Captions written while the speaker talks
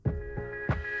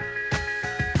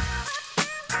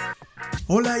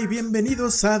Hola y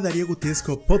bienvenidos a Darío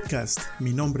Gutiesco Podcast.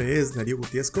 Mi nombre es Darío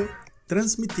Gutiesco,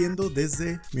 transmitiendo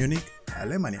desde Múnich,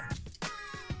 Alemania.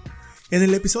 En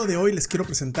el episodio de hoy les quiero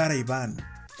presentar a Iván.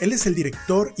 Él es el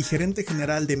director y gerente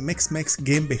general de Mex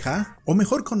GmbH, o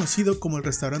mejor conocido como el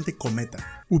restaurante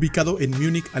Cometa, ubicado en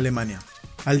Múnich, Alemania.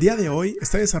 Al día de hoy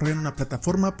está desarrollando una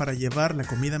plataforma para llevar la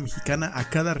comida mexicana a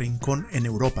cada rincón en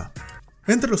Europa.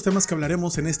 Entre los temas que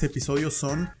hablaremos en este episodio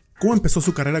son cómo empezó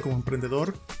su carrera como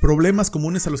emprendedor, problemas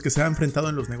comunes a los que se ha enfrentado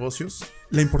en los negocios,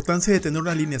 la importancia de tener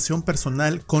una alineación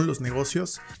personal con los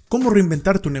negocios, cómo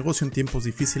reinventar tu negocio en tiempos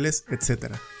difíciles,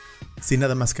 etc. Sin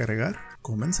nada más que agregar,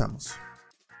 comenzamos.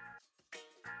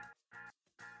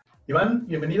 Iván,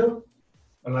 bienvenido.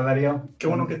 Hola Darío. Qué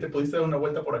bueno que te pudiste dar una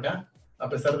vuelta por acá, a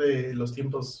pesar de los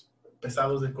tiempos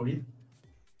pesados del COVID.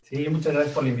 Sí, muchas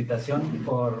gracias por la invitación.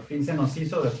 Por fin se nos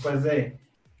hizo después de...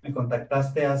 Me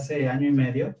contactaste hace año y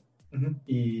medio.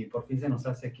 Y por fin se nos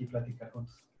hace aquí platicar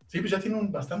juntos. Sí, pues ya tiene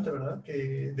bastante, ¿verdad?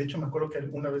 Que de hecho me acuerdo que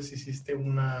alguna vez hiciste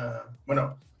una...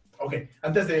 Bueno, ok,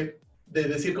 antes de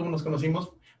decir cómo nos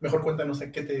conocimos, mejor cuéntanos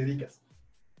a qué te dedicas.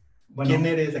 Bueno, ¿quién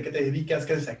eres? ¿A qué te dedicas?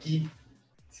 ¿Qué haces aquí?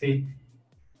 Sí,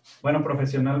 bueno,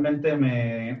 profesionalmente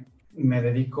me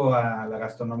dedico a la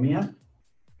gastronomía.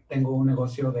 Tengo un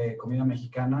negocio de comida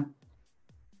mexicana.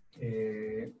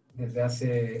 Desde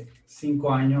hace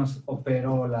 5 años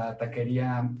opero la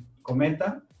taquería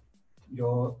Cometa.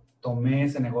 Yo tomé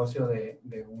ese negocio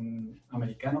de un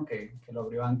americano que lo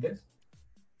abrió antes.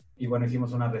 Y bueno,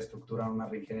 hicimos una reestructura, una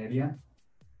reingeniería.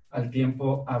 Al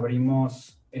tiempo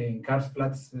abrimos en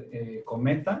Karlsplatz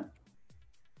Cometa.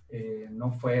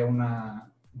 No fue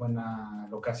una buena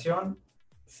locación.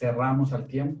 Cerramos al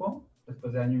tiempo,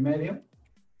 después de año y medio.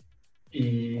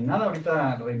 Y nada,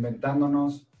 ahorita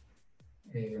reinventándonos,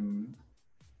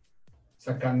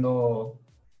 sacando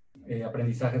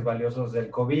aprendizajes valiosos del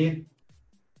COVID,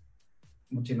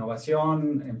 mucha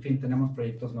innovación, en fin, tenemos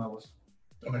proyectos nuevos.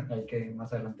 Okay. Hay que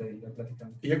más adelante ir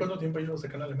platicando. ¿Y ya cuánto tiempo llevas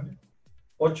acá en Alemania?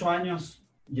 8 años.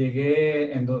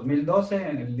 Llegué en 2012,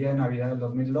 en el día de Navidad del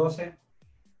 2012.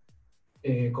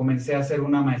 Comencé a hacer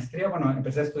una maestría, bueno,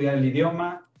 empecé a estudiar el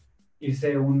idioma,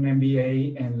 hice un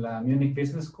MBA en la Munich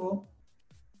Business School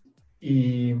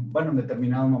y, bueno, en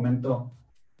determinado momento,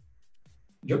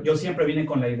 yo siempre vine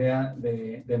con la idea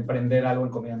de emprender algo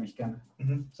en comida mexicana.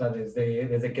 O sea,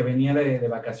 desde que venía de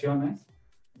vacaciones,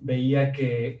 veía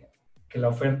que la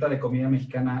oferta de comida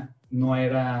mexicana no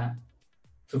era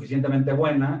suficientemente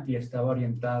buena y estaba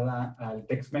orientada al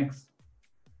Tex-Mex.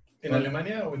 ¿En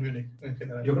Alemania o en Múnich en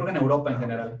general? Yo creo que en Europa en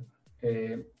general.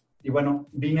 Y bueno,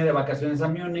 vine de vacaciones a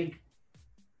Múnich,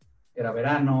 era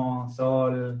verano,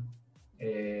 sol,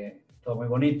 todo muy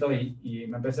bonito y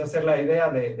me empecé a hacer la idea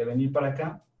de venir para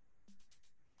acá.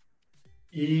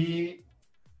 Y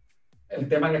el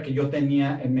tema era que yo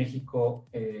tenía en México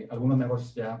algunos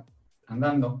negocios ya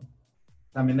andando,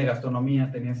 también de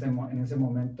gastronomía, tenía en ese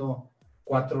momento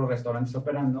 4 restaurantes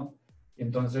operando, y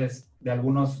entonces de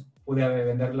algunos pude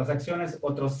vender las acciones,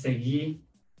 otros seguí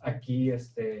aquí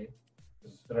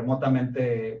pues,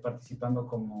 remotamente participando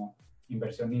como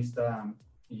inversionista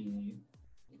y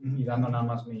dando nada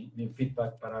más mi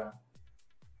feedback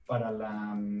para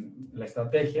la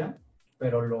estrategia,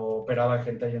 pero lo operaba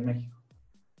gente ahí en México.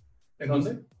 ¿En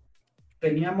dónde?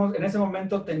 En ese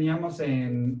momento teníamos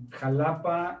en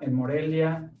Jalapa, en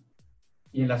Morelia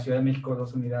y en la Ciudad de México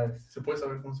 2 unidades. ¿Se puede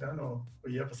saber cómo se llaman o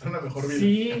ya pasaron una mejor vida?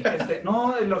 Sí,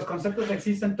 no, los conceptos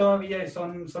existen todavía y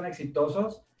son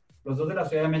exitosos. Los 2 de la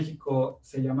Ciudad de México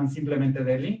se llaman simplemente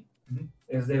Deli.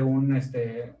 Es de un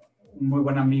muy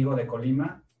buen amigo de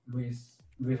Colima, Luis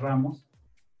Ramos,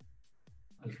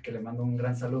 al que le mando un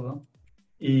gran saludo.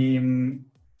 Y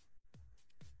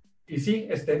sí,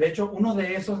 de hecho, uno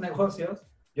de esos negocios,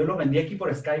 yo lo vendí aquí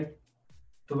por Skype.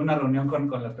 Tuve una reunión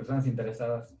con las personas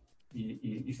interesadas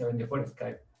y se vendió por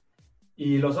Skype.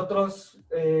 Y los otros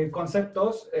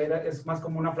conceptos es más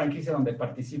como una franquicia donde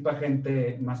participa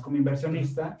gente más como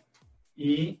inversionista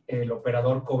y el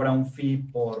operador cobra un fee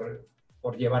por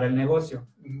llevar el negocio.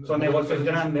 Son negocios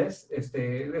grandes,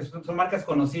 son marcas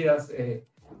conocidas,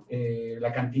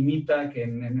 La Cantinita, que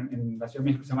en la Ciudad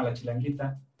de México se llama La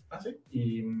Chilanguita. ¿Ah, sí?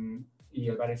 Y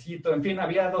el Barecito, en fin,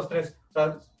 había 2, 3, o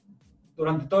sea,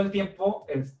 durante todo el tiempo,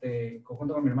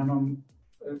 conjunto con mi hermano,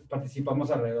 participamos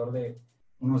alrededor de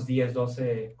unos 10,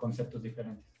 12 conceptos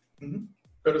diferentes.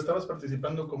 ¿Pero estabas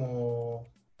participando como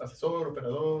asesor,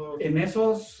 operador? En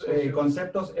esos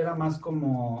conceptos era más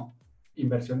como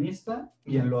inversionista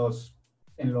y en los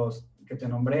que te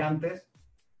nombré antes,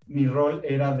 mi rol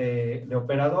era de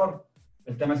operador.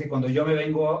 El tema es que cuando yo me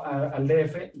vengo al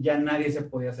DF, ya nadie se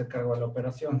podía hacer cargo de la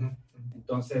operación.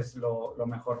 Entonces, lo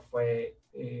mejor fue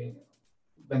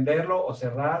venderlo o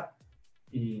cerrar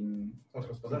y... O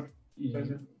traspasar. Y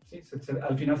sí,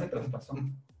 al final se traspasó.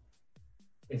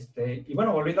 Y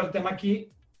bueno, volviendo al tema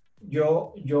aquí,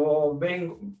 yo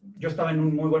estaba en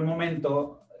un muy buen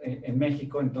momento en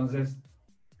México, entonces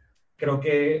creo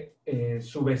que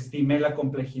subestimé la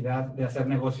complejidad de hacer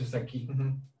negocios aquí.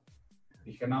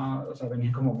 Dije, no, o sea,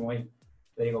 venía como muy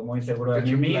seguro de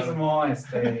mí mismo,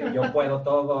 yo puedo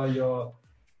todo,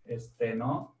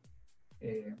 ¿no?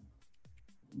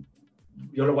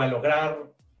 Yo lo voy a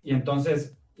lograr. Y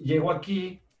entonces llego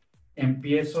aquí,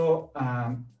 empiezo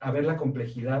a ver la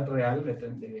complejidad real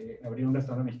de abrir un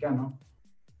restaurante mexicano,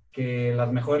 que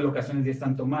las mejores locaciones ya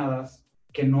están tomadas,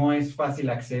 que no es fácil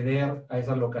acceder a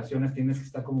esas locaciones, tienes que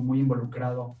estar como muy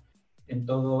involucrado en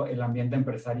todo el ambiente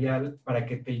empresarial para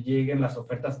que te lleguen las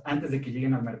ofertas antes de que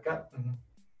lleguen al mercado.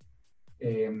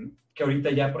 Que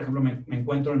ahorita ya, por ejemplo, me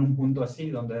encuentro en un punto así,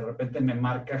 donde de repente me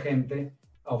marca gente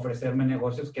a ofrecerme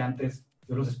negocios que antes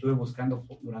yo los estuve buscando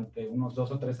durante unos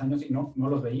 2 o 3 años y no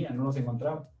los veía, no los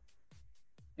encontraba.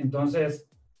 Entonces,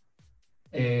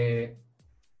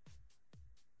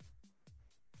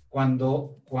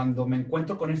 cuando me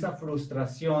encuentro con esa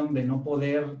frustración de no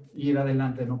poder ir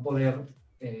adelante, no poder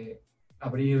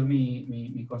abrir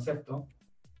mi concepto,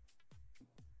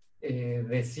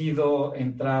 decido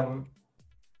entrar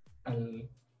al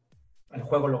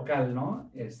juego local,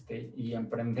 ¿no? Y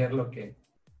emprender lo que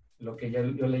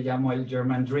yo le llamo el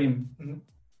German Dream,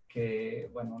 que,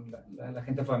 bueno, la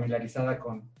gente familiarizada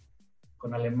con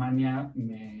Alemania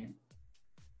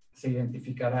se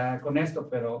identificará con esto,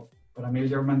 pero para mí el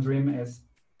German Dream es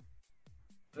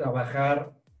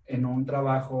trabajar en un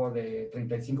trabajo de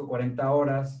 35, 40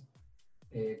 horas,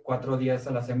 4 días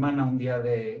a la semana, un día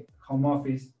de home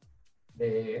office,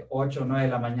 de 8 o 9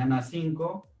 de la mañana a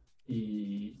 5,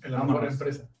 y en la mejor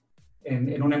empresa.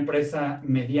 En una empresa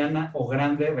mediana o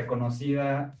grande,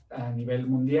 reconocida a nivel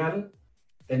mundial,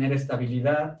 tener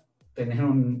estabilidad, tener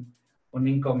un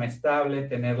income estable,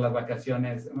 tener las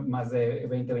vacaciones, más de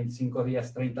 20, 25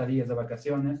 días, 30 días de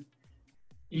vacaciones.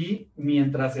 Y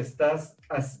mientras estás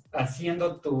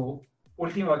haciendo tu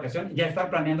última vacación, ya estar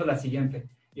planeando la siguiente.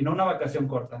 Y no una vacación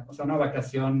corta, o sea, una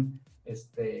vacación,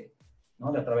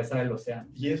 ¿no? De atravesar el océano.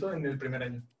 Y eso en el primer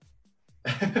año.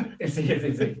 Sí.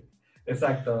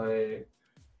 Exacto.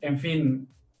 En fin,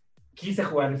 quise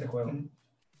jugar ese juego.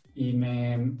 Y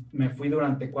me fui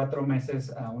durante 4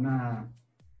 meses a una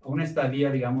estadía,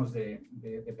 digamos,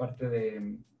 de parte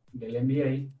del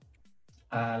MBA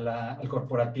al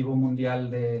corporativo mundial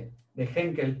de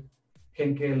Henkel.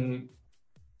 Henkel,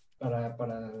 para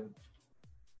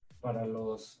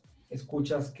los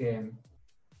escuchas que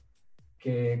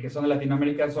son de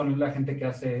Latinoamérica, son la gente que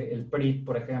hace el PRIT,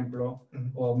 por ejemplo,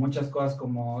 o muchas cosas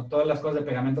como todas las cosas de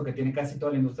pegamento que tiene casi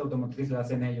toda la industria automotriz la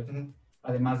hacen ellos,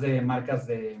 además de marcas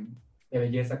de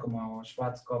belleza como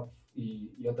Schwarzkopf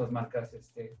y otras marcas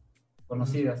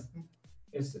conocidas.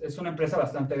 Es una empresa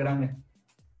bastante grande.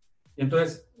 Y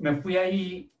entonces me fui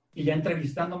ahí y ya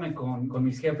entrevistándome con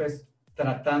mis jefes,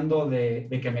 tratando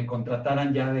de que me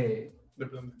contrataran ya de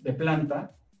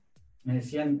planta, me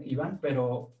decían, Iván,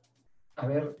 pero a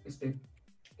ver,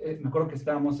 me acuerdo que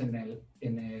estábamos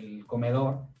en el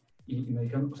comedor y me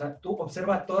dijeron, o sea, tú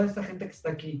observa a toda esta gente que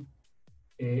está aquí.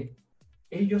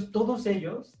 Todos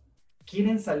ellos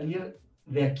quieren salir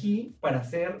de aquí para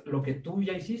hacer lo que tú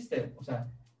ya hiciste. O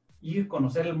sea, ir,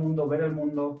 conocer el mundo, ver el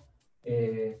mundo,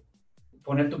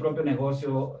 poner tu propio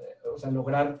negocio, o sea,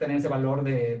 lograr tener ese valor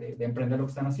de emprender lo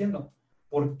que están haciendo.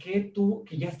 ¿Por qué tú,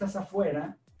 que ya estás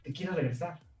afuera, te quieres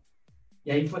regresar?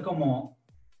 Y ahí fue como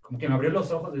que me abrió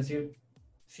los ojos de decir,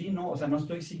 sí, no, o sea, no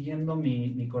estoy siguiendo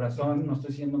mi corazón, no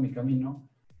estoy siguiendo mi camino.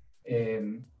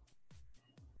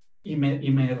 Y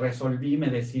me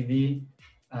decidí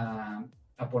a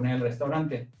poner el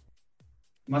restaurante.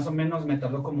 Más o menos me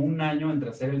tardó como 1 año entre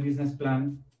hacer el business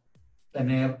plan,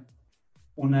 tener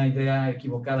una idea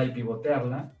equivocada y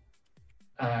pivotearla,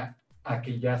 a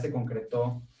que ya se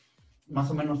concretó. Más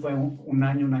o menos fue un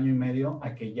año y medio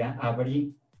a que ya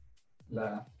abrí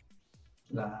las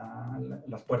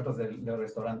puertas del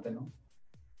restaurante, ¿no?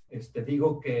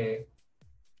 Digo que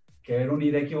era una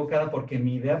idea equivocada porque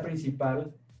mi idea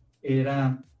principal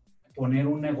era poner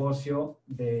un negocio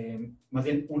más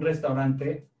bien un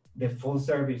restaurante de full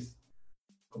service,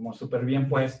 como súper bien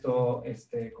puesto,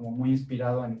 como muy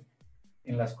inspirado en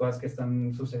las cosas que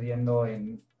están sucediendo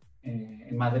en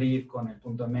Madrid con el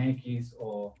Punto MX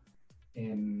o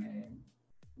en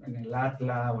el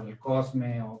Atla o en el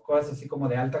Cosme o cosas así como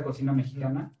de alta cocina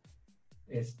mexicana.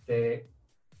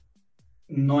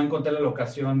 No encontré la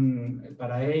locación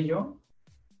para ello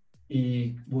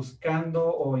y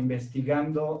buscando o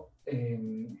investigando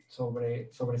sobre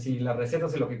si las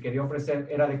recetas y lo que quería ofrecer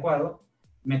era adecuado,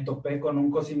 me topé con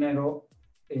un cocinero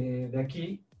de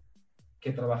aquí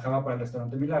que trabajaba para el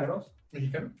restaurante Milagros.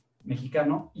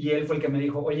 Mexicano, y él fue el que me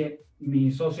dijo, oye,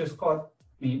 mi socio Scott,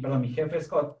 mi jefe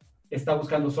Scott, está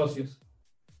buscando socios.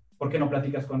 ¿Por qué no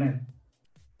platicas con él?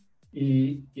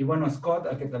 Y bueno, Scott,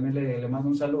 al que también le mando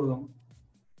un saludo,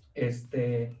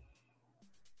 él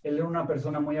era una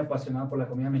persona muy apasionada por la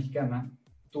comida mexicana.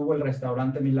 Tuvo el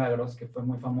restaurante Milagros, que fue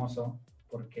muy famoso,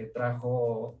 porque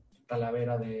trajo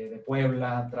Talavera de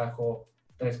Puebla, trajo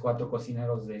 3, 4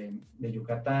 cocineros de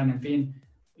Yucatán, en fin,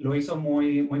 lo hizo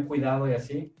muy, muy cuidado y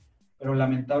así, pero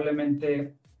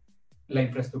lamentablemente la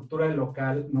infraestructura del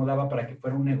local no daba para que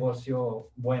fuera un negocio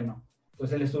bueno.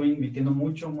 Entonces él estuvo invirtiendo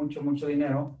mucho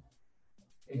dinero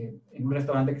en un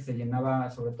restaurante que se llenaba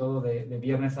sobre todo de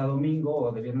viernes a domingo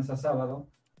o de viernes a sábado,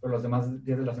 pero los demás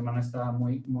días de la semana estaba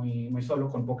muy solo,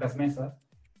 con pocas mesas,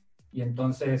 y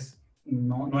entonces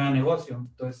no era negocio.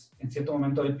 Entonces, en cierto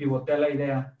momento él pivotea la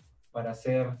idea para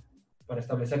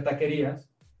establecer taquerías,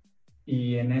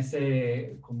 y en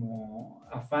ese como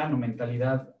afán o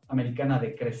mentalidad americana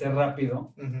de crecer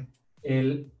rápido,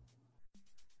 él,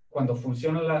 cuando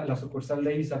funciona la sucursal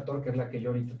de Isator, que es la que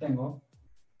yo ahorita tengo,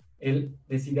 él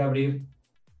decide abrir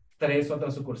 3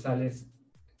 otras sucursales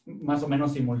más o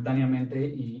menos simultáneamente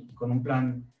y con un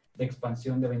plan de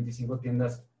expansión de 25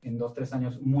 tiendas en 2, 3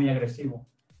 años muy agresivo.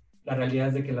 La realidad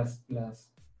es de que las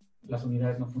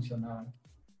unidades no funcionaban,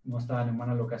 no estaban en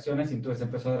buenas locaciones, y entonces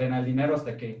empezó a drenar el dinero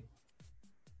hasta que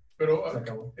pero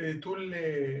 ¿tú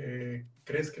le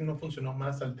crees que no funcionó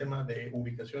más al tema de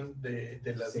ubicación de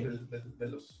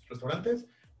los restaurantes,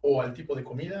 o al tipo de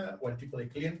comida, o al tipo de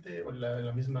cliente, o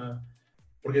la misma?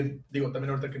 Porque digo, también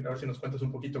ahorita a ver si nos cuentas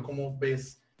un poquito cómo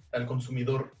ves al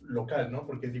consumidor local, ¿no?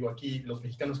 Porque digo, aquí los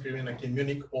mexicanos que viven aquí en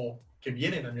Múnich o que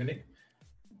vienen a Múnich,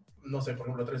 no sé, por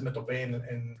ejemplo, otra vez me topé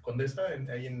en Condesa,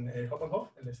 ahí en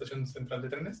Hauptbahnhof, en la estación central de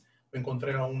trenes, me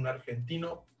encontré a un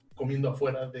argentino comiendo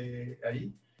afuera de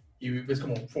ahí, y ves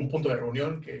como fue un punto de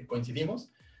reunión que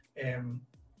coincidimos,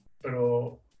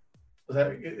 pero, o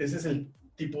sea, ese es el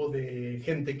tipo de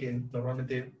gente que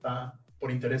normalmente va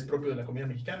por interés propio de la comida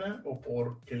mexicana, o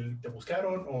porque te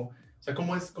buscaron, o sea,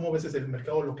 ¿cómo ves ese el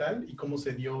mercado local y cómo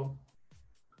se dio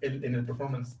en el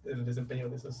performance, el desempeño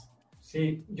de esas?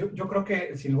 Sí, yo creo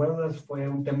que sin lugar a dudas fue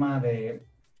un tema de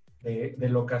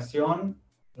locación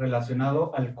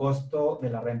relacionado al costo de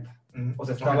la renta. O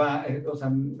sea,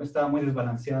 estaba muy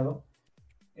desbalanceado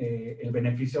el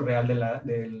beneficio real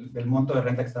del monto de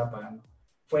renta que estaba pagando.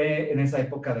 Fue en esa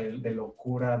época de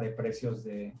locura de precios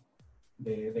de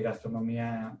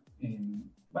gastronomía,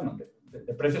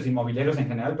 de precios inmobiliarios en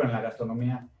general, pero en la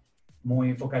gastronomía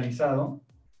muy focalizado.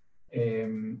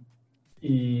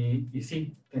 Y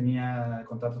sí, tenía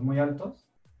contratos muy altos.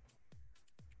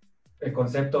 El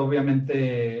concepto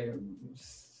obviamente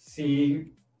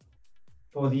sí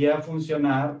podía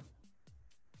funcionar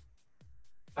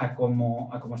a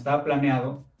como estaba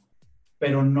planeado,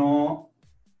 pero no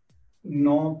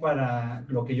para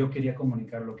lo que yo quería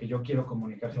comunicar, lo que yo quiero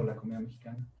comunicar sobre la comida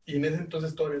mexicana. ¿Y en ese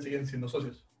entonces todavía siguen siendo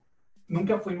socios?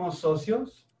 Nunca fuimos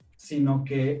socios, sino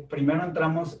que primero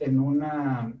entramos en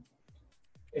una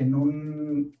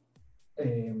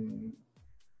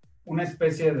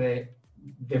especie de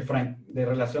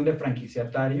relación de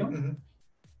franquiciatario,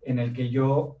 en el que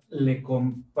yo le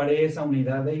compré esa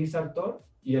unidad de Isator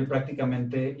y él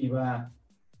prácticamente iba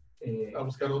a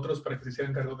buscar otros para que se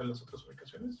hicieran cargo de las otras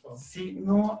ubicaciones, ¿o? Sí,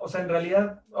 no, o sea, en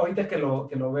realidad, ahorita que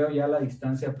lo veo ya a la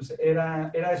distancia, pues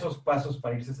era esos pasos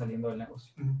para irse saliendo del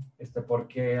negocio.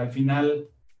 Porque al final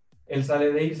él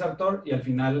sale de Isator y al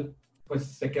final pues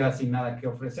se queda sin nada que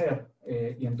ofrecer.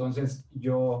 Y entonces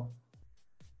yo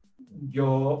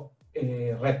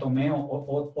retomé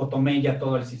o tomé ya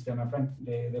todo el sistema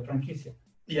de franquicia.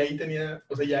 Y ahí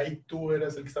ya ahí tú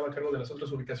eras el que estaba a cargo de las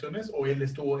otras ubicaciones, ¿o él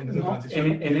estuvo en esa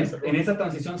transición? En esa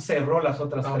transición cerró las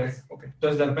otras 3. Okay.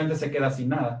 Entonces de repente se queda sin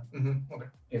nada.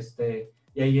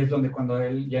 Y ahí es donde cuando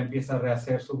él ya empieza a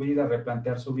rehacer su vida,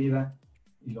 replantear su vida,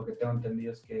 y lo que tengo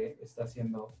entendido es que está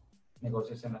haciendo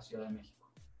negocios en la Ciudad de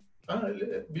México.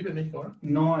 ¿Él vive en México ahora?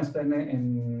 No, está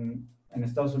en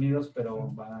Estados Unidos,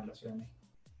 pero va a la Ciudad de México.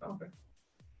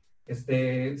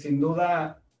 Sin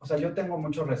duda, o sea, yo tengo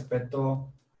mucho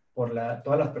respeto por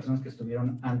todas las personas que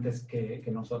estuvieron antes que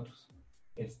nosotros.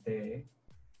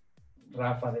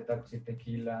 Rafa de Tacos y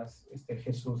Tequilas,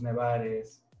 Jesús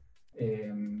Nevares,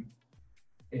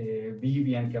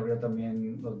 Vivian, que abrió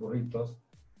también los burritos,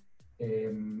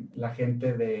 la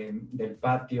gente del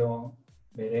patio,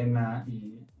 Verena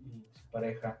y su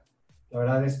pareja. La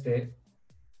verdad,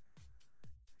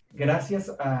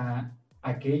 gracias a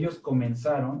a que ellos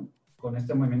comenzaron con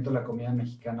este movimiento de la comida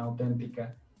mexicana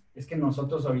auténtica, es que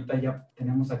nosotros ahorita ya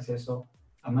tenemos acceso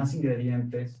a más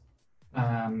ingredientes,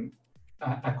 a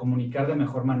comunicar de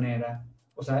mejor manera.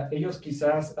 O sea, ellos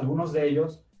quizás, algunos de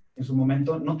ellos, en su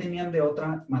momento no tenían de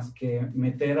otra más que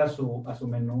meter a su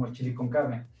menú el chili con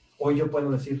carne. Hoy yo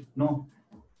puedo decir, no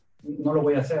lo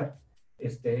voy a hacer.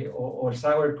 O el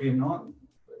sour cream, ¿no?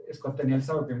 Scott tenía el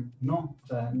sour cream. No, o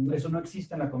sea, eso no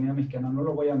existe en la comida mexicana, no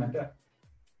lo voy a meter.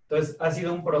 Entonces, ha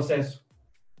sido un proceso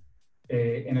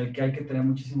en el que hay que tener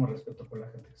muchísimo respeto por la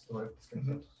gente que estuvo antes que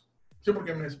nosotros. Sí,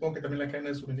 porque me supongo que también la cadena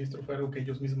de suministro fue algo que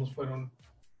ellos mismos fueron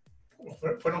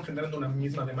generando una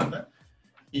misma demanda.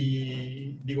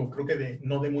 Y digo, creo que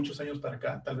no de muchos años para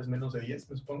acá, tal vez menos de 10,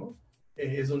 me supongo,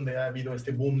 es donde ha habido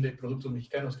este boom de productos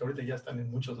mexicanos que ahorita ya están en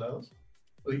muchos lados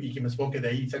y que me supongo que de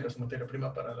ahí saca su materia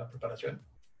prima para la preparación.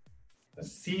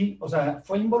 Sí, o sea,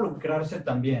 fue involucrarse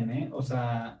también, ¿eh? O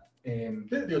sea...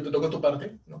 te tocó tu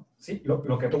parte, ¿no? Sí,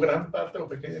 lo que... Tu gran parte o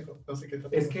pequeña, no sé qué.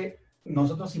 Es que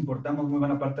nosotros importamos muy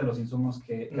buena parte de los insumos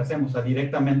que hacemos, o sea,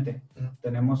 directamente.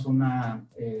 Tenemos una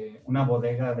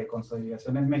bodega de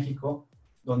consolidación en México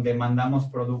donde mandamos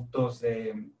productos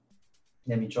de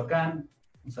Michoacán.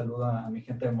 Un saludo a mi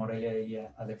gente de Morelia y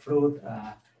a The Fruit,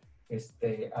 a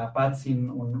Patsin,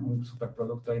 un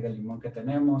superproducto ahí de limón que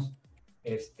tenemos,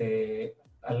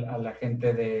 a la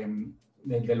gente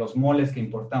de los moles que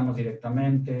importamos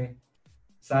directamente,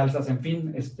 salsas, en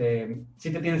fin,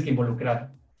 sí te tienes que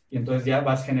involucrar y entonces ya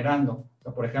vas generando. O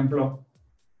sea, por ejemplo,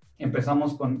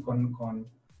 empezamos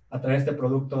a traer este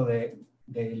producto de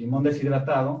limón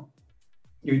deshidratado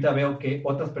y ahorita veo que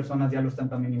otras personas ya lo están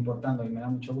también importando y me da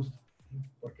mucho gusto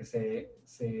porque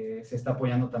se está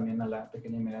apoyando también a la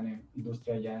pequeña y mediana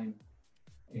industria ya en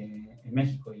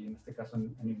México y en este caso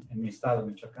en mi estado,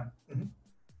 Michoacán.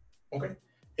 Ok.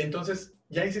 Entonces,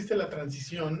 ya hiciste la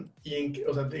transición y,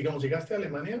 o sea, digamos, llegaste a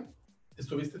Alemania,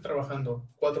 estuviste trabajando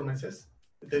 4 meses,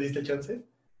 te diste chance,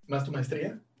 más tu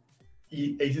maestría,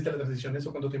 e hiciste la transición.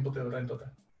 ¿Eso cuánto tiempo te duró en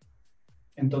total?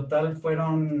 En total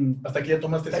fueron... Hasta que ya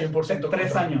tomaste 100%.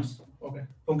 3 años. Okay.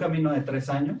 Fue un camino de 3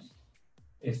 años.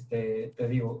 Te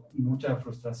digo, mucha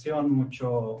frustración,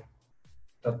 mucho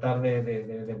tratar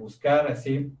de buscar,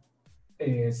 así.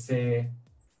 Se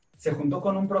juntó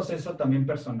con un proceso también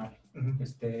personal.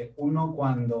 Uno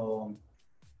cuando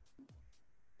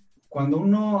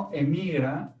uno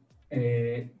emigra,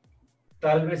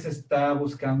 tal vez está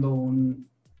buscando un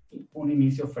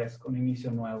inicio fresco, un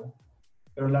inicio nuevo.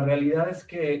 Pero la realidad es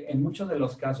que en muchos de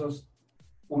los casos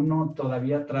uno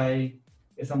todavía trae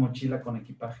esa mochila con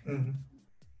equipaje.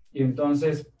 Y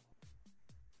entonces,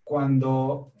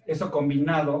 cuando eso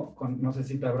combinado, no sé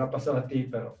si te habrá pasado a ti,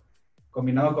 pero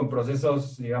combinado con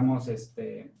procesos, digamos,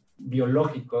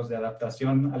 biológicos de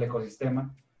adaptación al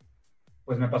ecosistema,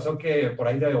 pues me pasó que por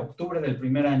ahí de octubre del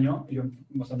primer año,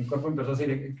 o sea, mi cuerpo empezó a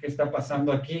decir, ¿qué está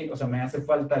pasando aquí? O sea, me hace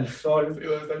falta el sol, sí,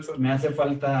 ¿dónde está el sol? Me hace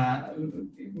falta,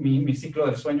 mi ciclo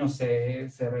del sueño se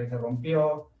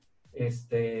rompió.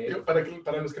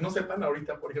 Para los que no sepan,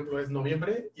 ahorita, por ejemplo, es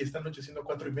noviembre y está anocheciendo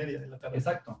 4:30 de la tarde.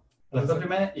 Exacto. A las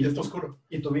 4:30 y está oscuro.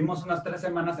 Y tuvimos unas 3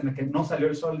 semanas en las que no salió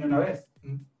el sol ni una vez,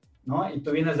 ¿no? Y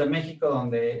tú vienes de México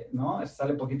donde, ¿no?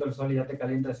 Sale poquito el sol y ya te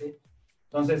calienta así.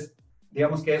 Entonces,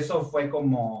 digamos que eso fue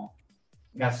como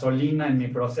gasolina en mi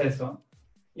proceso.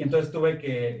 Y entonces tuve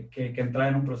que entrar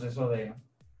en un proceso de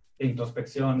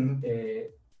introspección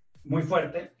muy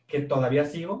fuerte, que todavía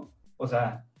sigo. O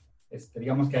sea,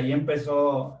 digamos que ahí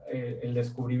empezó el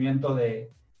descubrimiento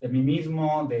de mí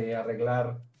mismo, de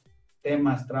arreglar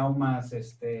temas, traumas,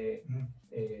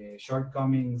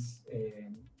 shortcomings,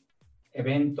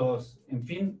 eventos, en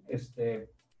fin.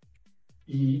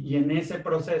 Y en ese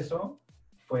proceso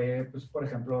fue, pues, por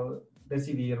ejemplo,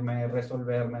 decidirme,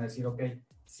 resolverme, decir, ok,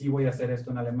 sí voy a hacer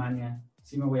esto en Alemania,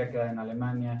 sí me voy a quedar en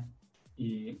Alemania.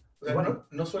 Y o sea, bueno,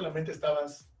 no solamente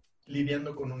estabas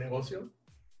lidiando con un negocio,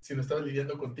 sino estabas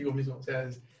lidiando contigo mismo. O sea,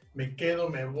 me quedo,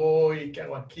 me voy, ¿qué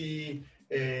hago aquí?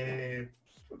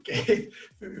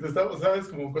 ¿Sabes?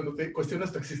 Como cuando te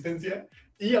cuestionas tu existencia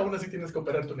y aún así tienes que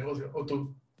operar tu negocio, o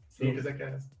tú, sí. Lo que sea que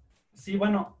hagas. Sí,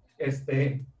 bueno,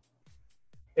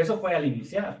 eso fue al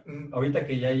iniciar. Ahorita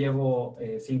que ya llevo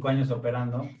 5 años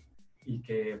operando y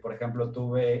que, por ejemplo,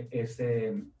 tuve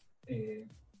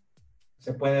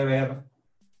se puede ver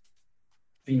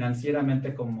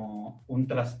financieramente como un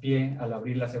traspié al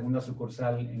abrir la segunda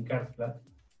sucursal en Karlsbad,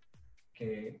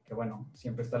 que bueno,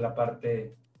 siempre está la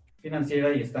parte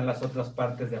financiera y están las otras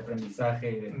partes de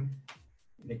aprendizaje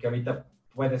y de que ahorita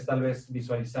puedes tal vez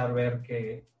visualizar, ver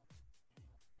que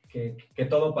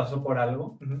todo pasó por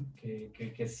algo,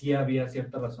 que sí había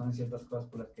ciertas razones, ciertas cosas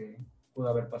por las que pudo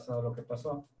haber pasado lo que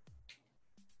pasó.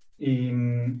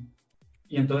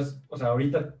 Y entonces, o sea,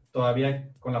 ahorita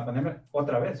todavía con la pandemia,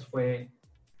 otra vez fue,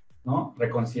 ¿no?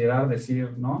 Reconsiderar,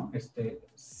 decir, ¿no?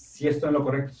 Si estoy en lo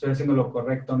correcto, estoy haciendo lo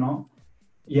correcto, ¿no?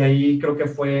 Y ahí creo que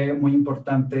fue muy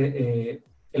importante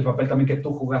el papel también que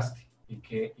tú jugaste y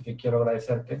que quiero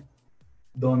agradecerte,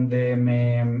 donde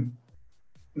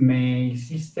me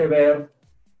hiciste ver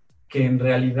que en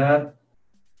realidad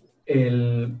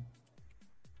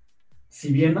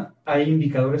si bien hay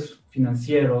indicadores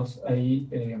financieros, hay,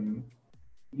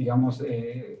 digamos,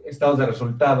 estados de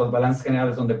resultados, balances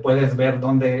generales, donde puedes ver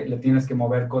dónde le tienes que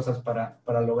mover cosas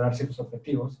para lograr ciertos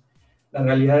objetivos, la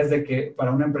realidad es de que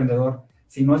para un emprendedor,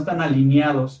 si no están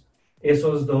alineados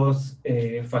esos dos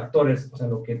factores, o sea,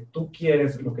 lo que tú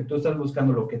quieres, lo que tú estás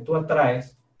buscando, lo que tú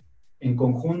atraes, en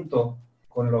conjunto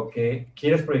con lo que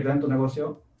quieres proyectar en tu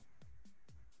negocio,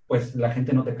 pues la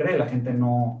gente no te cree, la gente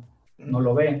no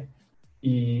lo ve.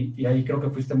 Y ahí creo que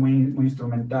fuiste muy, muy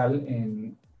instrumental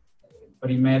en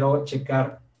primero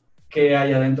checar qué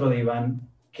hay adentro de Iván,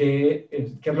 qué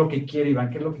es lo que quiere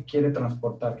Iván, qué es lo que quiere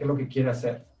transportar, qué es lo que quiere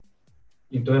hacer.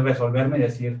 Y entonces resolverme y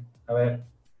decir, a ver,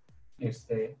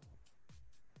 de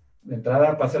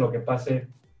entrada, pase lo que pase,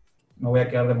 me voy a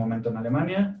quedar de momento en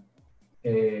Alemania,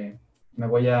 me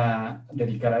voy a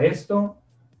dedicar a esto,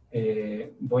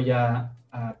 voy a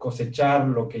cosechar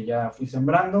lo que ya fui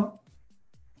sembrando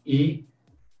y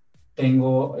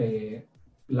tengo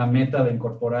la meta de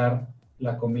incorporar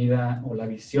la comida o la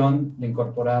visión de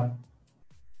incorporar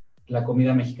la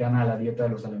comida mexicana a la dieta de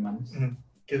los alemanes.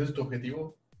 ¿Qué es tu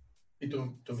objetivo y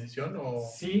tu misión? ¿O?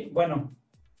 Sí, bueno.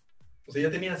 O sea,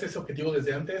 ¿ya tenías ese objetivo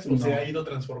desde antes o se ha ido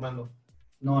transformando?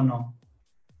 No.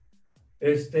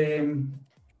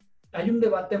 Hay un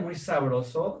debate muy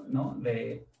sabroso, ¿no?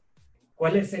 De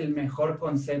cuál es el mejor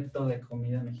concepto de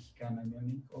comida mexicana en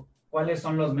México, cuáles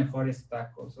son los mejores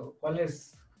tacos, o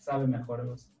cuáles sabe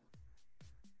mejor.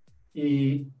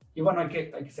 Y bueno, hay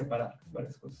que separar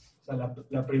varias cosas. O sea,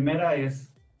 la primera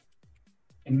es,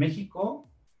 en México,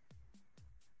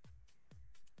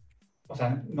 o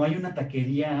sea, no hay una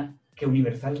taquería que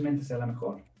universalmente sea la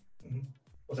mejor.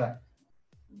 O sea,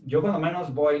 yo cuando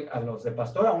menos voy a los de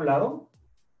pastor a un lado,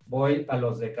 voy a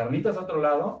los de carnitas a otro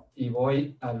lado y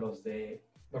voy a los de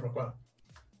barbacoa,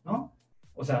 ¿no?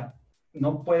 O sea,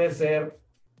 no puede ser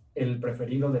el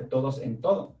preferido de todos en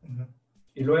todo.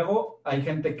 Y luego hay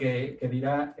gente que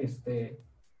dirá, o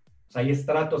sea, hay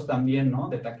estratos también, ¿no?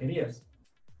 De taquerías.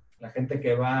 La gente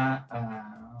que va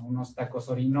a unos tacos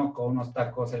Orinoco, unos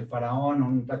tacos El Faraón,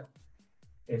 un taco,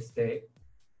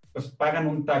 pues pagan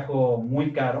un taco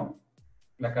muy caro.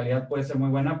 La calidad puede ser muy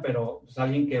buena, pero pues,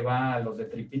 alguien que va a los de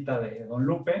tripita de Don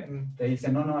Lupe te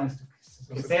dice, no,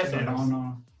 ¿qué es eso?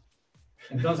 No.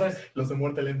 Entonces... los de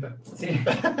muerte lenta. Sí,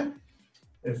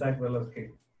 exacto, los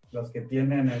que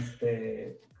tienen,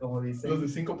 ¿cómo dice? Los de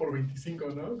 5 por 25,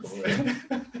 ¿no?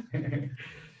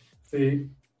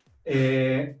 Sí.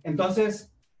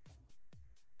 Entonces,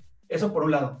 eso por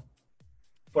un lado.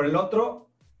 Por el otro,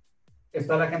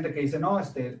 está la gente que dice, no,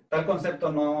 tal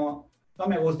concepto no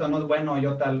me gusta, no es bueno,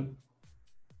 yo tal.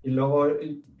 Y luego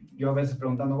yo a veces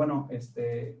preguntando, bueno,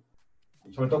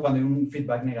 sobre todo cuando hay un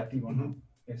feedback negativo, ¿no?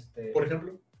 Por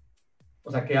ejemplo. O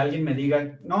sea, que alguien me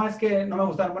diga, no, es que no me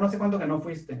gustaron, bueno, ¿hace cuánto que no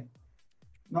fuiste?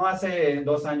 No, hace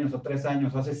 2 años o 3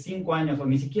 años o hace 5 años o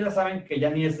ni siquiera saben que ya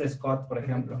ni es de Scott, por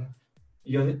ejemplo.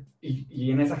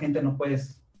 Y en esa gente no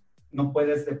puedes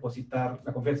depositar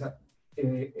la confianza.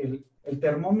 El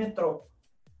termómetro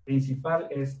principal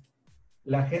es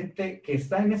la gente que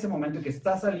está en ese momento y que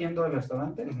está saliendo del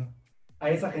restaurante, a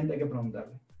esa gente hay que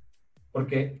preguntarle.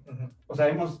 Porque, o sea,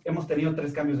 hemos tenido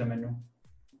 3 cambios de menú.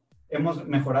 Hemos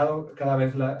mejorado cada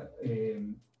vez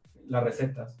las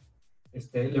recetas.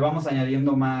 Le vamos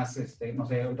añadiendo más, no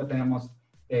sé, ahorita tenemos,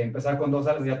 empezar con 2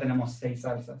 salsas, ya tenemos 6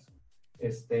 salsas.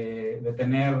 De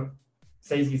tener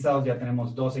 6 guisados, ya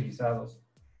tenemos 12 guisados.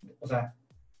 O sea,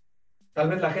 tal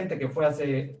vez la gente que fue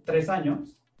hace 3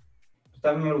 años, pues,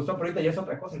 tal vez no le gustó, pero ahorita ya es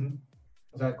otra cosa.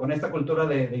 O sea, con esta cultura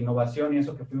de innovación y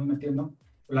eso que fuimos metiendo,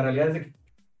 pues la realidad es de que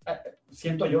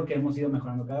siento yo que hemos ido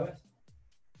mejorando cada vez.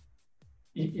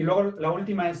 Y luego la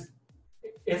última es,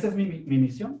 esa es mi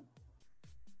misión.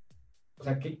 O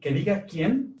sea, que diga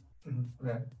quién, o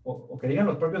sea, o que digan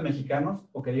los propios mexicanos,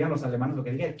 o que digan los alemanes, o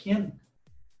que diga quién,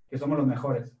 que somos los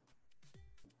mejores,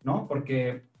 ¿no?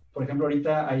 Porque, por ejemplo,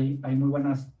 ahorita hay muy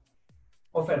buenas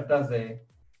ofertas de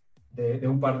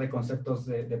un par de conceptos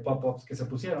de pop-ups que se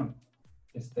pusieron,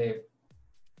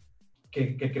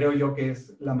 que creo yo que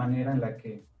es la manera en la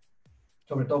que,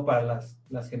 sobre todo para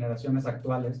las generaciones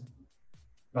actuales,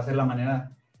 va a ser la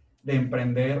manera de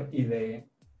emprender y de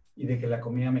que la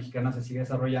comida mexicana se siga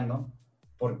desarrollando,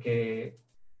 porque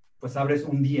pues abres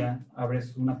un día,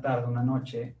 abres una tarde, una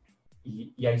noche,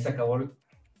 y ahí se acabó.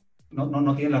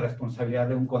 No tienen la responsabilidad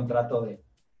de un contrato de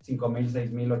 5,000,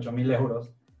 6,000, 8,000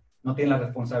 euros. No tienen la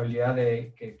responsabilidad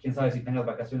de que quién sabe si tengas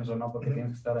vacaciones o no, porque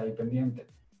tienes que estar ahí pendiente.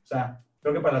 O sea,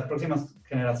 creo que para las próximas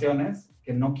generaciones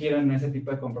que no quieren ese tipo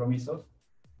de compromisos,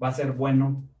 va a ser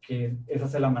bueno que esa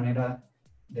sea la manera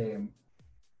de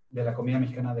la comida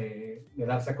mexicana de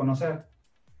darse a conocer.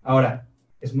 Ahora,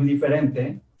 es muy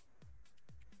diferente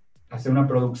hacer una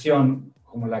producción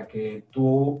como la que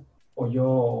tú o yo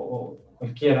o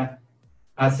cualquiera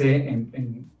hace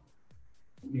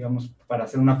digamos, para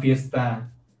hacer una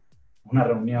fiesta, una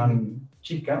reunión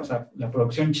chica, o sea, la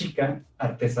producción chica,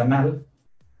 artesanal,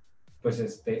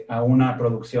 pues a una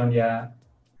producción ya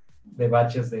de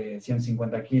batches de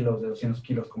 150 kilos, de 200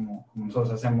 kilos, como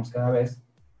nosotros hacemos cada vez,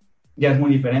 ya es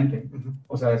muy diferente.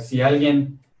 O sea, si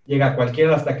alguien llega a cualquiera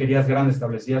de las taquerías grandes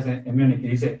establecidas en Múnich y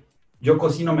dice, yo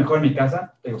cocino mejor en mi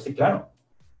casa, te digo, sí, claro,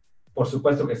 por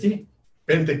supuesto que sí.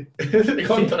 Vente.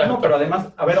 Sí, no, pero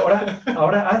además, a ver,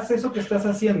 ahora haz eso que estás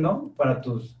haciendo para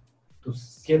tus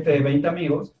 7, 20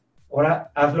 amigos,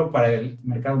 ahora hazlo para el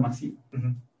mercado masivo.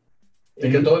 Y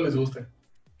que a todos les guste.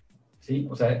 Sí,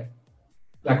 o sea,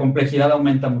 la complejidad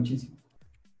aumenta muchísimo.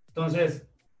 Entonces,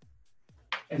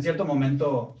 en cierto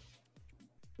momento,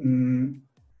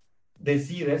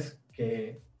 decides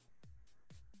que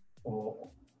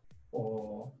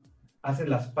o haces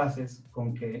las paces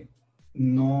con que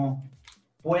no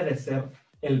puedes ser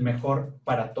el mejor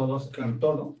para todos en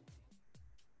todo,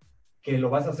 que lo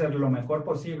vas a hacer lo mejor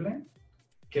posible,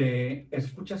 que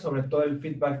escuches sobre todo el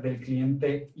feedback del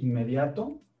cliente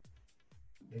inmediato,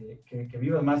 que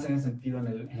vivas más en ese sentido,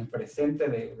 en el presente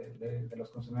de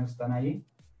los consumidores que están ahí,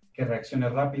 que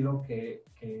reacciones rápido, que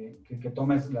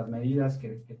tomes las medidas,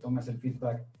 que tomes el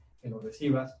feedback, que lo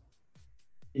recibas.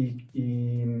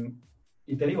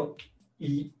 Y te digo,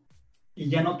 y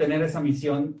ya no tener esa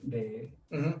misión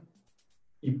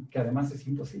y que además es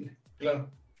imposible. Claro.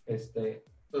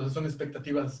 Entonces son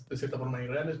expectativas de cierta forma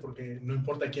irreales, porque no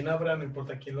importa quién abra, no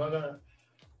importa quién lo haga.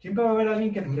 Siempre va a haber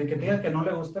alguien que te diga que no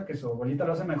le gusta, que su abuelita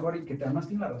lo hace mejor y que además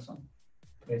tiene la razón.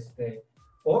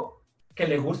 O que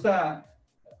le gusta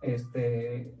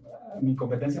mi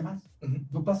competencia más.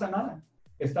 No pasa nada.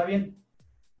 Está bien.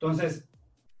 Entonces,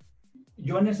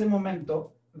 yo en ese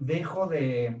momento dejo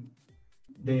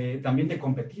también de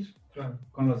competir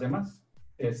con los demás.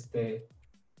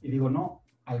 Y digo, no,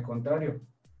 al contrario.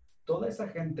 Toda esa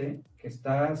gente que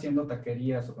está haciendo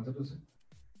taquerías o conceptos,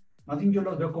 más bien yo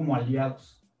los veo como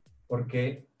aliados,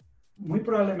 porque muy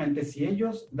probablemente si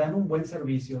ellos dan un buen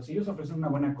servicio, si ellos ofrecen una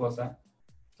buena cosa,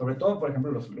 sobre todo, por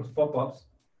ejemplo, los pop-ups,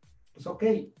 pues ok,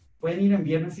 pueden ir en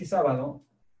viernes y sábado,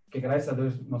 que gracias a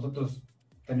Dios nosotros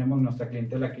tenemos nuestra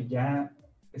clientela que ya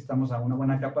estamos a una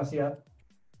buena capacidad,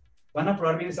 van a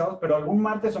probar viernes y sábado, pero algún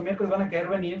martes o miércoles van a querer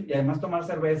venir y además tomar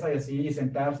cerveza y así, y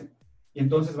sentarse, y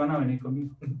entonces van a venir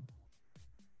conmigo.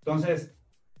 Entonces,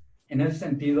 en ese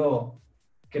sentido,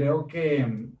 creo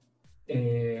que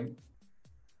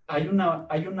hay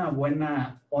una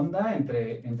buena onda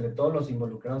entre todos los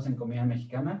involucrados en comida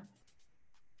mexicana,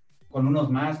 con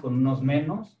unos más, con unos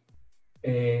menos.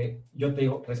 Yo te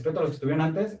digo, respeto a los que estuvieron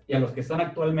antes y a los que están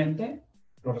actualmente,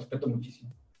 los respeto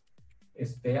muchísimo.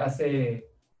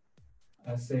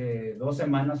 Hace 2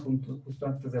 semanas, justo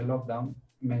antes del lockdown,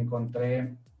 me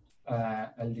encontré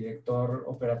al director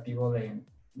operativo de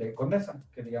Condesa,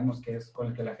 que digamos que es con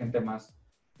el que la gente más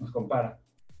nos compara.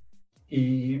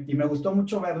 Y me gustó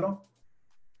mucho verlo.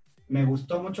 Me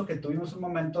gustó mucho que tuvimos un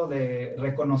momento de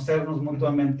reconocernos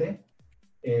mutuamente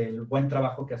el buen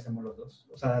trabajo que hacemos los dos.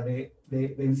 O sea,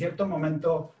 en cierto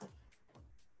momento,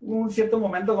 un cierto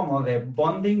momento como de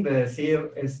bonding, de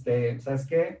decir, ¿sabes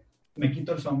qué? Me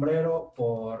quito el sombrero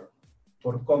por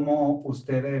cómo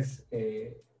ustedes,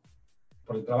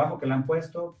 por el trabajo que le han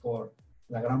puesto, por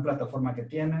la gran plataforma que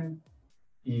tienen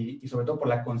y sobre todo por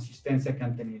la consistencia que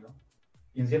han tenido.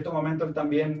 Y en cierto momento él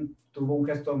también tuvo un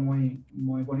gesto muy,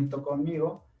 muy bonito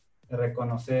conmigo, de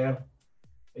reconocer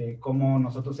cómo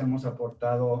nosotros hemos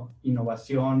aportado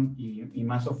innovación y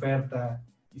más oferta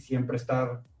y siempre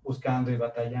estar buscando y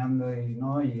batallando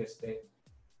y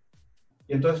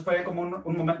entonces fue como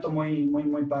un momento muy, muy,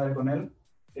 muy padre con él.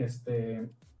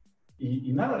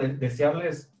 Y nada,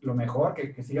 desearles lo mejor,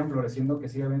 que sigan floreciendo, que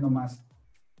siga habiendo más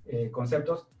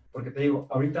conceptos, porque te digo,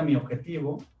 ahorita mi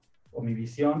objetivo o mi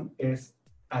visión es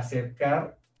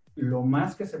acercar lo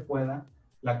más que se pueda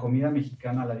la comida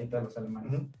mexicana a la dieta de los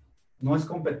alemanes. No es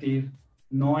competir,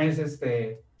 no es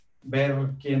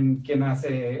ver quién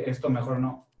hace esto mejor,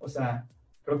 no. O sea,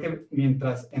 creo que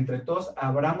mientras entre todos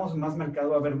abramos más mercado,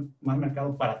 va a haber más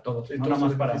mercado para todos, sí, no nada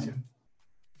más para...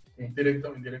 Sí.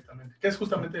 Directo o indirectamente. Que es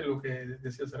justamente lo que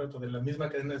decía hace rato, de la misma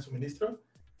cadena de suministro,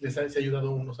 les ha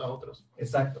ayudado unos a otros.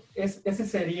 Exacto. Ese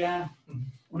sería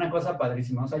una cosa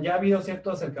padrísima. O sea, ya ha habido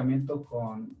cierto acercamiento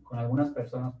con algunas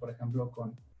personas, por ejemplo,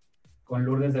 con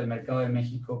Lourdes del Mercado de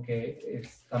México, que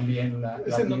es también la...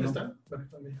 ¿Es en dónde está?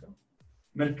 ¿Mercado de México?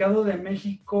 Mercado de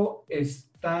México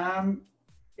está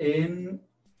en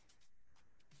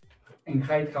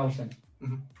Heidhausen.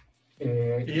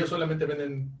 Y ellos solamente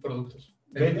venden productos.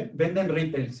 Venden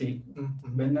retail, sí.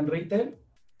 Venden retail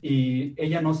y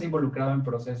ella no se involucraba en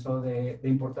proceso de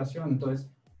importación. Entonces,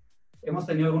 hemos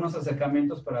tenido algunos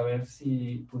acercamientos para ver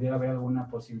si pudiera haber alguna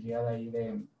posibilidad ahí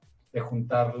de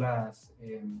juntar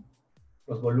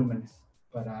los volúmenes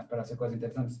para hacer cosas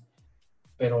interesantes.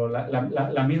 Pero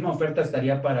la misma oferta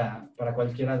estaría para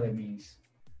cualquiera de mis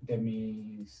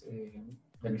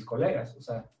colegas, o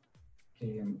sea,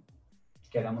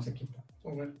 que hagamos equipo.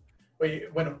 Oye,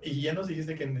 bueno, y ya nos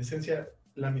dijiste que en esencia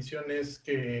la misión es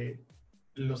que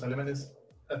los alemanes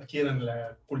adquieran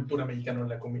la cultura mexicana,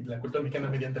 la cultura mexicana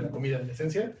mediante la comida en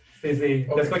esencia. Sí, okay.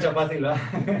 Te escucha fácil,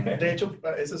 ¿verdad? De hecho,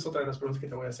 esa es otra de las preguntas que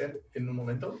te voy a hacer en un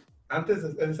momento.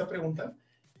 Antes de esa pregunta,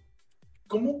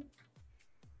 ¿cómo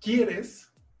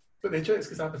quieres? De hecho, es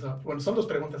que estaba pensando, bueno, son dos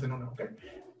preguntas en una, ¿ok?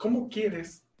 ¿Cómo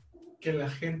quieres que la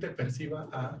gente perciba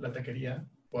a la taquería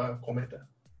o a Cometa?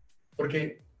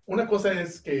 Porque una cosa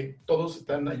es que todos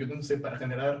están ayudándose para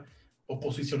generar o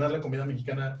posicionar la comida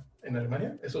mexicana en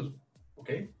Alemania. Eso es, ok,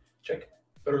 check.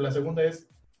 Pero la segunda es,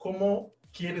 ¿cómo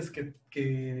quieres que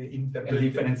interprete? El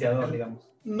diferenciador, digamos.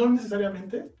 No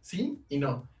necesariamente, sí y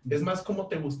no. Es más cómo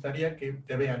te gustaría que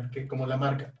te vean, que como la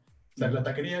marca. O sea, la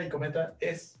taquería y Cometa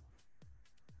es...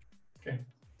 ¿Qué?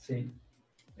 Sí.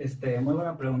 Muy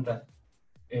buena pregunta.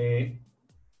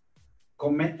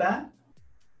 Cometa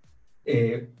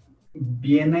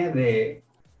viene de...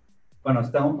 Bueno,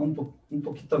 está un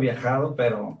poquito viajado,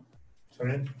 pero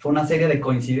fue una serie de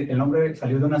coincidencias. El nombre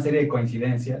salió de una serie de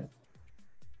coincidencias.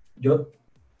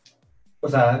 O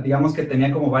sea, digamos que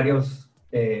tenía como varios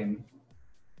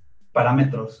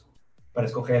parámetros para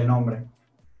escoger el nombre.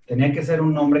 Tenía que ser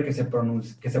un nombre que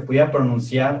se pudiera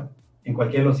pronunciar en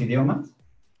cualquiera de los idiomas.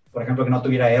 Por ejemplo, que no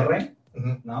tuviera R,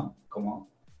 ¿no? Como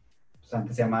pues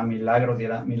antes se llamaba Milagros y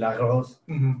era Milagros,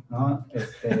 ¿no?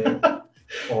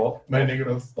 O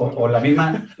la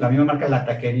misma marca, la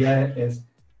taquería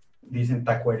dicen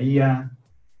tacuería,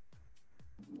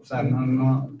 o sea,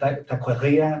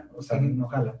 tacuería, o sea, no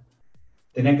jala.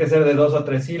 Tenía que ser de 2 o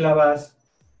 3 sílabas,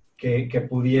 que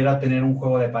pudiera tener un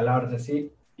juego de palabras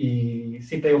así. Y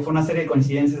sí, te digo, fue una serie de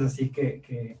coincidencias así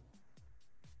que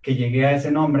llegué a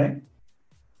ese nombre.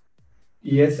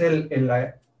 Y es el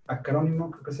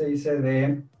acrónimo, creo que se dice,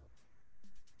 de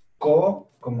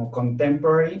como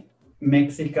Contemporary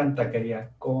Mexican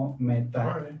Taquería,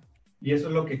 Cometa. Y eso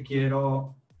es lo que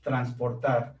quiero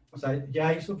transportar. O sea, ya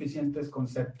hay suficientes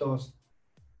conceptos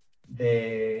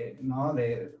del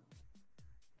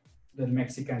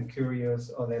Mexican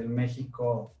Curious o del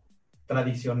México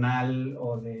tradicional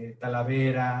o de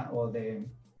Talavera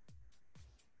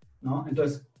 ¿no?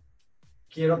 Entonces,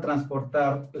 quiero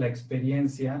transportar la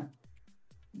experiencia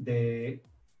de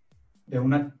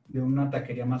una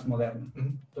taquería más moderna.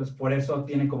 Entonces, por eso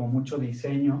tiene como mucho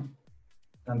diseño,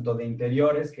 tanto de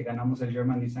interiores, que ganamos el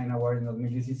German Design Award en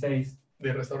 2016.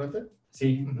 ¿De restaurante?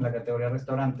 Sí, la categoría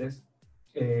restaurantes,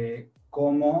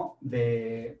 como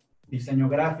de diseño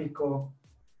gráfico,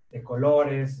 de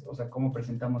colores, o sea, cómo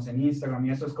presentamos en Instagram,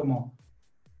 y eso es como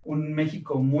un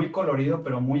México muy colorido,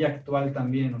 pero muy actual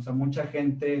también. O sea, mucha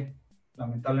gente,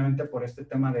 lamentablemente por este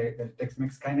tema del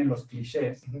Tex-Mex, caen en los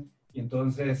clichés, y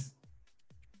entonces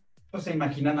pues se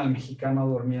imaginan al mexicano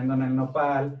durmiendo en el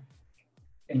nopal,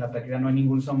 en la taquería no hay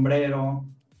ningún sombrero,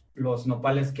 los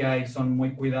nopales que hay son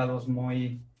muy cuidados,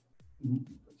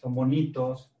 son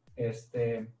bonitos,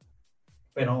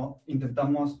 pero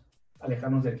intentamos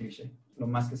alejarnos del cliché lo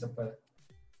más que se pueda.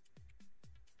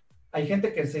 Hay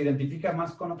gente que se identifica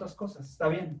más con otras cosas, está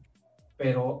bien,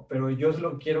 pero yo es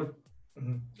lo que quiero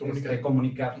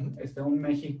comunicar. Un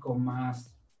México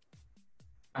más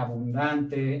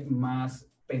abundante, más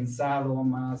pensado,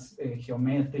 más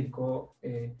geométrico.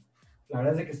 La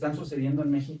verdad es de que están sucediendo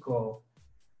en México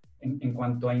en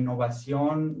cuanto a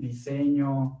innovación,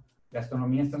 diseño,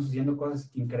 gastronomía, están sucediendo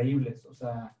cosas increíbles. O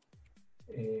sea,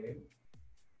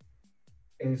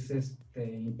 es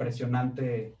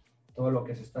impresionante todo lo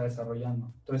que se está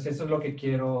desarrollando. Entonces, eso es lo que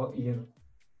quiero ir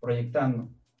proyectando.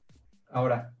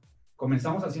 Ahora,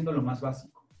 comenzamos haciendo lo más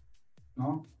básico,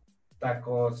 ¿no?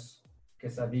 Tacos,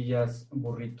 quesadillas,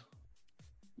 burrito.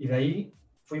 Y de ahí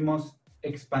fuimos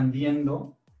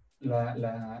expandiendo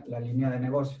la línea de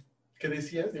negocio. que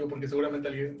decías, digo, porque seguramente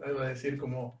alguien va a decir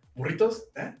como, ¿burritos?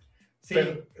 ¿Eh? Sí.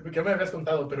 Pero, ¿qué me habías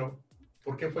contado? Pero,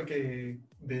 ¿por qué fue que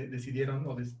decidieron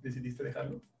o decidiste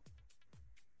dejarlo?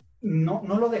 No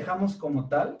lo dejamos como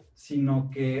tal, sino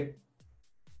que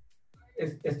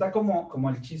está como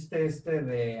el chiste este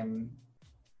de...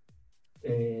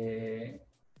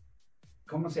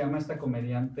 ¿cómo se llama esta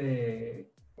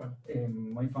comediante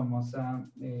muy famosa?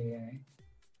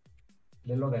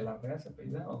 Lelo de la Rea, ¿se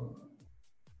apellida?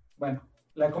 Bueno,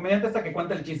 la comediante esta que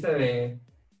cuenta el chiste de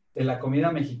la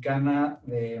comida mexicana,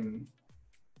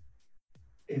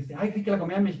 ay, que la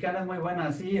comida mexicana es muy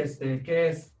buena, sí, ¿qué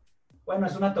es? Bueno,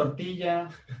 es una tortilla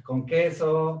con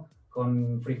queso,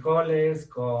 con frijoles,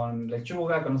 con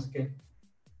lechuga, con no sé qué.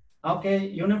 Ah, ok,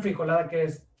 ¿y una enfrijolada qué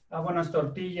es? Ah, bueno, es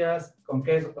tortillas con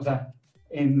queso. O sea,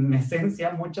 en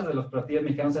esencia, muchos de los platillos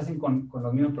mexicanos se hacen con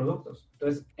los mismos productos.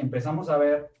 Entonces, empezamos a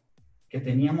ver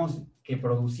que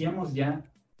producíamos ya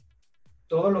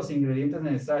todos los ingredientes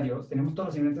necesarios, tenemos todos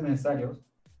los ingredientes necesarios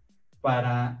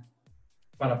para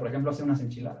por ejemplo, hacer unas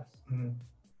enchiladas,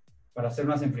 para hacer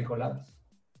unas enfrijoladas,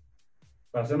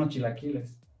 para hacer unos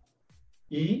chilaquiles.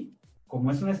 Y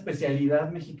como es una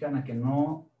especialidad mexicana que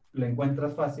no la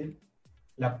encuentras fácil,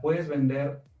 la puedes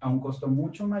vender a un costo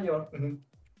mucho mayor,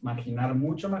 marginar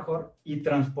mucho mejor y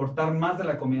transportar más de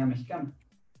la comida mexicana.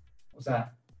 O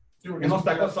sea, unos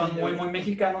tacos son muy, muy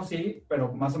mexicanos, sí,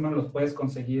 pero más o menos los puedes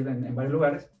conseguir en varios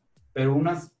lugares, pero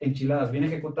unas enchiladas bien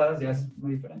ejecutadas ya es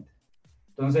muy diferente.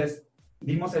 Entonces,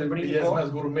 dimos el brinco. Y ya es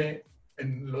más gourmet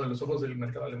en lo de los ojos del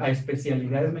mercado alemán. A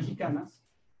especialidades mexicanas,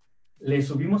 le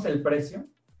subimos el precio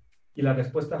y la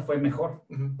respuesta fue mejor.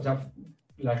 O sea,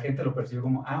 la gente lo percibió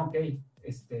como, ok,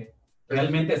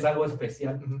 realmente es algo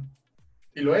especial.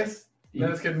 Y lo es.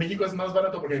 Claro, es que en México es más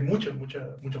barato porque hay mucha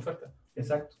oferta.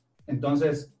 Exacto.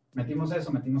 Entonces, metimos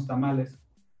eso, metimos tamales,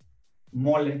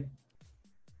 mole.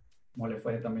 Mole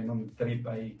fue también un trip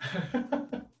ahí.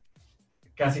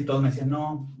 Casi todos me decían,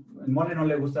 no, el mole no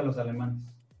le gusta a los alemanes.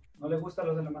 No le gusta a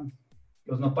los alemanes.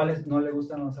 Los nopales no le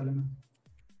gustan a los alemanes.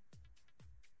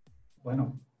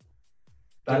 Bueno,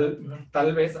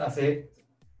 tal vez hace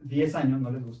 10 años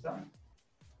no les gustaban.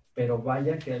 Pero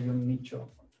vaya que hay un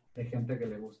nicho de gente que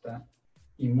le gusta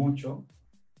y mucho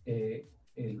el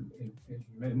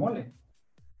mole.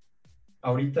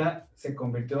 Ahorita se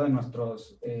convirtió de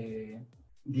nuestros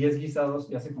 10 guisados,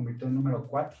 ya se convirtió en número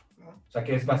 4. O sea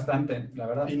que es bastante, la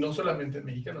verdad. Y no solamente en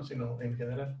mexicanos, sino en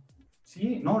general.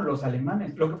 Sí, no, los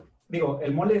alemanes.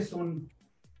 El mole es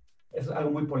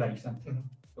algo muy polarizante.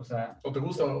 O sea, o te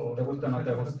gusta o no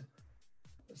te gusta.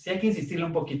 Sí hay que insistirle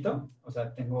un poquito. O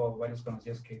sea, tengo varios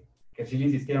conocidos que sí le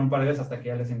insistieron un par de veces hasta que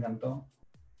ya les encantó.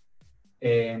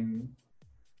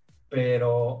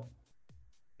 Pero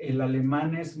el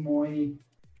alemán es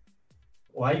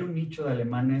o hay un nicho de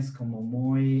alemanes como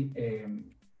muy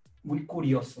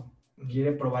curioso,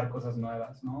 quiere probar cosas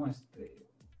nuevas, ¿no?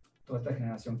 Toda esta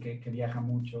generación que viaja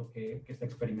mucho, que está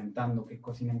experimentando, que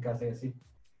cocina en casa y así.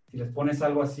 Si les pones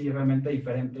algo así realmente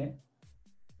diferente,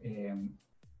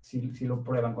 sí lo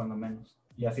prueban cuando menos.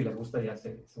 Y así les gusta, ya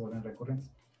se vuelven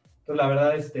recurrentes. Entonces, la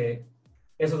verdad,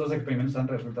 esos 2 experimentos han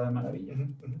resultado de maravilla.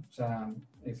 O sea,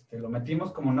 lo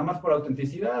metimos como nada más por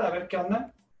autenticidad, a ver qué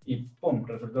onda, y ¡pum!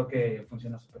 Resultó que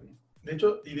funciona súper bien. De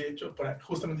hecho,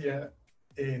 justamente ya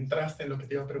entraste en lo que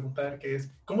te iba a preguntar, que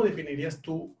es, ¿cómo definirías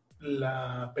tú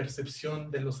la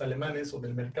percepción de los alemanes o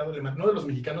del mercado alemán? No de los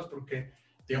mexicanos, porque,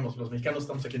 digamos, los mexicanos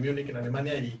estamos aquí en Múnich, en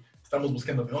Alemania, y estamos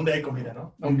buscando de dónde hay comida,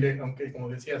 ¿no? Aunque, como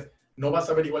decías, no vas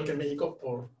a ver igual que en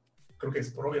México, creo que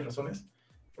es por obvias razones,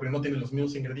 porque no tiene los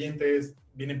mismos ingredientes,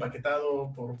 viene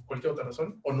empaquetado por cualquier otra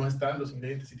razón, o no están los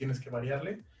ingredientes y tienes que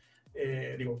variarle.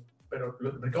 Pero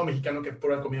el mercado mexicano que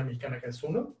prueba comida mexicana que es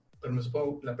uno, pero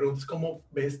la pregunta es, ¿cómo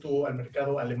ves tú al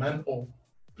mercado alemán o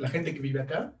la gente que vive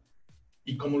acá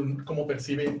y cómo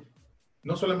percibe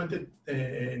no solamente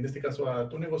en este caso a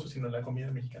tu negocio, sino a la comida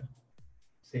mexicana?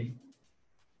 Sí.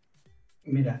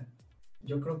 Mira,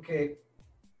 yo creo que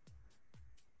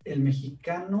el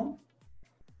mexicano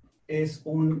es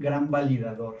un gran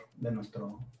validador de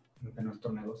nuestro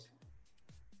negocio.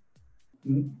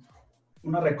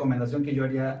 Una recomendación que yo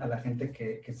haría a la gente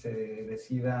que se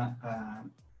decida a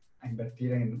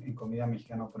invertir en comida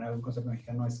mexicana o poner algún concepto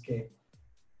mexicano es que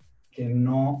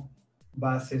no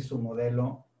base su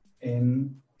modelo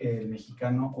en el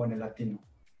mexicano o en el latino.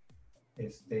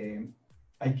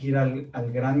 Hay que ir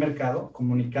al gran mercado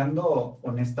comunicando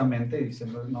honestamente y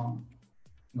diciendo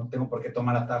no tengo por qué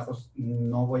tomar atajos,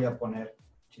 no voy a poner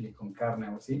chile con carne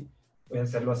o así, voy a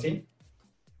hacerlo así,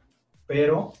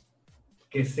 pero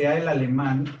que sea el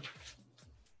alemán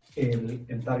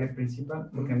el target principal,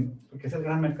 porque es el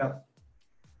gran mercado.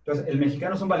 Entonces, el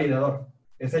mexicano es un validador,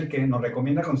 es el que nos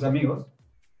recomienda con sus amigos.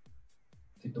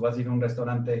 Si tú vas a ir a un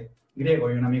restaurante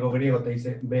griego y un amigo griego te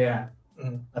dice, ve a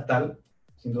tal,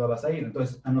 sin duda vas a ir.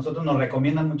 Entonces, a nosotros nos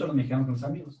recomiendan mucho los mexicanos con sus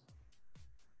amigos.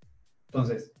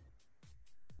 Entonces,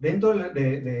 dentro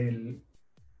del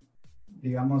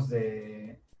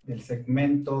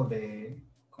segmento del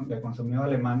consumidor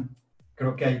alemán,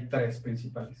 creo que hay 3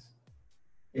 principales.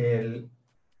 El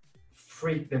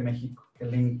freak de México, que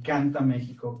le encanta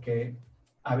México, que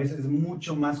a veces es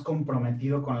mucho más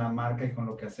comprometido con la marca y con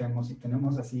lo que hacemos, y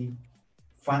tenemos así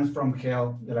fans from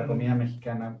hell de la comida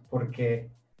mexicana, porque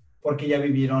ya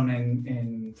vivieron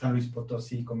en San Luis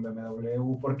Potosí con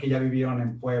BMW, porque ya vivieron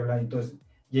en Puebla, y entonces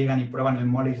llegan y prueban el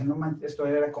mole y dicen, no man, esto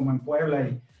era como en Puebla,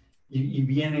 y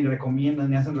vienen y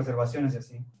recomiendan y hacen reservaciones y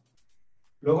así.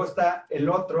 Luego está el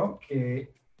otro,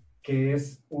 que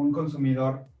es un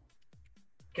consumidor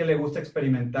que le gusta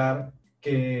experimentar,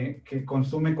 que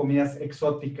consume comidas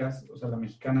exóticas, o sea, la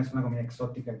mexicana es una comida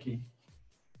exótica aquí,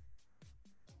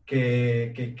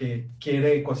 que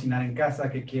quiere cocinar en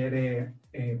casa, que quiere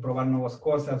probar nuevas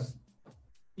cosas.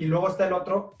 Y luego está el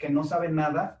otro que no sabe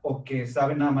nada o que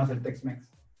sabe nada más del Tex-Mex.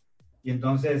 Y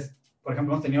entonces, por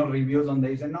ejemplo, hemos tenido reviews donde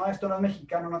dicen, no, esto no es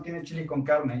mexicano, no tiene chile con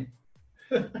carne.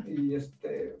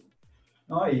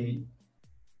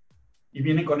 Y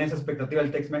vienen con esa expectativa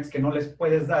del Tex-Mex que no les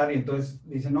puedes dar, y entonces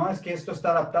dicen, no, es que esto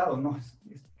está adaptado. No, es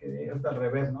que es al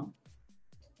revés, ¿no?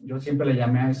 Yo siempre le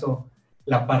llamé a eso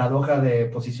la paradoja de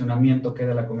posicionamiento que es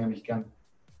de la comida mexicana.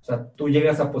 O sea, tú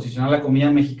llegas a posicionar la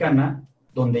comida mexicana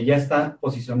donde ya está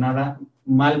posicionada,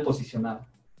 mal posicionada.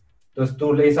 Entonces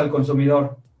tú le dices al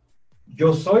consumidor,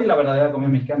 yo soy la verdadera comida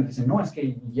mexicana. Dice, no, es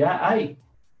que ya hay.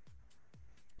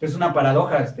 Es una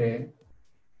paradoja,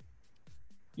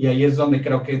 y ahí es donde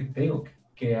creo que, te digo,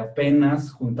 que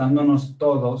apenas juntándonos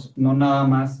todos, no nada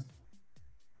más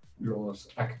los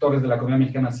actores de la comida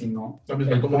mexicana, sino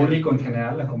el público en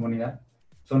general, la comunidad,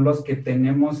 son los que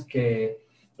tenemos que,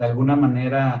 de alguna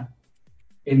manera,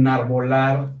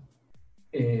 enarbolar,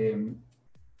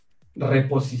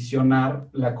 reposicionar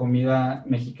la comida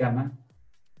mexicana.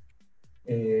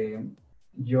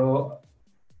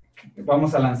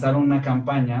 Vamos a lanzar una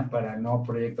campaña para el nuevo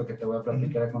proyecto que te voy a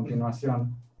platicar a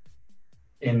continuación,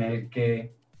 en el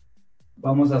que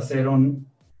vamos a hacer un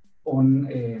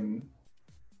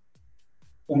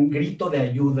grito de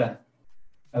ayuda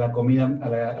a la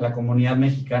comunidad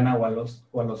mexicana o a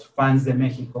los fans de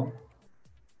México,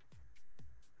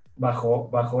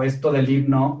 bajo esto del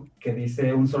himno que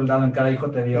dice, un soldado en cada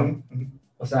hijo te dio.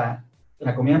 O sea,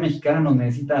 la comida mexicana nos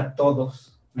necesita a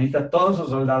todos sus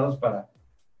soldados para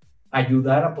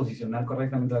ayudar a posicionar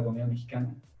correctamente la comida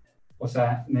mexicana. O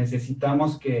sea,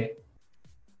 necesitamos que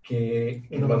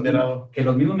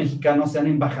los mismos mexicanos sean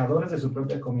embajadores de su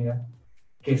propia comida,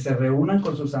 que se reúnan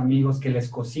con sus amigos, que les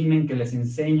cocinen, que les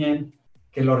enseñen,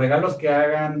 que los regalos que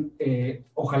hagan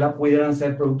ojalá pudieran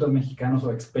ser productos mexicanos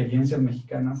o experiencias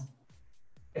mexicanas.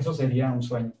 Eso sería un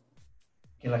sueño,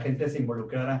 que la gente se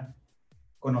involucrara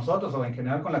con nosotros o en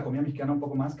general con la comida mexicana un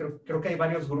poco más. Creo que hay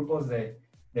varios grupos de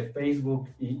Facebook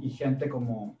y gente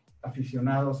como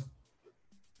aficionados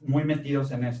muy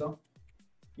metidos en eso.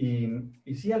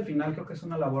 Y sí, al final creo que es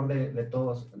una labor de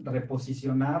todos,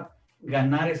 reposicionar,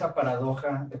 ganar esa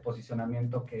paradoja de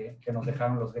posicionamiento que nos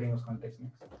dejaron los gringos con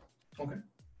Tex-Mex. Ok.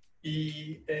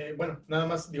 Y bueno, nada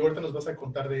más, digo, ahorita nos vas a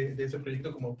contar de ese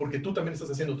proyecto, como porque tú también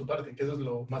estás haciendo tu parte, que eso es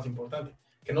lo más importante.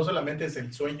 Que no solamente es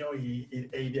el sueño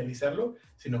e idealizarlo,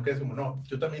 sino que es como, no,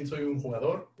 yo también soy un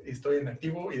jugador, estoy en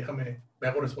activo y me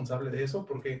hago responsable de eso,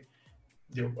 porque,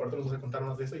 digo, ahorita nos vas a contar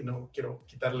más de eso y no quiero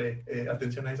quitarle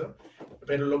atención a eso.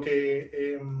 Pero lo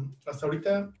que hasta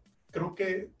ahorita creo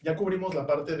que ya cubrimos la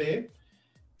parte de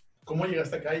cómo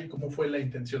llegaste acá y cómo fue la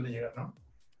intención de llegar, ¿no?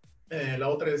 La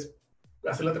otra es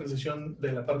hacer la transición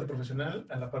de la parte profesional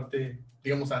a la parte,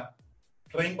 digamos, a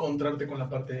reencontrarte con la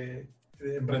parte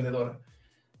emprendedora.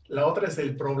 La otra es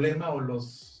el problema o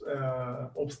los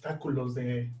obstáculos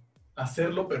de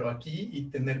hacerlo, pero aquí, y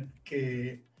tener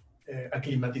que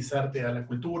aclimatizarte a la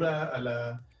cultura, a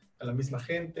la misma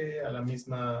gente, a los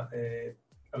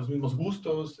mismos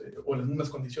gustos o a las mismas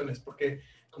condiciones. Porque,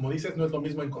 como dices, no es lo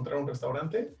mismo encontrar un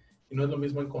restaurante y no es lo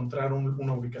mismo encontrar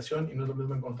una ubicación y no es lo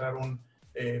mismo encontrar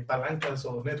palancas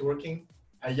o networking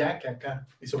allá que acá.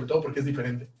 Y sobre todo porque es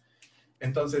diferente.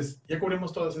 Entonces, ya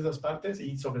cubrimos todas esas partes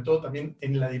y sobre todo también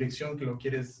en la dirección que lo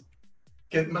quieres,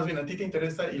 que más bien a ti te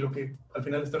interesa y lo que al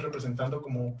final estás representando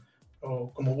como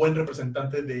buen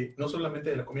representante de no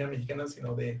solamente de la comida mexicana,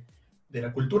 sino de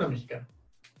la cultura mexicana.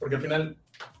 Porque al final,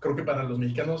 creo que para los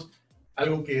mexicanos,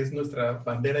 algo que es nuestra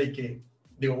bandera y que,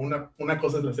 digo, una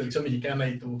cosa es la selección mexicana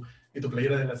y tu y tu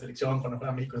playera de la selección cuando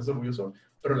juega México, es orgulloso,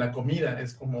 pero la comida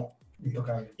es como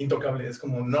intocable, es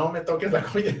como no me toques la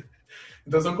comida.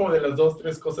 Entonces son como de las 2,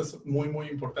 3 cosas muy, muy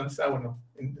importantes. Bueno,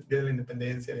 Día de la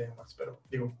Independencia y demás, pero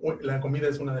digo, la comida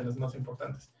es una de las más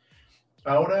importantes.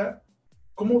 Ahora,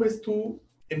 ¿cómo ves tú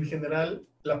en general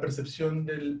la percepción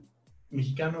del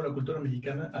mexicano, la cultura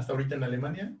mexicana, hasta ahorita en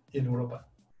Alemania y en Europa?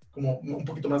 Como un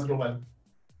poquito más global.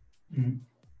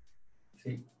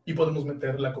 Sí. Y podemos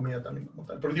meter la comida también como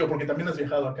tal. Pero digo, porque también has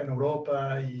viajado acá en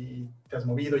Europa y te has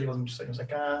movido, llevas muchos años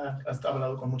acá, has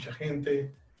hablado con mucha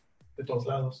gente de todos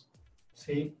lados.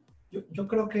 Sí, yo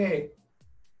creo que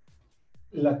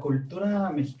la cultura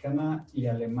mexicana y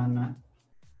alemana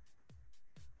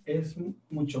es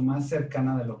mucho más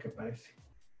cercana de lo que parece.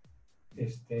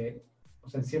 O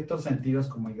sea, en ciertos sentidos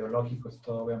como ideológicos,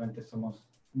 todo obviamente somos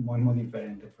muy, muy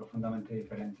diferentes, profundamente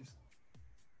diferentes.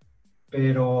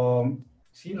 Pero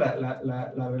sí,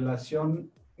 la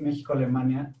relación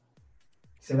México-Alemania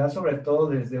se da sobre todo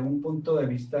desde un punto de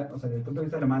vista, o sea, desde el punto de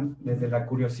vista alemán, desde la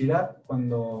curiosidad,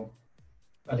 cuando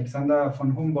Alexander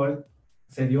von Humboldt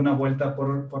se dio una vuelta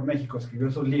por México,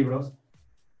 escribió sus libros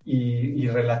y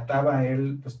relataba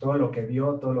él pues, todo lo que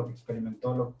vio, todo lo que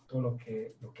experimentó, todo lo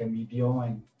que midió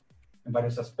en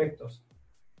varios aspectos.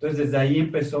 Entonces, desde ahí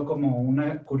empezó como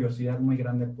una curiosidad muy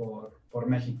grande por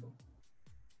México.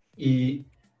 Y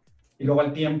luego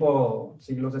al tiempo,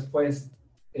 siglos después,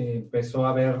 empezó a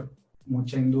haber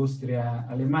mucha industria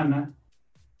alemana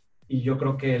y yo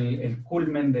creo que el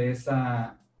culmen de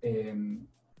esa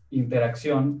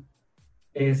interacción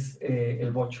es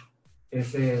el bocho.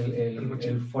 Es el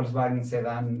Volkswagen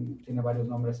Sedán, tiene varios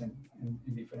nombres en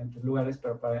diferentes lugares,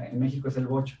 pero en México es el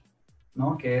bocho,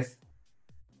 ¿no? Que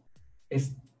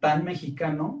es tan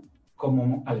mexicano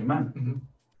como alemán. Uh-huh.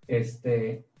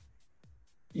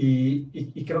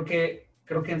 Y creo que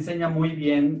enseña muy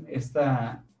bien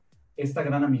esta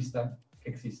gran amistad que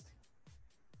existe.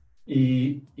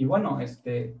 Y bueno,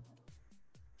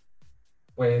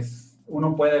 pues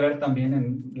uno puede ver también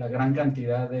en la gran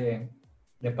cantidad de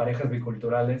parejas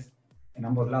biculturales en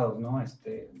ambos lados, ¿no?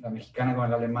 La mexicana con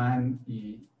el alemán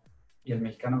y el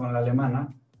mexicano con la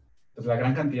alemana, pues la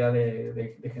gran cantidad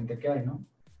de gente que hay, ¿no?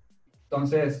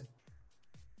 Entonces,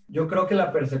 yo creo que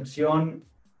la percepción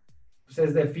pues,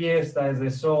 es de fiesta, es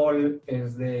de sol,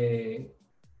 es de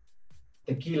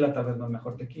tequila, tal vez no el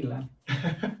mejor tequila,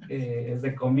 es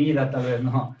de comida, tal vez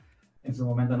no, en su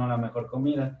momento no la mejor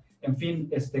comida. En fin,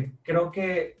 creo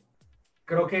que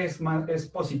es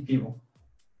positivo.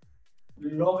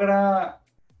 Logra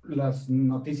las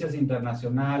noticias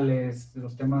internacionales,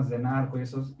 los temas de narco y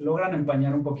esos, logran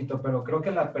empañar un poquito, pero creo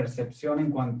que la percepción en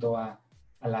cuanto a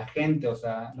la gente, o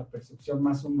sea, la percepción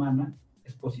más humana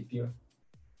es positiva.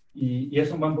 Y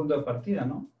es un buen punto de partida,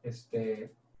 ¿no?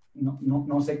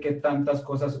 No sé qué tantas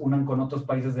cosas unan con otros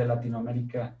países de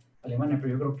Latinoamérica, Alemania,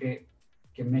 pero yo creo que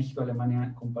México y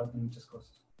Alemania comparten muchas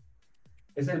cosas.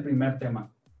 Ese es el primer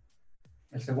tema.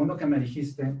 El segundo que me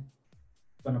dijiste,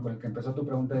 bueno, con el que empezó tu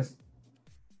pregunta es,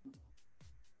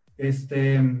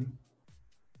 en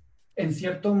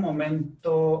cierto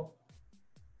momento,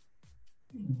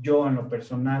 yo en lo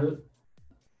personal,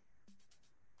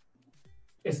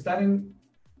 estar en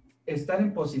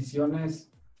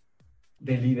posiciones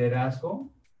de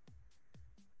liderazgo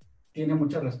tiene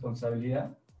mucha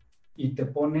responsabilidad y te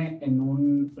pone en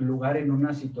un lugar, en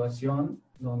una situación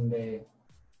donde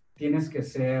tienes que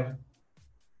ser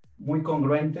muy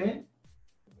congruente,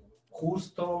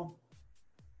 justo,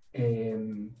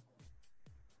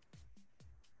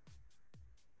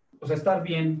 o sea, estar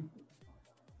bien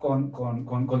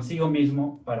consigo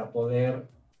mismo para poder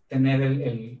tener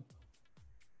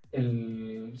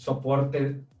el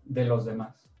soporte de los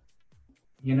demás.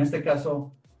 Y en este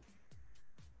caso,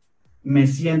 me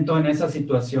siento en esa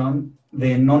situación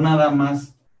de no nada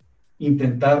más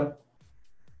intentar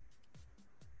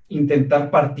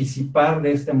participar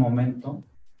de este momento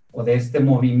o de este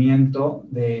movimiento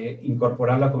de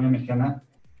incorporar la comida mexicana,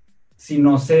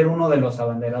 sino ser uno de los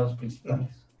abanderados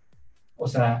principales. O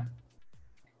sea,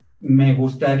 me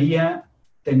gustaría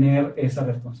tener esa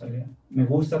responsabilidad. Me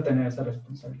gusta tener esa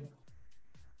responsabilidad.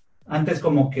 Antes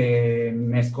como que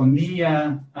me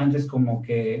escondía, antes como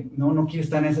que no quiero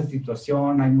estar en esa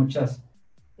situación, hay muchas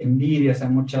envidias, hay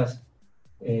muchas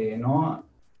 ¿no?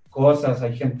 cosas,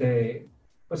 hay gente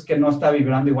pues que no está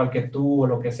vibrando igual que tú o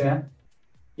lo que sea,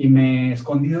 y me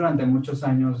escondí durante muchos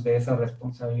años de esa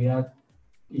responsabilidad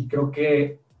y creo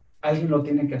que alguien lo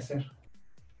tiene que hacer.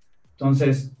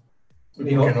 Entonces,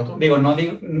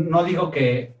 no digo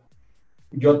que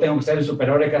yo tengo que ser el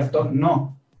superior de casi todo,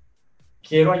 no.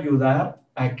 Quiero ayudar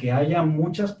a que haya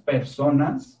muchas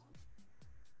personas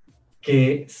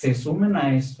que se sumen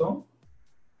a esto,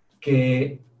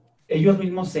 que ellos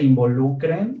mismos se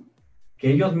involucren,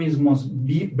 que ellos mismos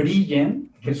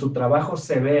brillen, que su trabajo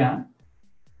se vea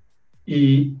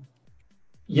y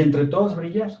entre todos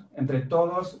brillar, entre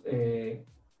todos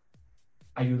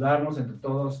ayudarnos, entre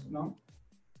todos, ¿no?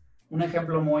 Un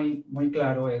ejemplo muy, muy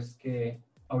claro es que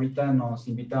ahorita nos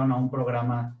invitaron a un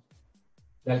programa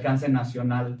de alcance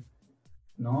nacional,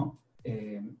 ¿no?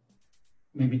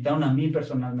 Me invitaron a mí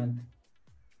personalmente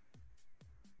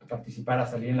a participar, a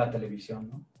salir en la televisión,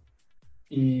 ¿no?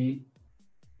 Y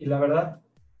la verdad,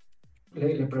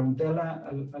 le pregunté a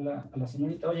la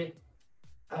señorita, oye,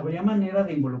 ¿habría manera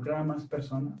de involucrar a más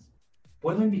personas?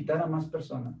 ¿Puedo invitar a más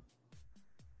personas?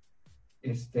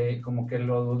 Como que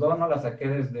lo dudó, no la saqué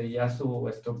desde ya su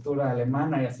estructura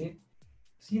alemana y así.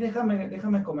 Sí,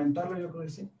 déjame comentarlo, yo creo que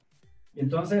sí. Y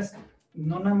entonces,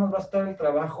 no nada más va a estar el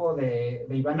trabajo de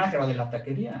Iván Nájera o de la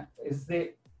taquería,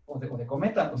 o de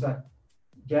Cometa, o sea,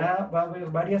 ya va a haber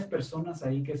varias personas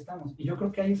ahí que estamos. Y yo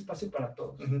creo que hay espacio para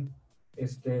todos. Uh-huh.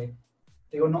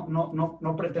 Digo,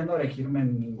 no pretendo elegirme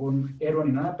en ningún héroe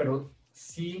ni nada, pero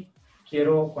sí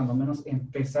quiero, cuando menos,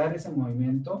 empezar ese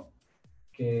movimiento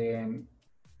que,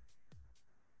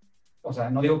 o sea,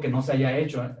 no digo que no se haya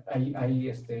hecho,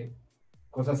 hay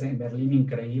cosas en Berlín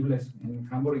increíbles, en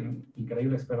Hamburg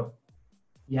increíbles, pero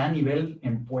ya a nivel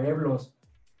en pueblos,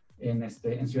 en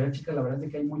ciudades chicas, la verdad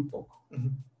es que hay muy poco.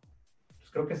 Uh-huh.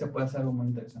 Pues creo que se puede hacer algo muy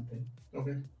interesante.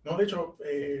 Okay. No, de hecho,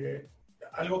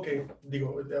 algo que,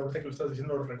 digo, ahorita que lo estás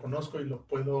diciendo, lo reconozco y lo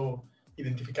puedo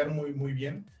identificar muy, muy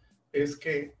bien, es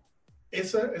que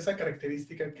esa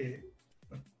característica que,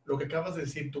 lo que acabas de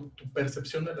decir, tu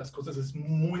percepción de las cosas es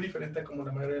muy diferente a como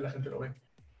la mayoría de la gente lo ve.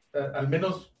 Al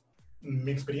menos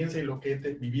mi experiencia y lo que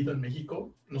he vivido en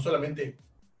México, no solamente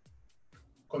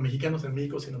con mexicanos en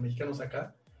México, sino mexicanos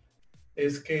acá,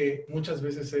 es que muchas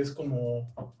veces es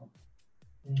como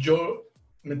yo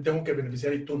me tengo que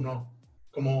beneficiar y tú no.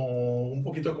 Como un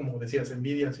poquito como decías,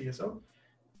 envidias y eso.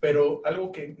 Pero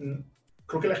algo que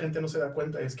creo que la gente no se da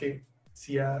cuenta es que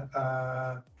si vamos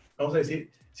a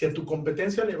decir, si a tu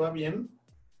competencia le va bien,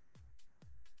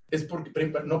 es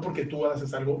no porque tú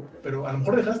haces algo, pero a lo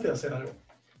mejor dejaste de hacer algo.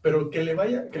 Pero que le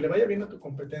vaya bien a tu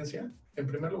competencia, en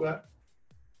primer lugar,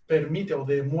 permite o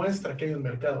demuestra que hay un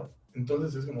mercado.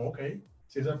 Entonces es como, ok,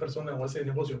 si esa persona o ese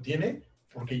negocio tiene,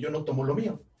 porque yo no tomo lo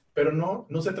mío. Pero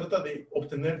no se trata de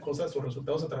obtener cosas o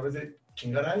resultados a través de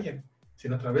chingar a alguien,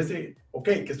 sino a través de, ok,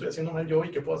 ¿qué estoy haciendo mal yo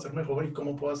y qué puedo hacer mejor y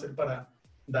cómo puedo hacer para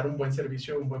dar un buen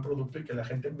servicio, un buen producto y que la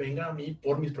gente venga a mí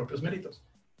por mis propios méritos,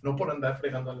 no por andar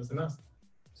fregando a los demás?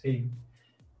 Sí,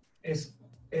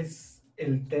 es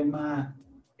el tema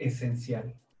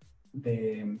esencial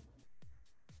del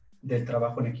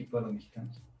trabajo en equipo de los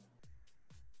mexicanos.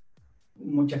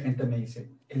 Mucha gente me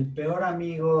dice, el peor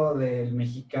amigo del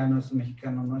mexicano es un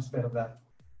mexicano. No es verdad,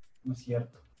 no es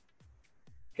cierto.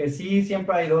 Que sí,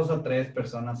 siempre hay 2 o 3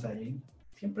 personas ahí,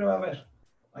 siempre va a haber.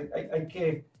 Hay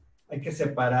que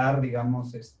separar,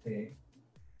 digamos,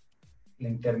 la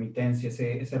intermitencia,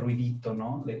 ese ruidito,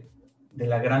 ¿no? De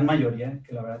la gran mayoría,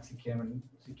 que la verdad si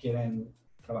quieren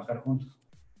trabajar juntos.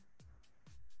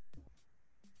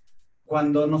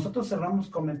 Cuando nosotros cerramos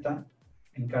Cometa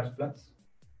en Karlsplatz,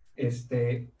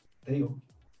 te digo,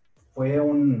 fue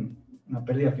una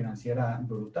pérdida financiera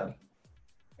brutal.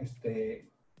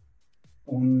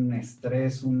 Un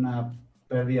estrés, una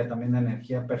pérdida también de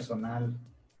energía personal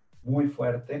muy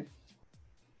fuerte.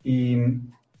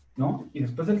 ¿No? Y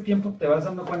después del tiempo te vas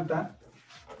dando cuenta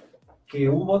que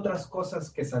hubo otras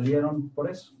cosas que salieron por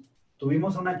eso.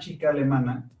 Tuvimos una chica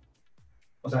alemana,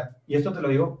 o sea, y esto te lo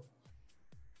digo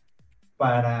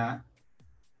para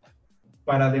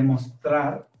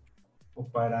demostrar o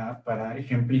para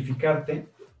ejemplificarte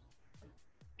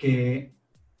que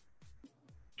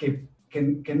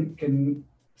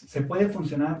se puede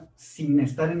funcionar sin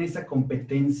estar en esa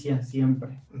competencia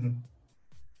siempre. Uh-huh.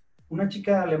 Una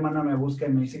chica alemana me busca y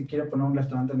me dice que quiere poner un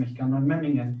restaurante mexicano en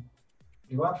Memmingen.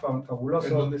 Digo, fabuloso.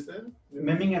 ¿En dónde está?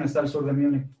 Memmingen está al sur de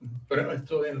Múnich. Pero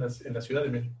esto en la ciudad de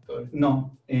Múnich todavía.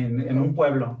 No, en un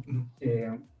pueblo.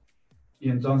 Uh-huh. Y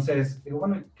entonces, digo,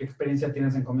 bueno, ¿qué experiencia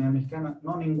tienes en comida mexicana?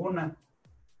 No, ninguna.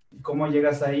 ¿Cómo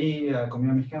llegas ahí a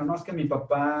comida mexicana? No, es que mi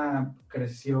papá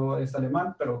es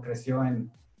alemán, pero creció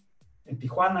en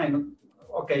Tijuana.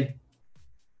 Ok.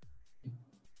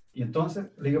 Y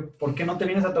entonces le digo, ¿por qué no te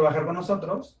vienes a trabajar con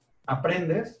nosotros?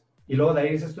 Aprendes y luego de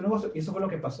ahí dices tu negocio. Y eso fue lo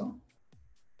que pasó.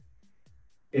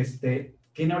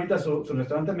 Tiene ahorita su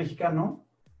restaurante mexicano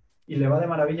y le va de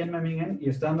maravilla en Memmingen y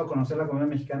está dando a conocer la comida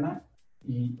mexicana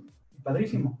y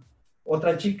padrísimo.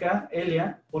 Otra chica,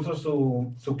 Elia, puso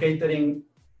su catering,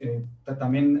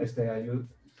 también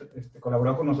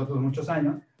colaboró con nosotros muchos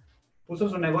años, puso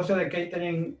su negocio de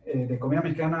catering de comida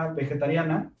mexicana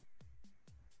vegetariana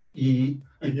y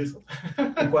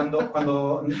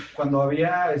cuando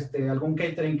había algún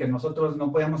catering que nosotros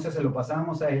no podíamos hacer, se lo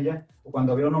pasábamos a ella, o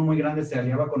cuando había uno muy grande se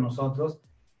aliaba con nosotros.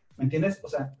 ¿Me entiendes? O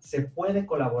sea, se puede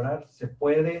colaborar, se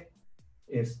puede,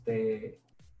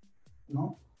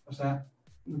 ¿no? O sea,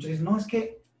 muchos dicen, no, es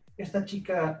que esta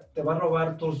chica te va a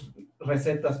robar tus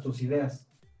recetas, tus ideas.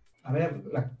 A ver,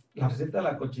 la receta de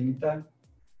la cochinita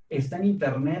está en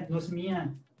internet, no es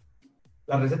mía.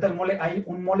 La receta del mole, hay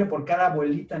un mole por cada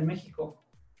abuelita en México.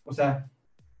 O sea,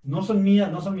 no son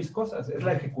mías, no son mis cosas, es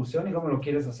la ejecución y cómo lo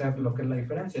quieres hacer, lo que es la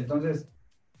diferencia. Entonces,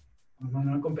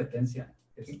 no hay competencia.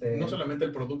 No solamente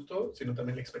el producto, sino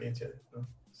también la experiencia, ¿no?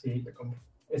 Sí, de compra.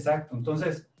 Exacto.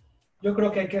 Entonces, yo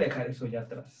creo que hay que dejar eso ya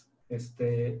atrás.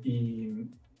 Y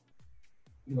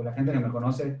digo, la gente que me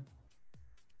conoce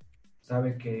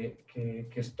sabe que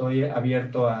estoy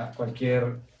abierto a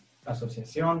cualquier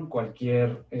asociación,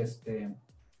 cualquier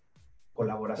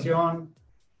colaboración,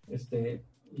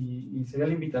 y sería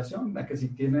la invitación a que si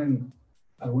tienen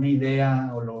alguna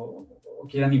idea o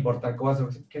quieran importar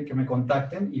cosas, que me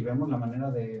contacten y vemos la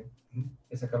manera de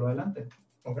sacarlo adelante.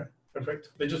 Ok, perfecto.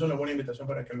 De hecho, es una buena invitación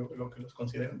para que que los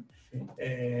consideren. Sí.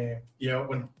 Y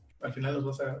bueno, al final nos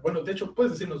vas a... Bueno, de hecho,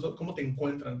 puedes decirnos cómo te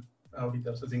encuentran ahorita.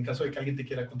 O sea, si en caso de que alguien te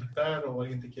quiera contactar o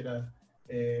alguien te quiera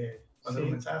mandar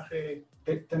un mensaje,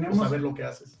 tenemos o saber lo que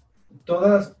haces.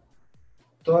 Todos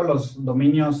los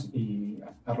dominios y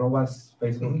arrobas,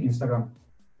 Facebook, Instagram,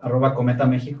 @Cometa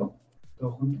México,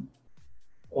 todo junto.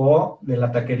 O de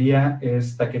la taquería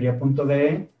es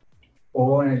taquería.de,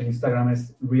 o en el Instagram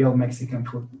es Real Mexican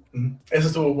Food. Eso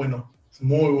estuvo bueno, es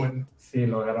muy bueno. Sí,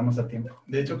 lo agarramos a tiempo.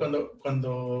 De hecho,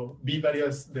 cuando vi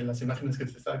varias de las imágenes que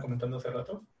te estaba comentando hace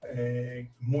rato,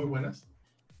 muy buenas,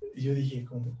 y yo dije,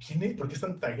 como, ¿por qué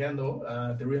están tagueando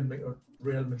a The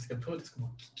Real Mexican Food? Es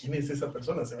como, ¿quién es esa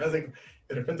persona? Se me hace,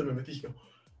 de repente me metí y dije,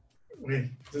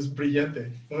 güey, es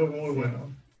brillante, muy, muy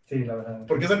bueno. Sí, la verdad.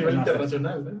 Porque es a nivel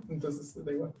internacional, ¿no? Entonces,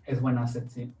 da igual. Es buen asset,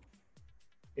 sí.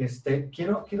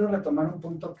 Quiero retomar un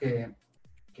punto que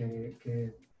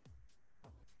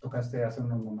tocaste hace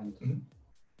unos momentos.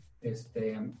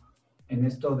 En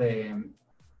esto de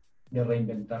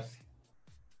reinventarse.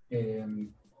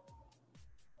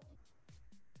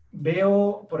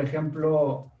 Veo, por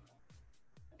ejemplo,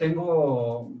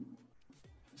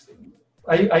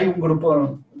 hay un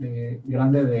grupo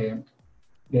grande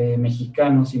de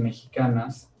mexicanos y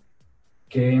mexicanas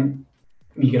que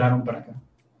migraron para acá.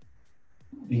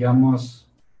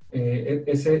 Digamos,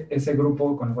 ese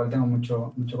grupo con el cual tengo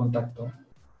mucho contacto,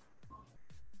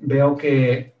 veo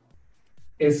que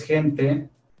es gente,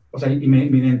 o sea, y me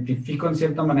identifico en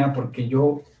cierta manera porque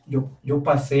yo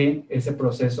pasé ese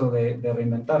proceso de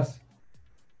reinventarse.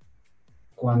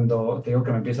 Cuando te digo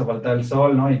que me empieza a faltar el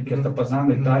sol, ¿no? Y qué está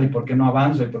pasando y tal, y por qué no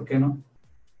avanzo y por qué no.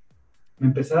 Me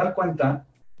empecé a dar cuenta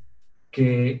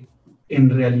que en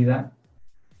realidad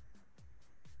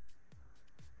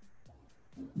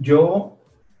yo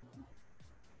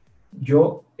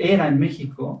era en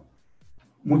México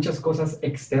muchas cosas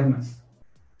externas,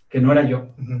 que no era yo.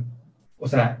 O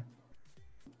sea,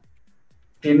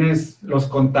 tienes los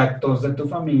contactos de tu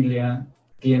familia,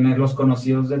 tienes los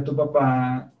conocidos de tu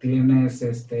papá, tienes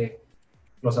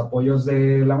los apoyos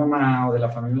de la mamá o de la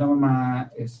familia de la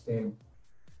mamá,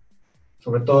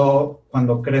 sobre todo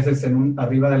cuando creces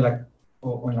arriba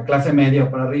o en la clase media o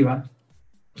para arriba,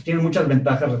 pues tienes muchas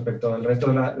ventajas respecto al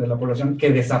resto de la población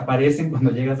que desaparecen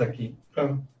cuando llegas aquí.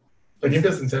 Claro.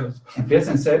 Empiezas en ceros.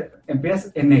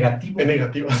 Empiezas en negativo. En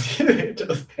negativo, sí, de hecho.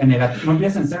 En negativo, no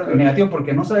empiezas en cero, en negativo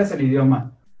porque no sabes el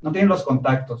idioma, no tienes los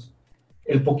contactos.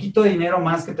 El poquito de dinero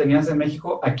más que tenías en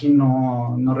México, aquí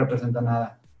no representa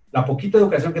nada. La poquita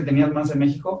educación que tenías más en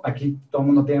México, aquí todo el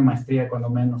mundo tiene maestría, cuando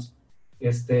menos.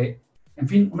 En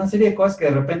fin, una serie de cosas que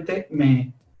de repente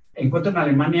me encuentro en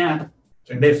Alemania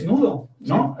desnudo,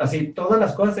 ¿no? Sí. Así, todas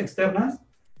las cosas externas.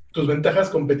 Tus ventajas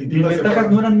competitivas. Mis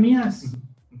ventajas no eran mías.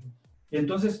 Y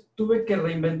entonces tuve que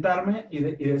reinventarme y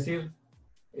decir,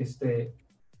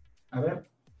 a ver,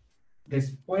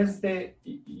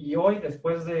 hoy,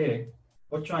 después de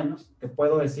 8 años, te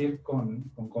puedo decir con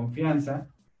confianza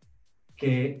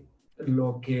que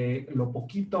lo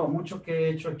poquito o mucho que he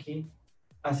hecho aquí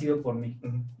ha sido por mí.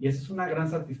 Y esa es una gran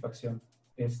satisfacción.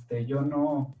 Yo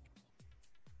no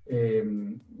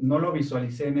lo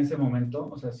visualicé en ese momento,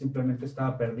 o sea, simplemente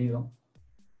estaba perdido.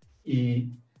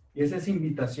 Y es esa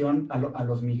invitación a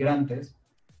los migrantes,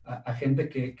 a gente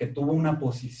que tuvo una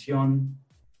posición,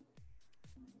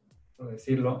 por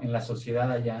decirlo, en la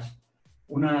sociedad allá,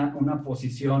 una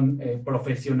posición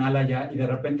profesional allá y de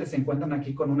repente se encuentran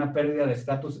aquí con una pérdida de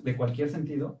estatus de cualquier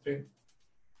sentido, Sí.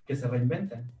 Que se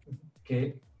reinventen,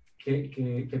 que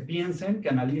piensen, que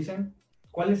analicen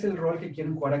cuál es el rol que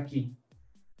quieren jugar aquí.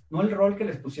 No el rol que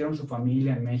les pusieron su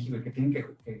familia en México y que tienen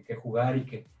que jugar y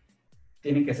que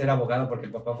tienen que ser abogado porque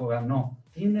el papá fue abogado. No,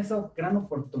 tienen esa gran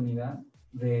oportunidad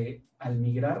de, al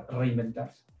migrar,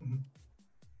 reinventarse.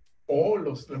 O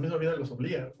la misma vida los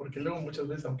obliga, porque luego muchas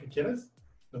veces, aunque quieras,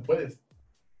 no puedes.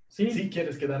 Sí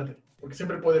quieres quedarte, porque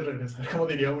siempre puedes regresar. Como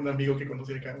diría un amigo que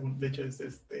conocí acá, de hecho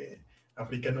es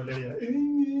africano, le diría...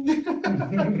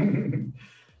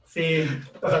 Sí,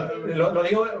 o sea, lo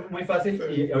digo muy fácil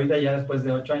y ahorita ya después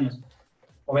de 8 años,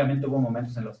 obviamente hubo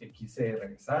momentos en los que quise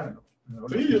regresar, en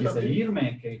los que quise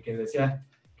irme, que decía,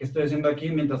 ¿qué estoy haciendo aquí?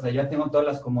 Mientras allá tengo todas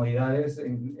las comodidades,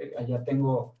 allá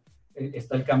tengo,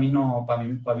 está el camino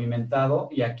pavimentado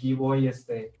y aquí voy,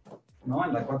 ¿no?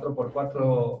 En la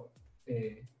 4x4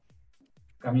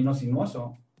 camino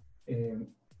sinuoso.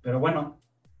 Pero bueno,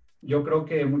 yo creo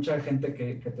que mucha gente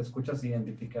que te escucha se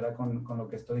identificará con lo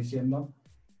que estoy diciendo.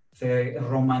 Se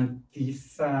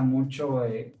romantiza mucho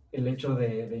el hecho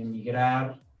de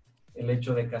emigrar, el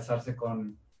hecho de casarse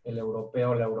con el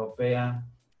europeo o la europea,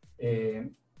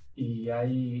 y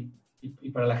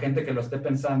para la gente que lo esté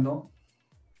pensando,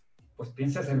 pues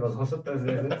piénseselo 2 o 3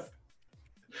 veces,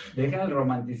 dejen el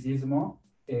romanticismo,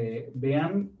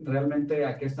 vean realmente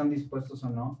a qué están dispuestos o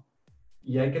no,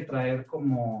 y hay que traer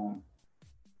como,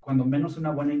 cuando menos,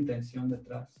 una buena intención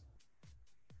detrás.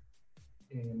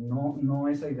 No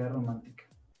esa idea romántica.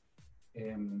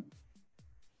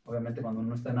 Obviamente cuando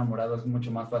uno está enamorado es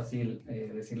mucho más fácil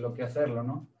decirlo que hacerlo,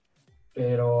 ¿no?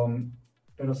 Pero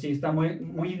sí está muy,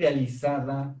 muy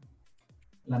idealizada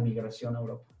la migración a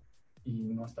Europa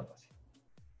y no está fácil.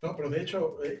 No, pero de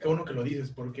hecho, qué bueno que lo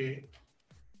dices, porque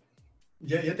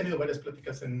ya he tenido varias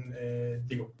pláticas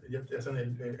ya sea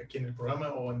aquí en el programa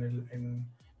o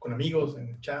con amigos, en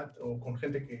el chat o con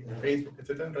gente que en Facebook,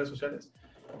 etcétera, en redes sociales.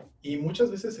 Y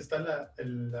muchas veces está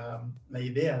la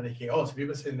idea de que, si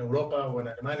vives en Europa o en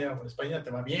Alemania o en España, te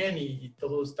va bien y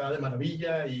todo está de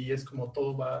maravilla y es como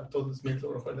todo es miel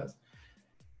sobre hojuelas.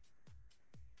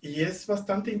 Y es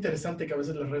bastante interesante que a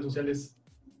veces las redes sociales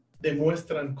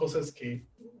demuestran cosas que,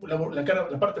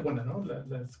 la parte buena, ¿no?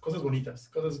 Las cosas bonitas,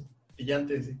 cosas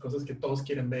brillantes y cosas que todos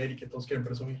quieren ver y que todos quieren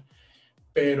presumir.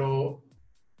 Pero,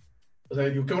 o sea,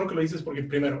 digo, qué bueno que lo dices porque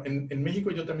primero, en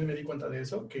México yo también me di cuenta de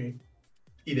eso,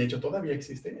 y de hecho todavía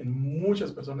existe en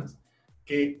muchas personas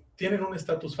que tienen un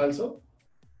estatus falso,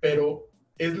 pero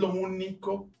es lo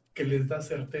único que les da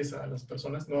certeza a las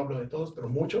personas, no hablo de todos, pero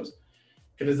muchos,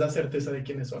 que les da certeza de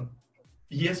quiénes son.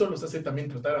 Y eso los hace también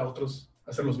tratar a otros,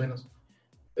 hacerlos menos.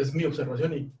 Es mi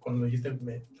observación y cuando lo dijiste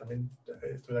también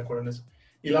estoy de acuerdo en eso.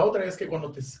 Y la otra es que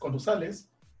cuando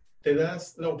sales, te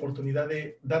das la oportunidad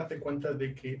de darte cuenta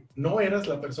de que no eras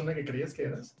la persona que creías que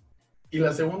eras. Y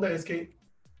la segunda es que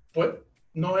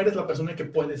no eres la persona que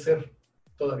puedes ser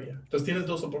todavía. Entonces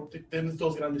tienes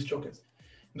dos grandes choques.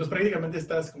 Entonces prácticamente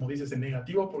estás, como dices, en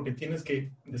negativo porque tienes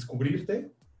que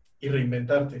descubrirte y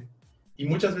reinventarte. Y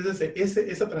muchas veces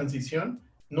esa transición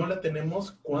no la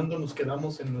tenemos cuando nos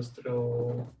quedamos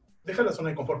deja la zona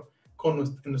de confort,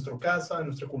 en nuestra casa, en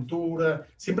nuestra cultura.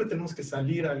 Siempre tenemos que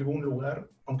salir a algún lugar,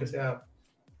 aunque sea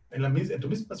en tu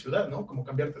misma ciudad, ¿no? Como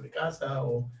cambiarte de casa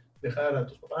o dejar a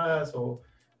tus papás o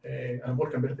a lo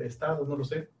mejor cambiarte de estado, no lo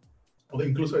sé, o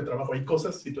incluso de trabajo. Hay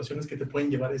situaciones que te pueden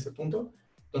llevar a ese punto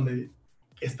donde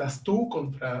estás tú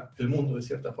contra el mundo de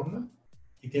cierta forma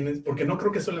porque no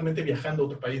creo que solamente viajando a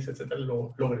otro país, etcétera,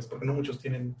 lo logres, porque no muchos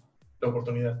tienen la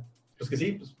oportunidad. Los que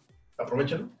sí, pues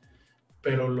aprovechenlo,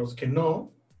 pero los que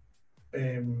no,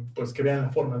 pues que vean la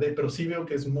forma pero sí veo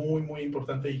que es muy, muy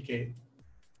importante y que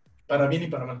para bien y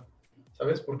para mal,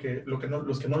 ¿sabes? Porque los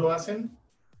que no lo hacen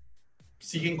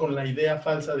siguen con la idea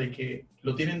falsa de que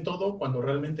lo tienen todo cuando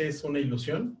realmente es una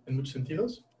ilusión en muchos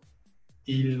sentidos,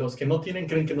 y los que no tienen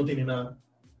creen que no tienen nada,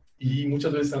 y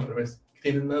muchas veces al revés,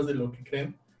 tienen más de lo que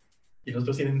creen y los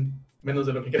otros tienen menos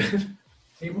de lo que creen.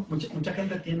 Sí, mucha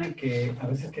gente tiene a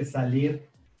veces que salir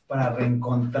para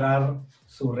reencontrar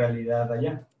su realidad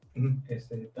allá.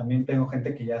 También tengo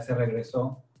gente que ya se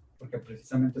regresó porque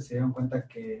precisamente se dieron cuenta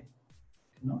que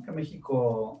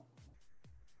México,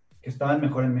 que estaban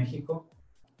mejor en México,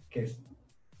 que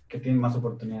tienen más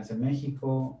oportunidades en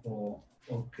México, o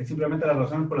que simplemente las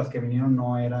razones por las que vinieron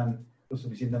no eran lo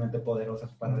suficientemente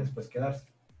poderosas para después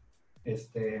quedarse.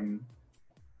 En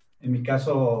mi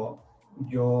caso,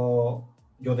 yo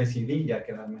decidí ya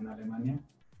quedarme en Alemania.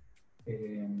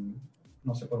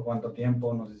 No sé por cuánto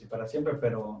tiempo, no sé si para siempre,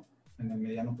 pero en el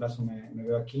mediano plazo me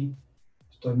veo aquí.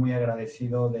 Estoy muy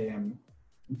agradecido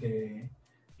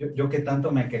Yo que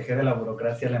tanto me quejé de la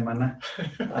burocracia alemana,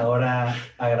 ahora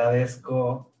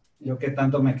agradezco, yo que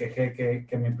tanto me quejé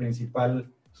que mi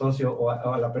principal socio o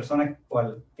a la persona o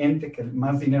al ente que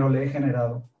más dinero le he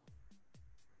generado,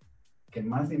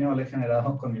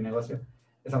 con mi negocio,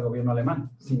 es al gobierno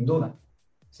alemán, sin duda,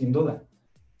 sin duda.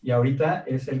 Y ahorita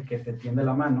es el que te tiende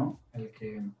la mano, el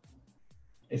que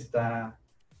está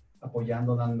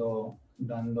apoyando,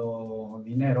 dando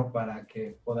dinero para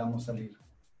que podamos salir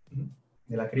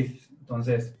de la crisis.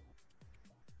 Entonces,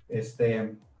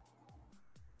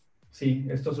 sí,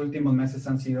 estos últimos meses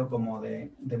han sido como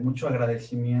de mucho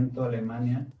agradecimiento a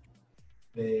Alemania,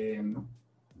 de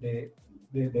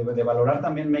valorar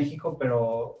también México,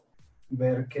 pero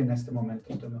ver que en este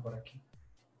momento estoy mejor aquí.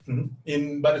 Y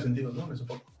en varios sentidos, ¿no? Me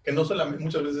supongo. Que no solamente,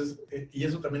 muchas veces, y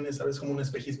eso también es a veces como un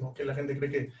espejismo, que la gente cree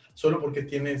que solo porque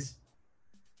tienes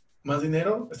más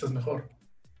dinero estás mejor,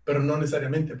 pero no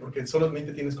necesariamente, porque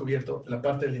solamente tienes cubierto la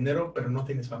parte del dinero, pero no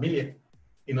tienes familia,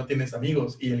 y no tienes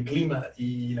amigos, y el clima,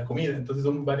 y la comida. Entonces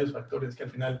son varios factores que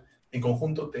al final, en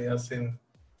conjunto, te hacen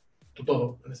tu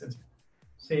todo, en esencia.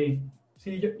 Sí,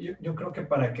 yo creo que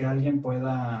para que alguien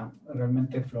pueda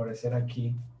realmente florecer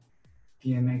aquí,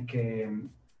 tiene que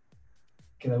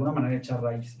de alguna manera echar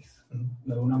raíces,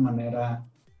 de alguna manera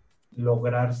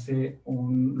lograrse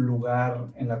un lugar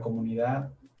en la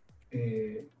comunidad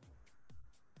que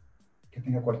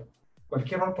tenga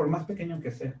cualquier rol, por más pequeño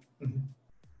que sea.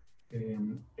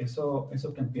 Eso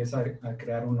te empieza a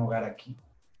crear un hogar aquí,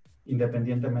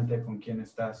 independientemente de con quién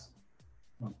estás,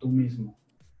 ¿no? Tú mismo,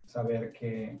 saber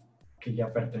que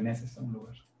ya perteneces a un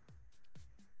lugar.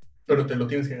 Pero te lo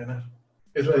tienes que ganar.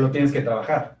 Lo tienes que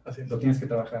trabajar. Así es. Lo tienes que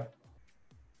trabajar.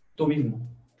 Tú mismo.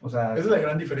 O sea, esa es la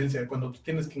gran diferencia. Cuando tú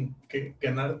tienes que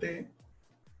ganarte,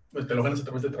 pues te lo ganas a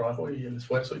través del trabajo y el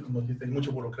esfuerzo, y como dijiste, hay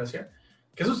mucha burocracia.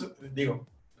 Que eso es, digo,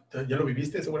 ya lo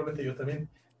viviste, seguramente yo también,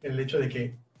 el hecho de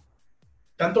que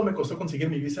tanto me costó conseguir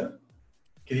mi visa,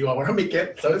 que digo, ahora me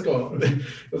quedo, ¿sabes? Como,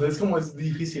 o sea, es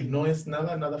difícil, no es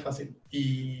nada fácil.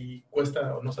 Y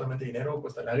cuesta no solamente dinero,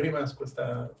 cuesta lágrimas,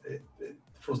 cuesta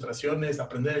frustraciones,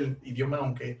 aprender el idioma,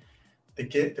 aunque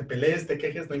te pelees, te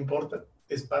quejes, no importa,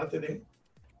 es parte de...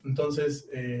 Entonces,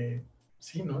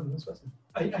 sí, no es fácil.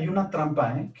 Hay una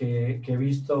trampa que he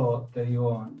visto, te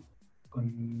digo,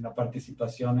 con la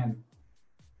participación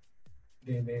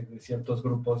de ciertos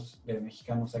grupos de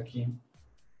mexicanos aquí.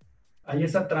 Hay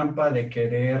esa trampa de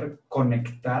querer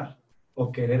conectar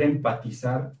o querer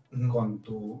empatizar con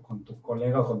tu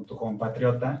colega o con tu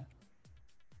compatriota,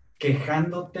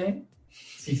 quejándote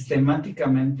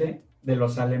sistemáticamente de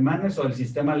los alemanes o del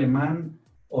sistema alemán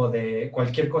o de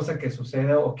cualquier cosa que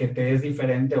suceda o que te es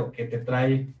diferente o que te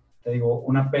trae, te digo,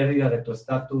 una pérdida de tu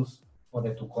estatus o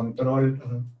de tu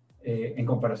control en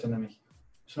comparación a México.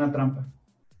 Es una trampa.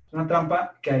 Es una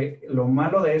trampa que lo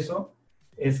malo de eso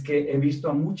es que he visto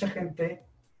a mucha gente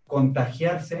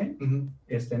contagiarse,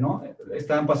 ¿no?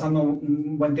 Estaban pasando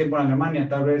un buen tiempo en Alemania,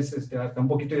 tal vez hasta un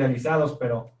poquito idealizados,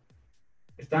 pero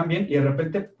estaban bien, y de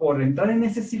repente por entrar en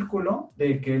ese círculo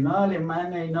de que no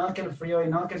Alemania, y no que el frío, y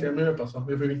no que... Sí, a mí me pasó,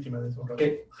 yo fui víctima de eso.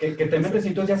 Que te metes y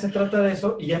entonces ya se trata de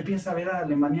eso, y ya empiezas a ver a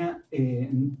Alemania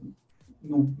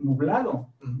nublado,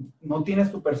 no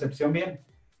tienes tu percepción bien.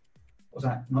 O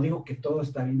sea, no digo que todo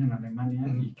está bien en Alemania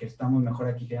y que estamos mejor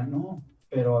aquí que allá, no,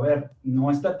 pero a ver, no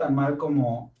está tan mal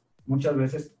como muchas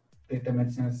veces te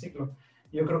metes en ese ciclo.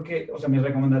 Yo creo que, o sea, mi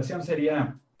recomendación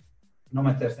sería no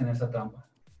meterse en esa trampa.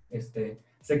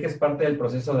 Sé que es parte del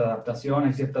proceso de adaptación,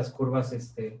 hay ciertas curvas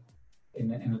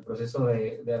en el proceso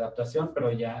de adaptación,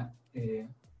 pero ya,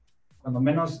 cuando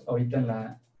menos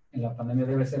ahorita en la pandemia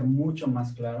debe ser mucho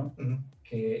más claro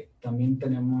que también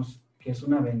tenemos, que es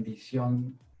una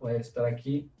bendición poder estar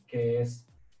aquí,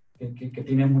 que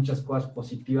tiene muchas cosas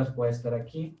positivas poder estar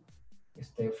aquí.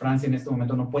 Francia en este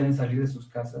momento no pueden salir de sus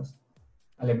casas.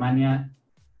 Alemania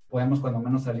podemos cuando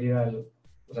menos salir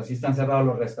o sea, sí están cerrados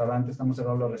los restaurantes, estamos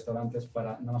cerrados los restaurantes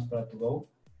nada más para to go.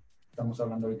 Estamos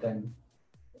hablando ahorita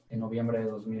en noviembre de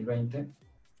 2020.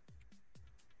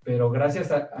 Pero gracias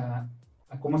a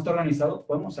cómo está organizado,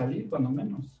 podemos salir cuando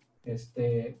menos.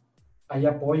 Hay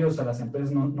apoyos a las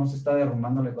empresas, no se está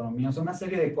derrumbando la economía. Son una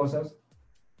serie de cosas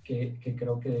que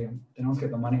creo que tenemos que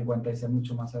tomar en cuenta y ser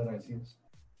mucho más agradecidos.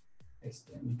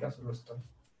 En mi caso lo estoy.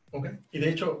 Ok, y de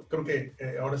hecho creo que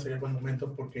ahora sería buen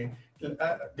momento porque,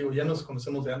 digo, ya nos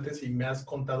conocemos de antes y me has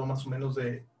contado más o menos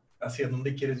de hacia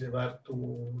dónde quieres llevar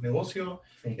tu negocio,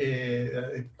 sí.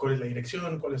 Cuál es la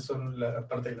dirección, cuáles son la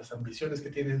parte de las ambiciones que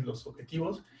tienes, los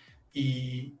objetivos,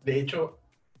 y de hecho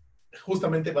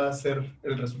justamente va a ser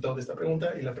el resultado de esta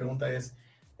pregunta, y la pregunta es,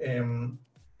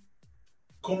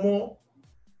 ¿cómo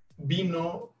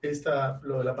vino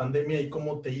lo de la pandemia y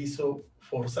cómo te hizo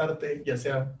forzarte, ya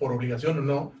sea por obligación o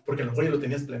no, porque a lo mejor ya lo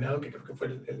tenías planeado, que creo que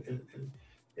fue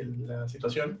la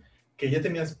situación, que ya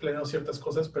tenías planeado ciertas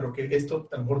cosas, pero que esto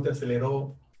a lo mejor te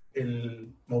aceleró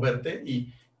el moverte,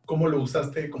 y cómo lo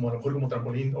usaste como a lo mejor como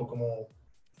trampolín o como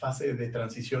fase de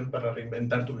transición para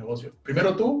reinventar tu negocio.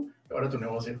 Primero tú, ahora tu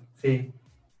negocio. Sí,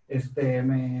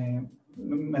 me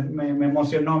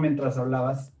emocionó mientras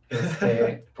hablabas,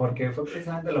 porque fue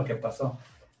precisamente lo que pasó.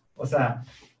 O sea,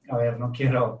 a ver, no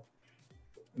quiero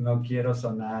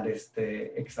sonar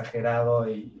exagerado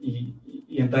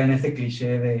y entrar en ese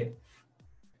cliché de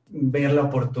ver la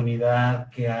oportunidad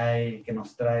que hay, que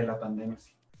nos trae la pandemia.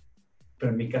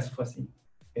 Pero en mi caso fue así.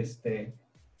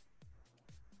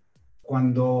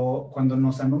 Cuando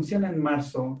nos anuncian en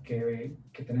marzo que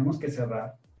tenemos que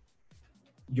cerrar,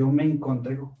 yo me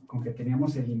encontré con que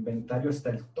teníamos el inventario hasta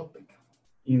el tope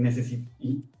y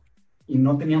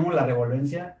no teníamos la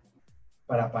revolvencia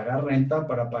para pagar renta,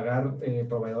 para pagar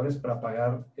proveedores, para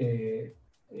pagar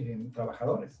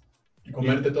trabajadores. Y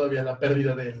comerte todavía la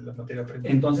pérdida de la materia prima.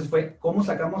 Entonces fue, ¿cómo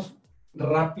sacamos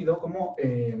rápido, cómo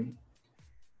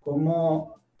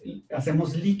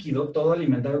hacemos líquido todo el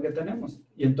inventario que tenemos?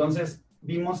 Y entonces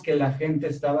vimos que la gente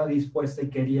estaba dispuesta y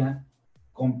quería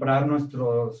comprar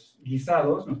nuestros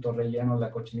guisados, nuestros rellenos, la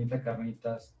cochinita,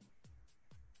 carnitas,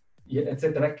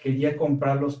 etcétera, quería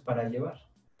comprarlos para llevar.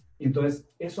 Y entonces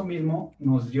eso mismo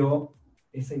nos dio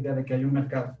esa idea de que hay un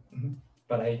mercado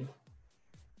para ello.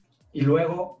 Y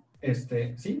luego,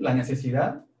 sí, la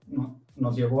necesidad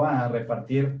nos llevó a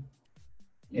repartir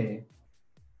en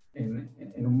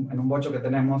un bocho que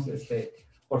tenemos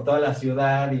por toda la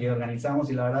ciudad, y organizamos,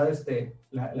 y la verdad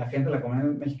la gente de la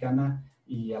comunidad mexicana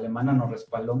y alemana nos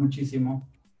respaldó muchísimo.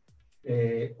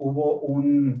 Hubo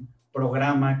un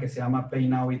programa que se llama Pay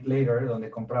Now, Eat Later, donde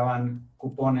compraban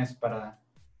cupones para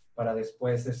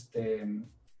después,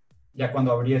 ya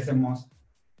cuando abriésemos,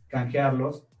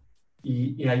 canjearlos.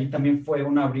 Y ahí también fue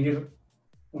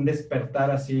un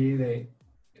despertar así de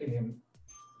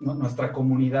nuestra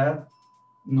comunidad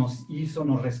nos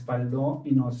respaldó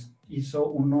y nos hizo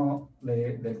uno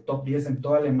del top 10 en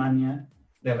toda Alemania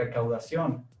de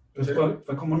recaudación. Entonces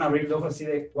fue como un abrir de ojos así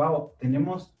de, wow,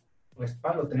 tenemos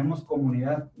respaldo, tenemos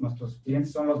comunidad, nuestros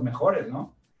clientes son los mejores,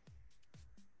 ¿no?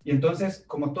 Y entonces,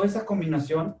 como toda esa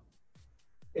combinación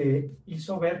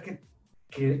hizo ver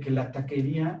que la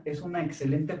taquería es una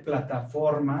excelente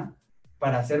plataforma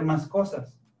para hacer más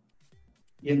cosas.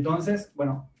 Y entonces,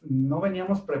 bueno, no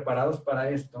veníamos preparados para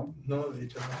esto. No, de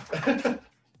hecho no.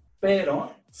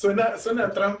 Pero...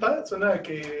 Suena trampa, suena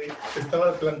que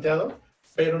estaba planteado,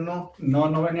 pero no.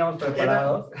 No veníamos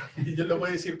preparados. Y yo le voy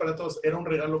a decir para todos, era un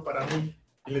regalo para mí.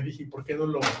 Y le dije, ¿por qué no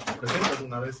lo presentas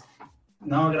una vez?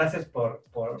 No, gracias por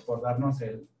darnos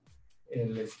el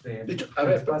de hecho, a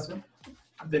ver, espacio.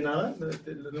 De nada.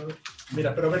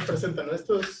 Mira, pero a ver, preséntanos.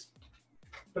 Esto es...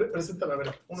 Preséntame, a ver.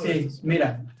 Sí,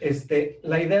 mira,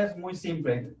 la idea es muy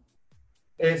simple.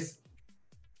 Es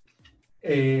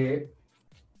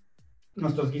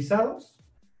nuestros guisados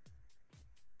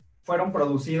fueron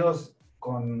producidos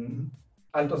con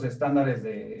altos estándares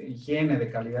de higiene,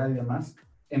 de calidad y demás,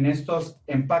 en estos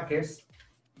empaques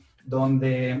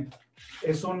donde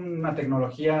es una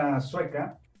tecnología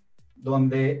sueca,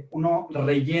 donde uno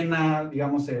rellena,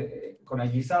 digamos, con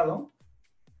el guisado,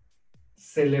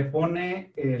 se le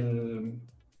pone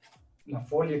la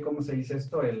folia, ¿cómo se dice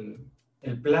esto?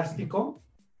 El plástico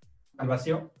al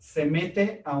vacío, se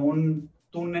mete a un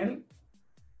túnel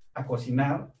a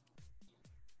cocinar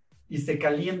y se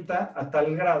calienta a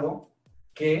tal grado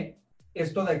que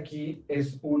esto de aquí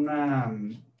es una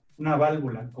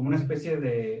válvula, como una especie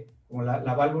de, como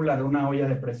la válvula de una olla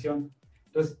de presión.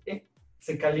 Entonces,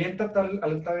 se calienta a tal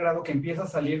grado que empieza a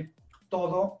salir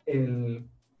todo el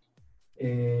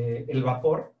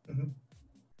vapor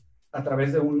a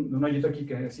través de un hoyito aquí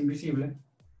que es invisible,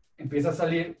 empieza a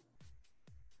salir,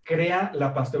 crea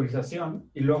la pasteurización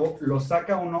y luego lo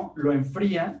saca uno, lo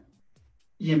enfría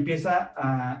y empieza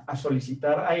a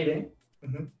solicitar aire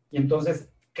y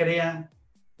entonces crea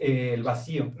el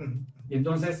vacío. Y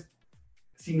entonces,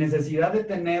 sin necesidad de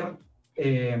tener,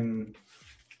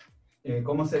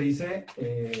 ¿cómo se dice?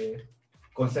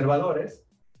 Conservadores,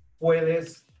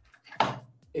 puedes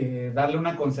darle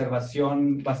una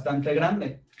conservación bastante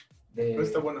grande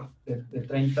está bueno. de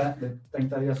 30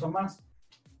 días o más.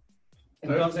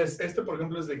 Entonces, por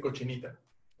ejemplo, es de cochinita.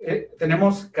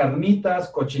 Tenemos carnitas,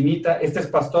 cochinita, este es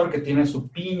pastor que tiene su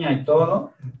piña y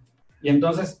todo, y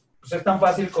entonces pues es tan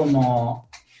fácil como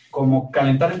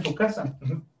calentar en tu casa.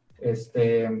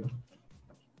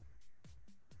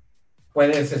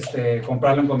 Puedes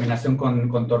comprarlo en combinación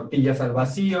con tortillas al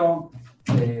vacío.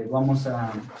 Vamos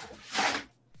a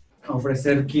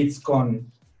ofrecer kits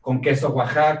con queso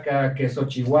Oaxaca, queso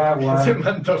Chihuahua. Se me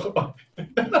antojó.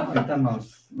 Ahorita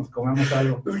nos comemos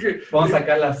algo. Es que, vamos a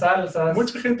sacar las salsas.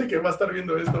 Mucha gente que va a estar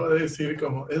viendo esto va a decir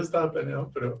como, eso estaba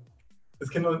planeado, pero es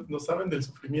que no saben del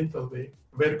sufrimiento de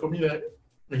ver comida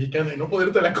mexicana y no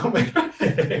podértela comer.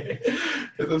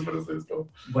 Entonces, por eso es como...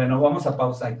 Bueno, vamos a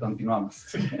pausa y continuamos.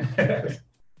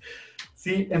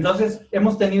 Sí, entonces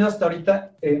hemos tenido hasta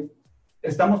ahorita,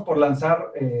 estamos por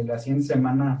lanzar la siguiente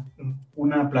semana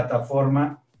una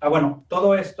plataforma. Bueno,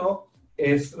 todo esto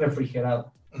es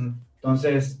refrigerado.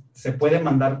 Entonces, se puede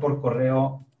mandar por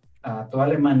correo a toda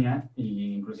Alemania e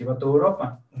inclusive a toda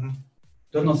Europa.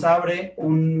 Entonces, nos abre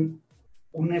un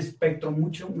espectro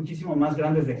muchísimo más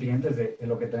grande de clientes de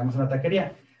lo que tenemos en la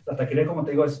taquería. La taquería, como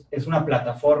te digo, es una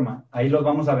plataforma. Ahí los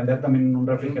vamos a vender también en un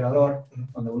refrigerador.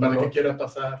 Donde uno para que quiera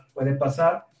pasar. Puede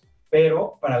pasar,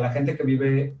 pero para la gente que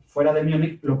vive fuera de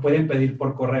Múnich, lo pueden pedir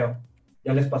por correo.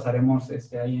 Ya les pasaremos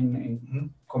ahí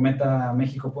en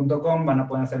cometamexico.com, van a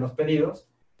poder hacer los pedidos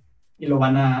y lo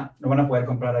van a poder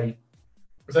comprar ahí.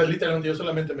 O sea, literalmente yo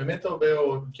solamente me meto,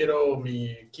 veo, quiero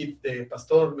mi kit de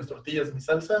pastor, mis tortillas, mi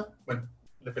salsa, bueno,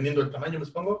 dependiendo del tamaño me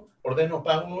supongo, ordeno,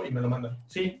 pago y me lo mandan.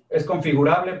 Sí, es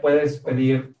configurable, puedes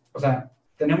pedir, o sea,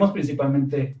 tenemos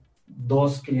principalmente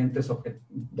dos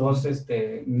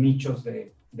nichos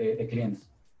de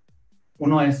clientes.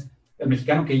 Uno es el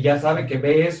mexicano que ya sabe que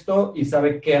ve esto y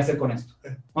sabe qué hacer con esto.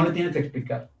 No le tienes que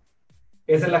explicar.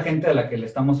 Esa es la gente a la que le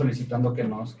estamos solicitando que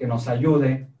nos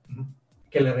ayude,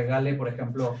 que le regale, por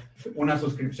ejemplo, una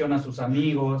suscripción a sus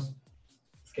amigos.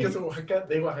 Queso Oaxaca,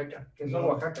 de Oaxaca. Queso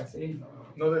Oaxaca, sí.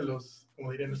 No de los,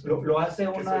 como dirían, lo hace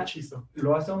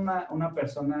una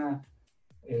persona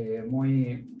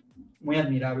muy, muy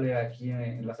admirable aquí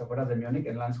en las afueras de Múnich,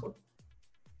 en Landshut.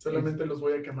 Solamente los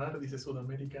voy a quemar, dice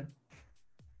Sudamérica.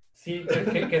 Sí,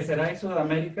 que será en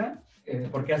Sudamérica,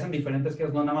 porque hacen diferentes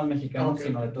quesos, no nada más mexicanos,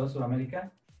 sino de toda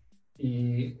Sudamérica.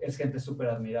 Y es gente súper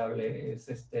admirable.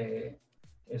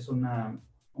 Es una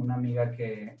amiga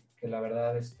que la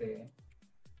verdad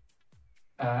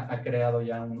ha creado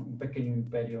ya un pequeño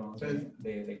imperio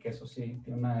de queso, sí.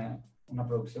 Tiene una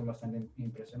producción bastante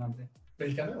impresionante.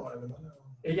 ¿Mexicana o alemana?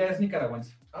 Ella es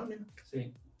nicaragüense. Ah, mira.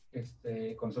 Sí,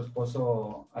 con su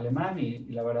esposo alemán y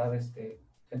la verdad,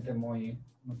 gente muy,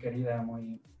 muy querida,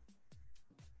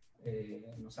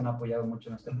 nos han apoyado mucho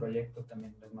en este proyecto.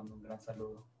 También les mando un gran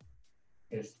saludo.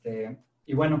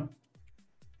 Y bueno,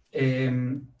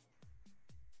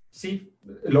 sí,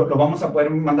 lo vamos a poder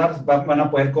mandar, van a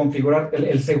poder configurar.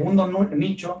 El segundo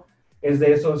nicho es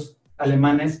de esos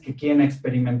alemanes que quieren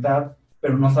experimentar,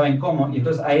 pero no saben cómo. Y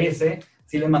entonces a ese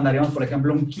sí les mandaríamos, por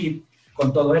ejemplo, un kit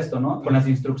con todo esto, ¿no? Con las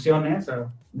instrucciones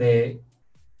de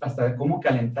hasta cómo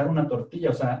calentar una tortilla.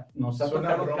 O sea, nos ha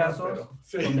tocado casos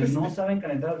donde no saben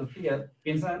calentar la tortilla.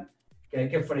 Piensan que hay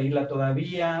que freírla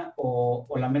todavía o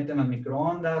la meten al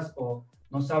microondas o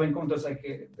no saben cómo. Entonces hay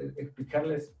que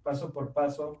explicarles paso por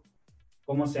paso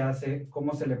cómo se hace,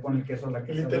 cómo se le pone el queso a la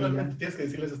quesadilla. Literalmente tienes que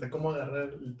decirles hasta cómo agarrar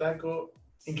el taco,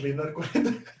 inclinar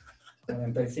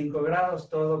 45 grados,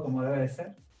 todo como debe de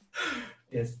ser.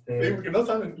 Sí, porque no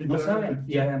saben. No saben.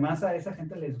 Y además a esa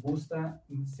gente les gusta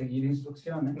seguir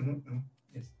instrucciones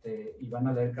y van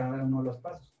a leer cada uno de los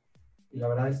pasos. Y la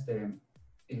verdad,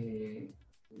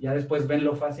 ya después ven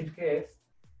lo fácil que es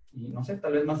y no sé,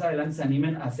 tal vez más adelante se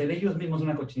animen a hacer ellos mismos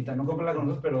una cochinita, no comprarla con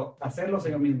nosotros, pero hacerlos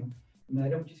ellos mismos. Me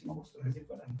daría muchísimo gusto que así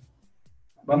fuera.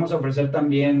 Vamos a ofrecer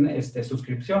también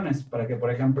suscripciones para que,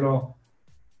 por ejemplo,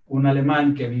 un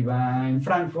alemán que viva en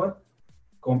Frankfurt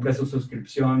compre su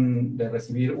suscripción de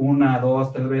recibir 1,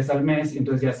 2, 3 veces al mes y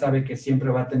entonces ya sabe que siempre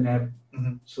va a tener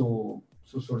su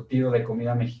surtido de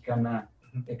comida mexicana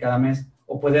de cada mes,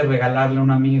 o puede regalarle a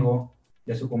un amigo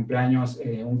de su cumpleaños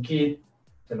un kit,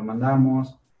 se lo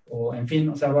mandamos, o en fin,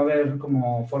 o sea, va a haber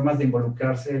como formas de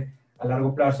involucrarse a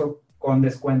largo plazo con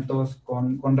descuentos,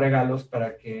 con regalos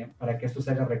para que esto se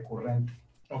haga recurrente.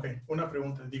 Ok, una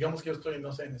pregunta. Digamos que yo estoy,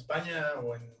 no sé, en España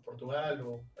o en Portugal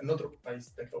o en otro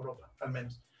país de Europa, al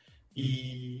menos.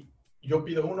 Y yo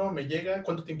pido uno, me llega,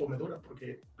 ¿cuánto tiempo me dura?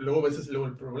 Porque luego a veces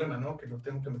el problema, ¿no? Que lo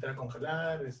tengo que meter a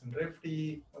congelar, es en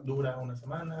refri, dura una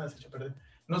semana, se echa a perder.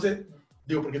 No sé,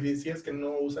 digo, porque decías que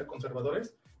no usa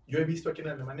conservadores. Yo he visto aquí en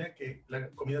Alemania que la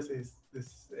comida se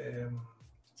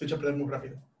echa a perder muy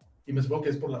rápido. Y me supongo que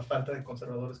es por la falta de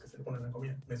conservadores que se le ponen a la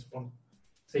comida, me supongo.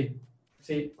 Sí.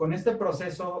 Sí, con este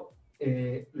proceso,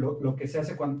 lo que se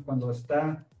hace cuando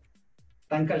está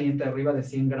tan caliente, arriba de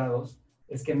 100 grados,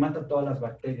 es que mata todas las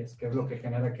bacterias, que es lo que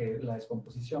genera la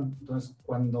descomposición. Entonces,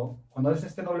 cuando haces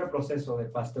este doble proceso de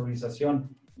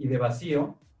pasteurización y de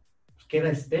vacío, pues queda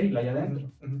estéril allá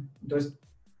adentro. Entonces,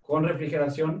 con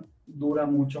refrigeración dura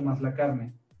mucho más la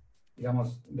carne.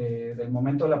 Digamos, del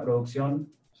momento de la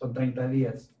producción son 30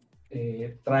 días.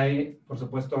 Trae, por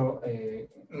supuesto,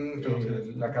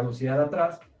 la caducidad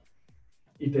atrás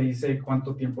y te dice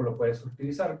cuánto tiempo lo puedes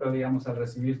utilizar, pero digamos, al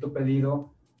recibir tu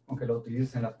pedido, aunque lo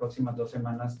utilices en las próximas 2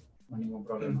 semanas, no hay ningún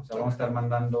problema. O sea, vamos a estar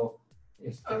mandando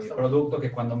producto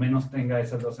que cuando menos tenga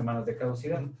esas 2 semanas de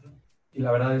caducidad. Y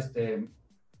la verdad,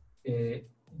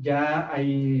 ya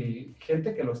hay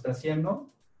gente que lo está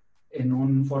haciendo en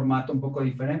un formato un poco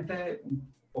diferente,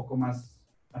 un poco más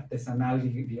artesanal,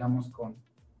 digamos, con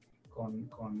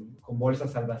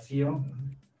bolsas al vacío,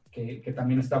 que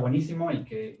también está buenísimo y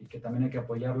que también hay que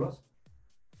apoyarlos.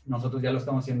 Nosotros ya lo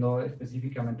estamos haciendo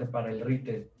específicamente para el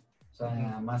retail. O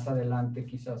sea, más adelante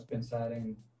quizás pensar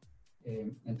en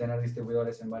tener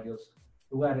distribuidores en varios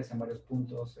lugares, en varios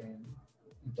puntos, en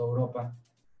toda Europa,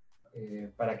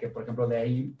 para que, por ejemplo, de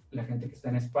ahí la gente que está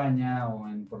en España o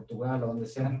en Portugal o donde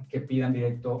sea, que pidan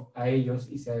directo a ellos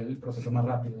y sea el proceso más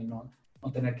rápido y no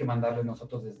tener que mandarles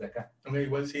nosotros desde acá.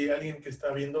 Igual si alguien que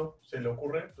está viendo se le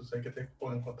ocurre, pues hay que te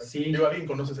pongan en contacto. Sí. Alguien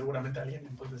conoce seguramente a alguien,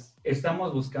 entonces...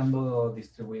 Estamos buscando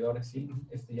distribuidores, sí.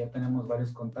 Ya tenemos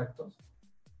varios contactos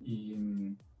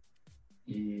y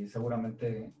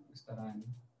seguramente estará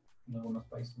en algunos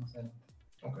países más adelante.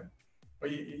 Ok.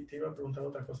 Oye, y te iba a preguntar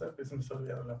otra cosa, pues se me está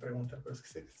olvidando la pregunta, pero es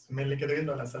que me le quedé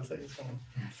viendo a la salsa y es como...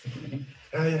 Sí.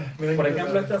 Por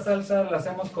ejemplo, esta salsa la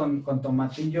hacemos con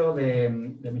tomatillo de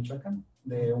Michoacán,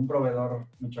 de un proveedor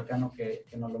michoacano que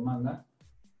nos lo manda.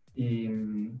 Y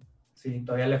sí,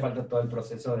 todavía le falta todo el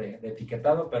proceso de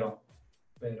etiquetado, pero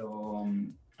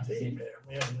sí, pero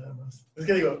mira, nada más. Es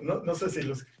que digo, no sé si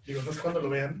no sé cuándo lo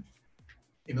vean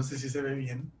y no sé si se ve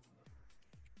bien,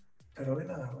 pero ve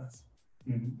nada más.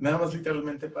 Nada más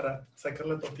literalmente para sacar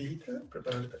la tortillita,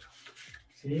 preparar el tacho.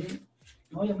 Sí,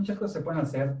 no, hay muchas cosas que se pueden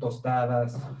hacer,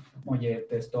 tostadas,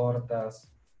 molletes,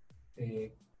 tortas,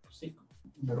 pues sí,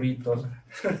 burritos,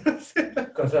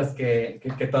 cosas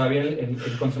que todavía el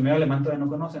consumidor alemán todavía no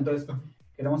conoce. Entonces,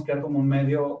 queremos crear como un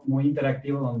medio muy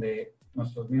interactivo donde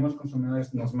nuestros mismos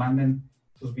consumidores nos manden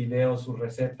sus videos, sus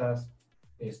recetas,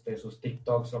 sus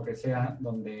TikToks, lo que sea,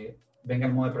 donde venga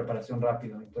el modo de preparación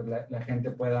rápido. Entonces, la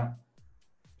gente pueda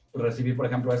recibir, por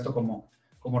ejemplo, esto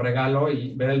como regalo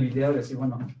y ver el video y decir,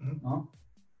 bueno, ¿no?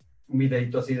 Un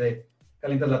videito así de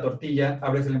calientas la tortilla,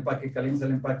 abres el empaque, calientas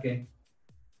el empaque,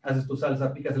 haces tu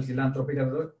salsa, picas el cilantro,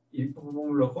 y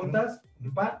lo juntas y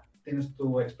tienes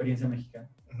tu experiencia mexicana.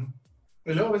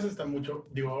 Y luego a veces está mucho,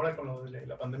 digo, ahora con lo de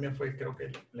la pandemia fue creo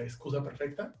que la excusa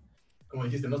perfecta. Como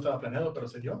dijiste, no estaba planeado, pero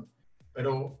se dio.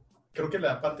 Pero creo que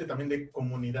la parte también de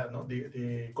comunidad, ¿no?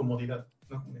 De comodidad.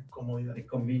 ¿No? De comodidad. De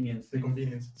convenience. De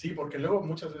convenience. Sí, porque luego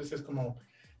muchas veces como,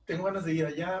 tengo ganas de ir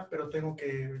allá, pero tengo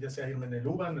que, ya sea irme en el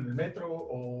Uber, en el metro,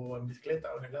 o en bicicleta,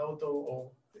 o en el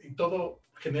auto, y todo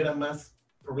genera más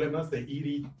problemas de ir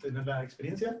y tener la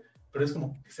experiencia, pero es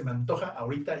como que se me antoja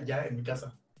ahorita ya en mi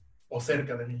casa, o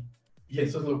cerca de mí. Y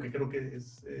eso es lo que creo que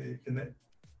es,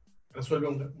 resuelve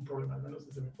un problema, al menos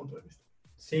desde mi punto de vista.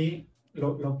 Sí,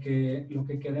 lo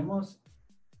que queremos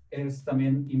es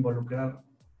también involucrar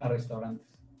a restaurantes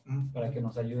para que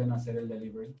nos ayuden a hacer el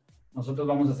delivery. Nosotros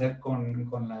vamos a hacer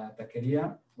con la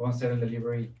taquería, vamos a hacer el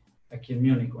delivery aquí en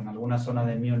Múnich o en alguna zona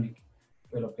de Múnich.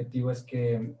 El objetivo es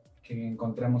que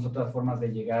encontremos otras formas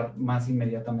de llegar más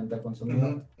inmediatamente al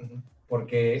consumidor.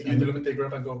 Porque sí, literalmente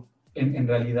grab and go. En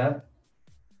realidad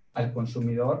al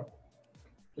consumidor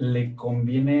le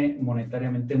conviene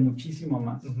monetariamente muchísimo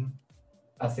más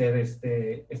hacer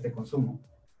este consumo.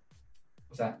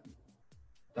 O sea,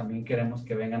 también queremos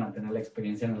que vengan a tener la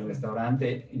experiencia en el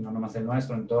restaurante y no nomás el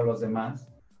nuestro, en todos los demás.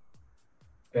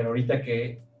 Pero ahorita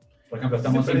que, por ejemplo,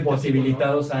 estamos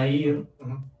imposibilitados a ir,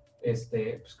 pues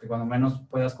que cuando menos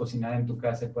puedas cocinar en tu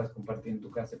casa, puedas compartir en tu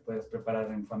casa, puedas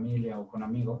preparar en familia o con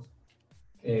amigos,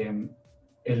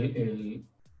 el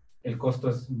costo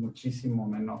es muchísimo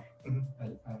menor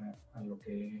a lo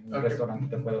que un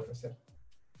restaurante te puede ofrecer.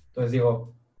 Entonces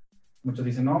digo, muchos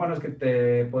dicen, no, bueno, es que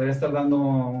te podría estar dando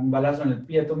un balazo en el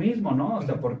pie tú mismo, ¿no? O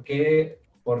sea, ¿por qué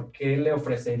le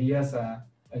ofrecerías al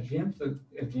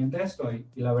cliente esto?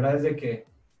 Y la verdad es de que,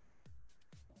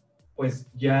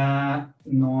 pues ya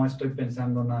no estoy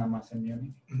pensando nada más en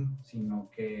Múnich,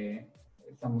 sino que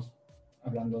estamos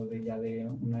hablando ya de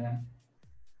una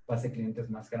base de clientes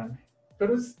más grande.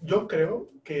 Pero yo creo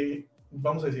que,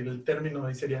 vamos a decir, el término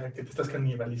ahí sería que te estás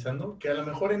canibalizando, que a lo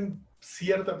mejor en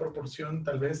cierta proporción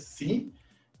tal vez sí,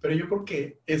 Pero yo creo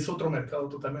que es otro mercado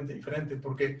totalmente diferente,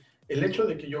 porque el hecho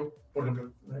de que yo, por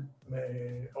ejemplo,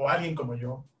 o alguien como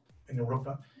yo en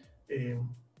Europa,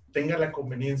 tenga la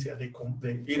conveniencia de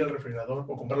ir al refrigerador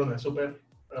o comprarlo en el súper,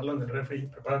 pagarlo en el refri,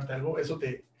 prepararte algo, eso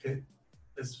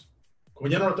es, como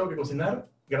ya no lo tengo que cocinar,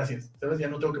 gracias, ¿sabes? Ya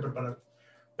no tengo que preparar.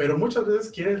 Pero muchas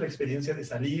veces quieres la experiencia de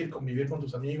salir, convivir con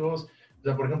tus amigos. O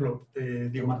sea, por ejemplo,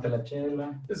 digo, tomarte la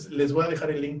chela. Les voy a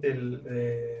dejar el link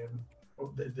de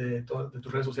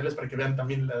tus redes sociales para que vean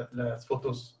también las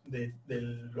fotos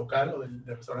del local o del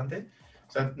restaurante.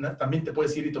 O sea, también te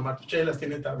puedes ir y tomar tus chelas.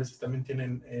 A veces también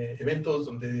tienen eventos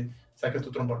donde sacas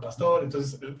tu trompo al pastor,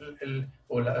 entonces,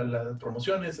 o las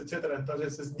promociones, etcétera.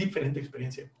 Entonces, es diferente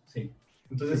experiencia. Sí.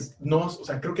 Entonces, no, o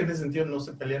sea, creo que en ese sentido no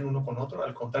se pelean uno con otro,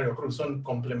 al contrario, creo que son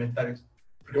complementarios.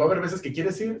 Porque va a haber veces que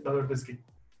quieres ir, va a haber veces que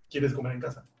quieres comer en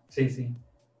casa. Sí, sí.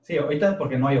 Sí, ahorita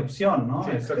porque no hay opción, ¿no?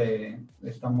 Sí,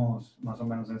 estamos más o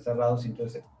menos encerrados y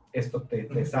entonces esto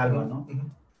te salva, ¿no?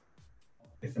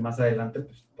 Más adelante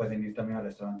pues, pueden ir también al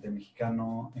restaurante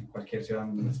mexicano en cualquier ciudad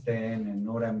donde estén, en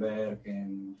Nuremberg,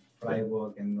 en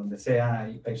Freiburg, en donde sea,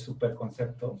 hay súper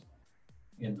conceptos.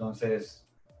 Y entonces,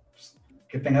 pues,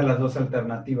 que tengas las dos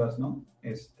alternativas, ¿no?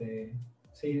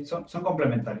 Sí, son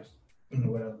complementarios.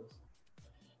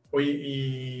 Oye,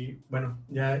 y bueno,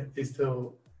 ya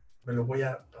esto me lo voy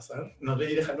a pasar. No,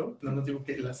 déjalo, no digo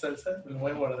que la salsa, me lo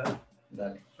voy a guardar.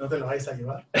 Dale. No te lo vais a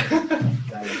llevar.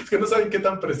 Dale. Es que no saben qué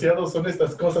tan preciados son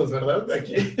estas cosas, ¿verdad?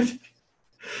 Aquí.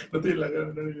 No tiene la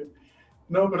gana.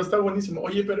 No, pero está buenísimo.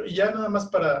 Oye, pero y ya nada más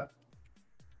para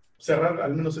cerrar,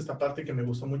 al menos esta parte que me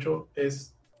gustó mucho,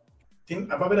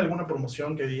 ¿va a haber alguna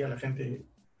promoción que diga a la gente,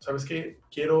 ¿sabes qué?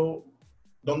 Quiero,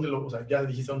 o sea, ya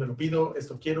dijiste dónde lo pido,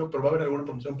 esto quiero, pero va a haber alguna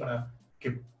promoción para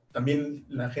que también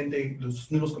la gente,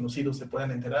 los nuevos conocidos se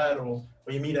puedan enterar, o,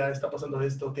 oye, mira, está pasando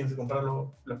esto, tienes que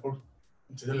comprarlo la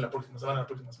próxima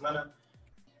semana.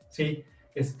 Sí,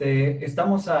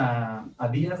 estamos a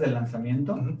días del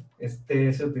lanzamiento. Este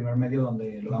es el primer medio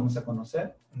donde lo vamos a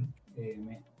conocer.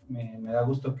 Me da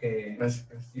gusto que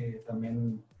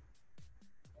también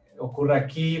ocurra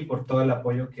aquí por todo el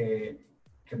apoyo que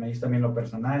me diste también lo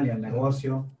personal y al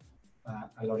negocio,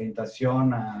 a la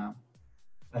orientación, a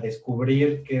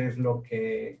descubrir qué es lo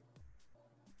que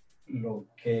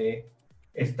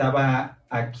estaba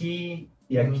aquí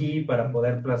y aquí para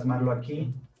poder plasmarlo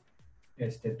aquí.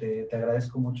 Te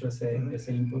agradezco mucho ese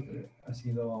input, ha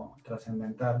sido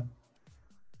trascendental.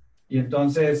 Y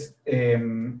entonces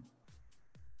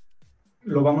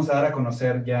lo vamos a dar a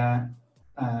conocer ya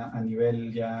a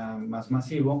nivel ya más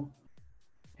masivo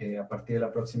a partir de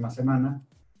la próxima semana.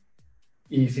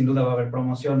 Y sin duda va a haber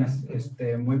promociones.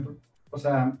 O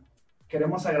sea,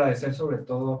 queremos agradecer sobre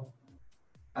todo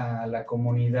a la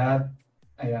comunidad,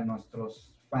 a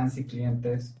nuestros fans y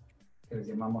clientes, que les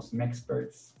llamamos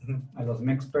Mexperts, a los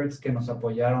Mexperts que nos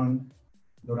apoyaron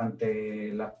durante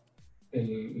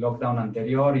el lockdown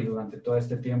anterior y durante todo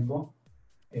este tiempo,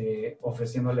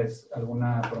 ofreciéndoles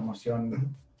alguna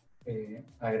promoción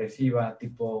agresiva,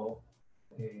 tipo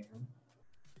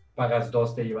pagas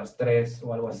 2, te llevas 3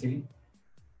 o algo así,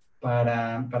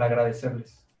 para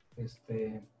agradecerles.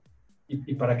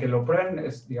 Y para que lo prueben,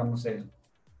 digamos,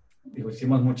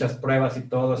 hicimos muchas pruebas y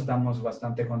todo, estamos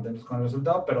bastante contentos con el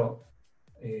resultado, pero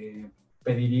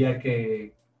pediría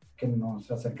que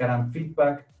nos acercaran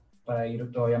feedback para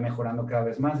ir todavía mejorando cada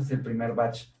vez más. Es el primer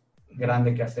batch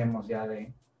grande que hacemos ya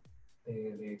de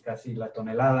casi la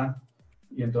tonelada,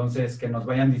 y entonces que nos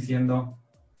vayan diciendo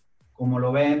cómo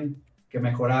lo ven, qué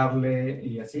mejorarle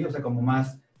y así, o sea, como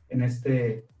más en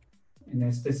este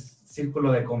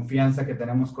círculo de confianza que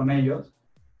tenemos con ellos,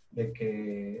 de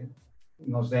que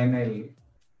nos den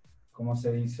 ¿cómo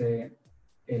se dice?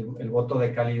 El voto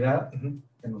de calidad,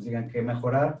 que nos digan qué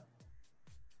mejorar.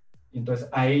 Y entonces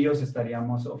a ellos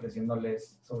estaríamos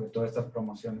ofreciéndoles sobre todo estas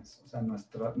promociones, o sea,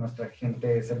 nuestra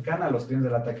gente cercana, a los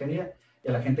clientes de la taquería y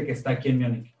a la gente que está aquí en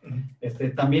Múnich.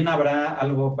 También habrá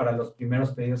algo para los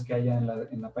primeros pedidos que haya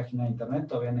en la página de internet,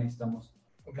 todavía necesitamos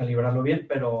calibrarlo bien,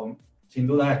 pero sin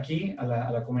duda aquí, a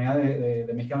la comunidad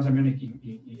de mexicanos en Múnich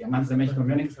y amantes de México en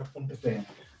Múnich,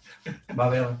 va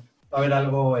a haber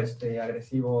algo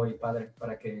agresivo y padre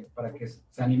para que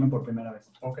se animen por primera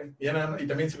vez. Ok. Y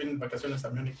también si vienen vacaciones a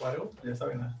Múnich o algo, ya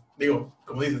saben. Digo,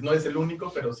 como dices, no es el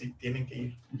único, pero sí tienen que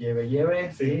ir.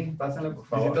 Lleve, sí, pásenle por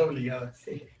favor. Visita obligada.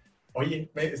 Sí.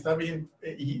 Oye, está bien.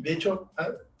 Y de hecho,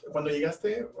 cuando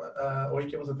llegaste, hoy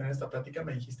que vamos a tener esta plática,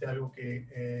 me dijiste algo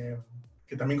que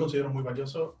también considero muy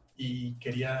valioso y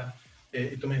quería,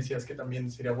 y tú me decías que también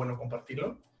sería bueno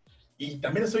compartirlo. Y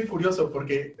también estoy curioso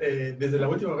porque desde la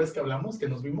última vez que hablamos, que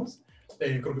nos vimos,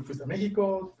 creo que fuiste a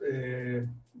México,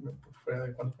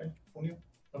 ¿cuándo fue? ¿Junio?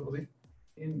 algo así.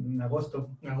 En agosto.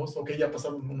 En agosto, ok, ya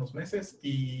pasaron unos meses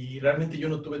y realmente yo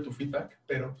no tuve tu feedback,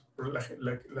 pero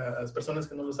las personas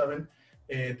que no lo saben,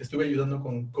 te estuve ayudando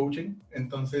con coaching,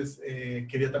 entonces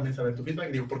quería también saber tu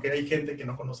feedback, digo, porque hay gente que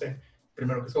no conoce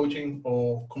primero qué es coaching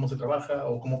o cómo se trabaja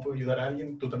o cómo puedo ayudar a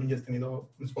alguien. Tú también ya has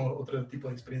tenido, supongo, otro tipo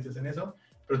de experiencias en eso,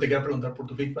 pero te quería preguntar por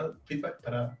tu feedback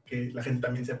para que la gente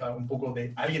también sepa un poco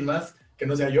de alguien más que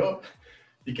no sea yo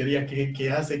y que diga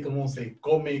qué hace, cómo se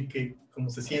come, cómo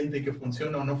se siente, qué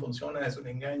funciona o no funciona, es un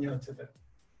engaño, etc.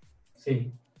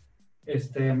 Sí.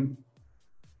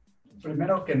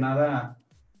 Primero que nada,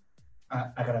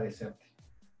 agradecerte.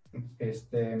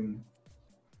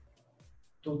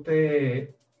 Tú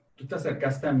te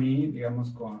acercaste a mí,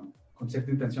 digamos, con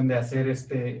cierta intención de hacer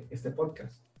este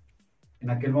podcast. En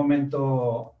aquel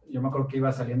momento, yo me acuerdo que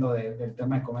iba saliendo del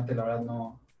tema de Cometa y la verdad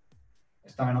no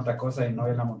estaba en otra cosa y no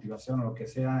había la motivación o lo que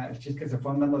sea. El chiste es que se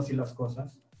fueron dando así las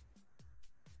cosas.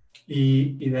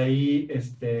 Y de ahí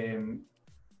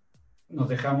nos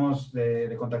dejamos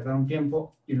de contactar un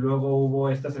tiempo y luego hubo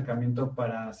este acercamiento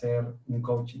para hacer un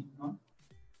coaching, ¿no?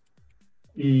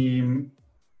 Y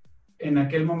en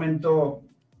aquel momento,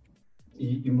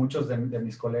 y muchos de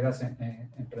mis colegas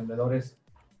emprendedores,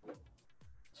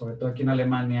 sobre todo aquí en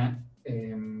Alemania,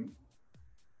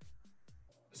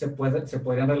 se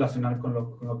podrían relacionar con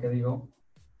lo que digo.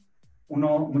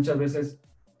 Uno muchas veces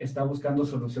está buscando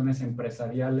soluciones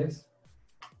empresariales,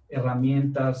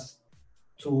 herramientas,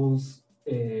 tools,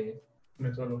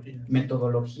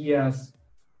 metodologías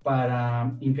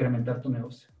para incrementar tu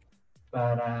negocio,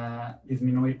 para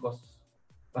disminuir costos,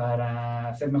 para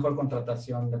hacer mejor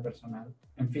contratación de personal.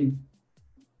 En fin,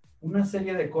 una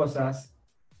serie de cosas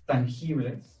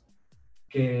tangibles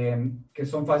que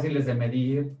son fáciles de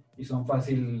medir y son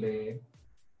fáciles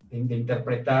de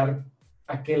interpretar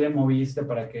a qué le moviste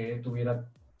para que tuviera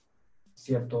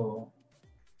cierto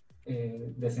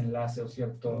desenlace o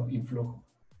cierto influjo.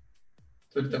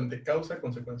 Absolutamente, causa,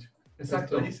 consecuencia.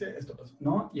 Exacto. Esto hice, esto pasó.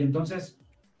 ¿No? Y entonces,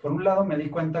 por un lado me di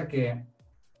cuenta que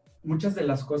muchas de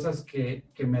las cosas que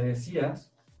me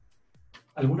decías,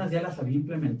 algunas ya las había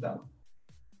implementado.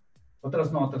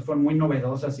 Otras no, otras fueron muy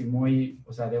novedosas y muy,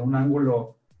 o sea, de un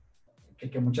ángulo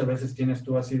que muchas veces tienes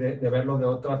tú así de verlo de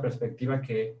otra perspectiva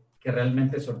que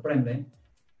realmente sorprende,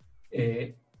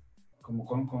 como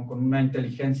con una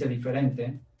inteligencia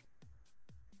diferente.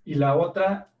 Y la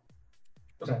otra,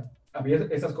 o sea, había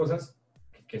esas cosas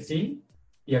que sí,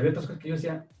 y había otras cosas que yo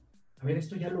decía, a ver,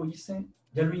 esto ya lo hice,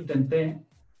 ya lo intenté,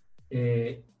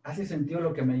 hace sentido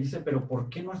lo que me dice, pero ¿por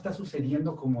qué no está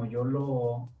sucediendo como yo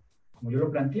lo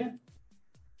planteé?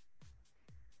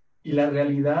 Y la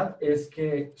realidad es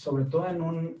que, sobre todo en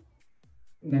un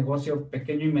negocio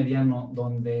pequeño y mediano,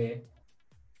 donde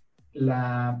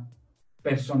la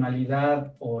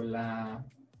personalidad o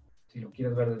si lo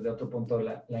quieres ver desde otro punto,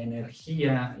 la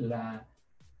energía,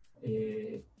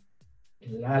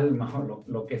 el alma o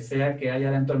lo que sea que haya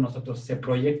dentro de nosotros se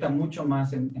proyecta mucho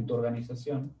más en tu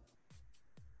organización.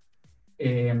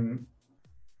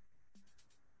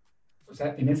 O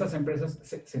sea, en esas empresas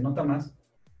se nota más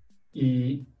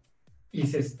y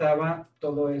se estaba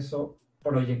todo eso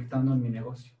proyectando en mi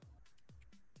negocio.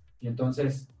 Y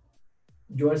entonces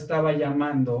yo estaba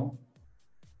llamando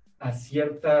a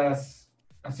cierta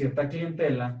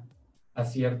clientela, a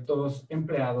ciertos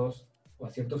empleados o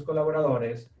a ciertos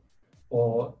colaboradores,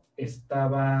 o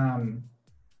estaba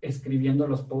escribiendo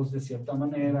los posts de cierta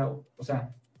manera, o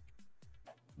sea,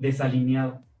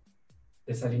 desalineado.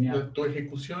 Tu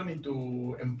ejecución y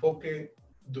tu enfoque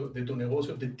de tu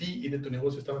negocio, de ti y de tu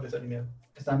negocio estaban desalineados.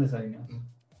 Están desalineados.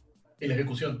 Y la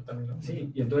ejecución también, ¿no?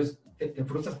 Sí, y entonces te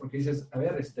frustras porque dices, a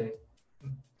ver,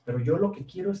 pero yo lo que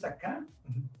quiero está acá.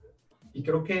 Y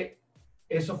creo que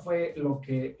eso fue lo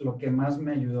que más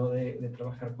me ayudó de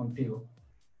trabajar contigo,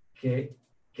 que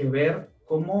ver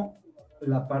cómo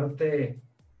la parte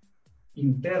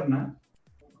interna,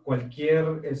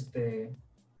 cualquier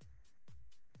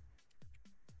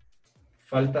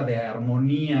falta de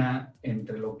armonía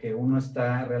entre lo que uno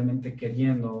está realmente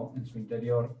queriendo en su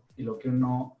interior y lo que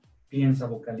uno piensa,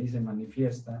 vocaliza y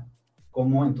manifiesta,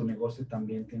 cómo en tu negocio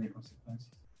también tiene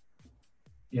consecuencias.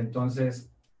 Y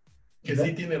entonces... Que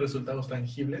sí tiene resultados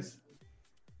tangibles,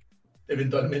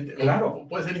 eventualmente. Claro. O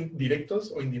puede ser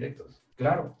directos o indirectos.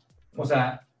 Claro. O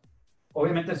sea,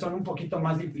 obviamente son un poquito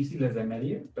más difíciles de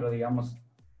medir, pero digamos,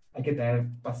 hay que tener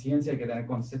paciencia, hay que tener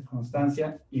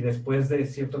constancia y después de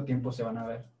cierto tiempo se van a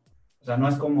ver. O sea, no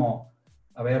es como,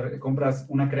 a ver, compras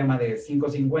una crema de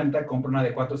 5.50, compra una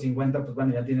de 4.50, pues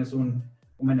bueno, ya tienes un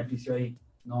beneficio ahí.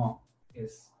 No,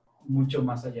 es mucho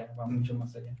más allá, va mucho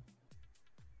más allá.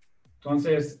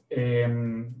 Entonces,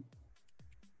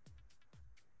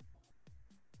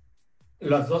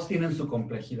 Las dos tienen su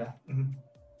complejidad,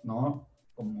 ¿no?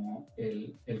 Como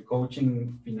el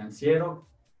coaching financiero,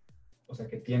 o sea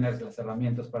que tienes las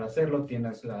herramientas para hacerlo,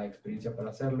 tienes la experiencia para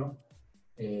hacerlo,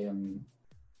 tiene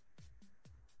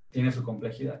su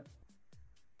complejidad.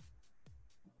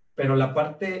 Pero la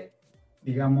parte,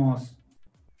 digamos,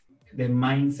 de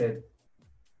mindset,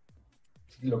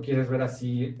 si lo quieres ver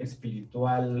así,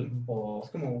 espiritual o... Es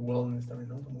como wellness también,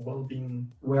 ¿no? Como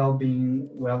well-being. Well-being,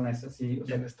 wellness, así. O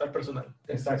sea, bienestar personal.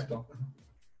 Exacto.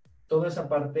 Toda esa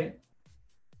parte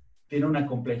tiene una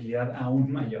complejidad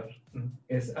aún mayor.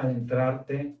 Es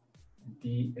adentrarte en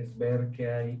ti, es ver qué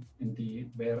hay en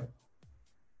ti, ver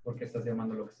por qué estás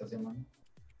llamando lo que estás llamando.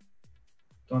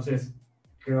 Entonces,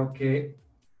 creo que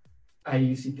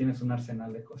ahí sí tienes un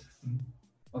arsenal de cosas.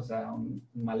 O sea, un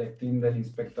maletín del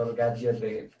inspector Gadget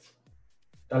de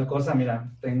tal cosa,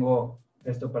 mira, tengo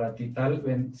esto para ti, tal,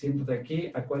 ven, siéntate aquí,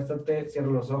 acuéstate,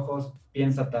 cierra los ojos,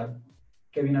 piensa tal.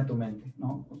 ¿Qué viene a tu mente?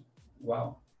 ¿No? Pues,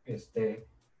 wow.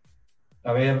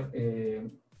 A ver,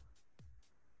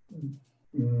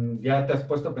 ya te has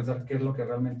puesto a pensar qué es lo que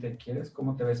realmente quieres,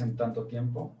 cómo te ves en tanto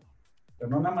tiempo, pero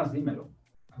no nada más dímelo.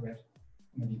 A ver,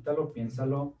 medítalo,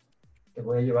 piénsalo, te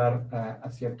voy a llevar a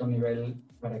cierto nivel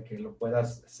para que lo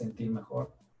puedas sentir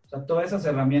mejor. O sea, todas esas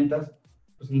herramientas,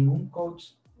 pues ningún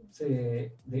coach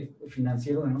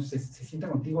financiero se sienta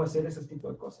contigo a hacer ese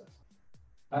tipo de cosas.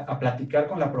 A platicar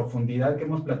con la profundidad que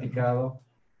hemos platicado,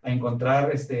 a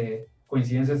encontrar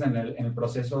coincidencias en el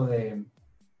proceso de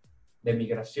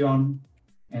migración,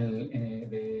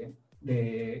 de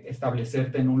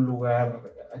establecerte en un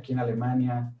lugar aquí en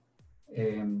Alemania,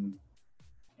 en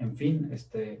fin,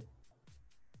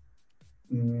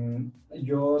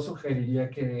 yo sugeriría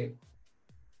que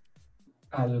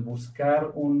al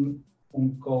buscar un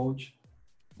coach,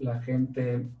 la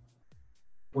gente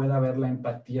pueda ver la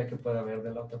empatía que pueda haber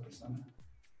de la otra persona.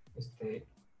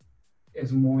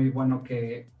 Es muy bueno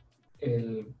que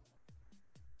el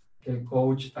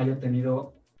coach haya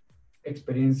tenido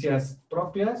experiencias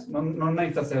propias, no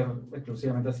necesita ser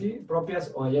exclusivamente así,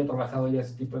 propias, o haya trabajado ya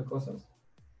ese tipo de cosas.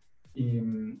 Y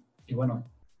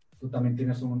bueno, tú también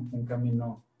tienes un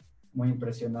camino muy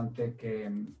impresionante que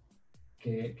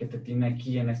te tiene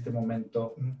aquí en este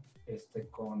momento,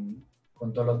 con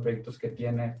todos los proyectos que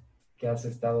tiene, que has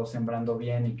estado sembrando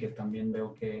bien y que también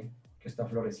veo que está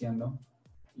floreciendo.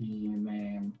 Y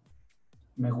me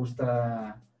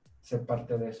gusta ser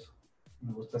parte de eso.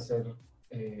 Me gusta ser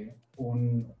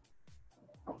un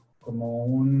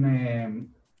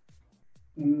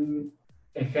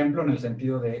ejemplo en el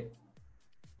sentido de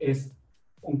es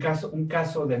un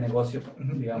caso de negocio,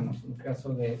 digamos, un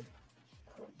caso de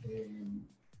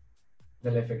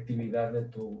la efectividad de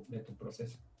tu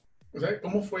proceso. O sea,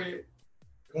 ¿cómo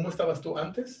estabas tú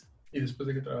antes y después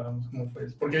de que trabajamos? ¿Cómo fue?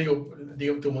 Porque digo,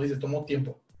 como dices, tomó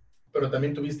tiempo, pero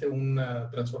también tuviste una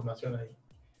transformación ahí.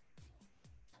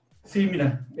 Sí,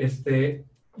 mira,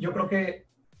 yo creo que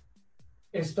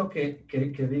esto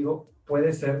que digo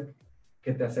puede ser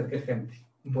que te acerque gente,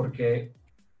 porque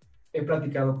he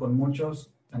platicado con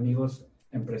muchos amigos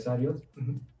empresarios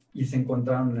y se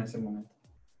encontraron en ese momento.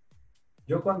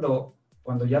 Yo cuando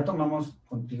ya tomamos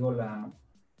contigo la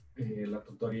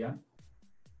tutoría,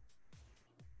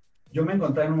 yo me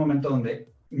encontré en un momento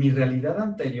donde mi realidad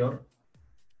anterior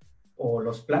o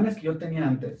los planes que yo tenía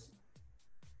antes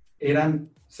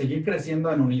eran seguir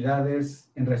creciendo en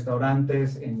unidades, en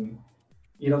restaurantes, en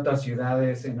ir a otras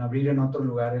ciudades, en abrir en otros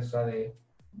lugares, o sea, de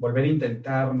volver a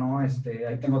intentar, ¿no? Ahí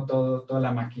tengo toda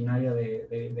la maquinaria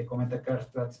de Cometa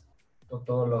Karstplatz,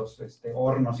 todos los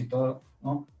hornos y todo,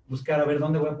 ¿no? Buscar a ver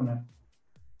dónde voy a poner.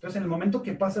 Entonces, en el momento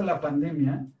que pasa la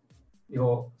pandemia,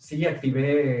 digo, sí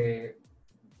activé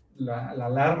la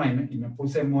alarma y me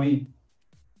puse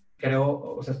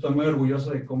estoy muy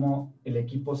orgulloso de cómo el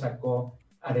equipo sacó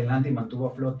adelante y mantuvo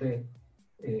a flote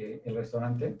el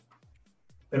restaurante.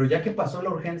 Pero ya que pasó la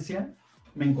urgencia,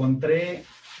 me encontré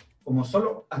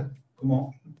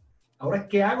como, ¿ahora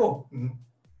qué hago?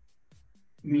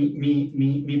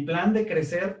 Mi plan de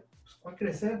crecer, pues, ¿cuál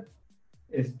crecer?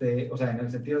 O sea, en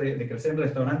el sentido de crecer en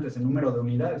restaurantes, en número de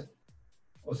unidades.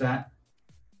 O sea,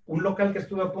 un local que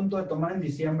estuve a punto de tomar en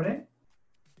diciembre,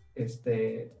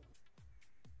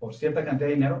 por cierta cantidad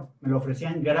de dinero, me lo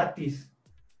ofrecían gratis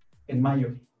en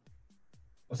mayo.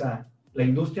 O sea, la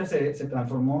industria se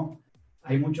transformó,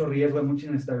 hay mucho riesgo, hay mucha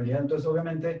inestabilidad, entonces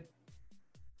obviamente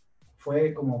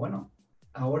fue como, bueno,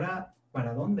 ¿ahora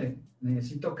para dónde?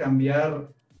 Necesito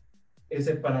cambiar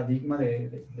ese paradigma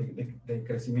de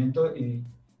crecimiento y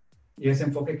ese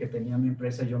enfoque que tenía mi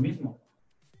empresa yo mismo.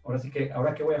 Ahora sí que,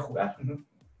 ¿ahora qué voy a jugar?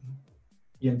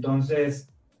 Y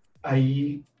entonces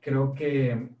ahí creo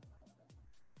que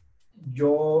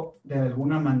yo de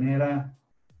alguna manera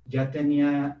ya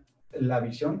tenía la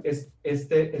visión.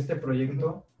 Este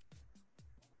proyecto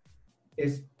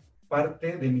es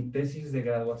parte de mi tesis de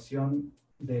graduación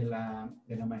de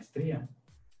la maestría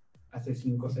hace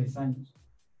 5 o 6 años.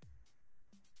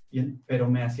 Pero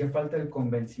me hacía falta el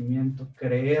convencimiento,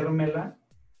 creérmela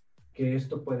que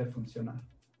esto puede funcionar.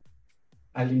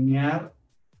 Alinear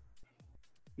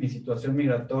mi situación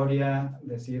migratoria,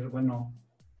 decir, bueno,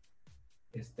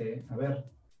 a ver,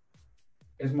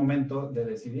 es momento de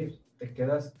decidir. ¿Te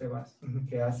quedas? ¿Te vas?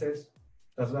 ¿Qué haces?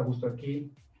 ¿Estás a gusto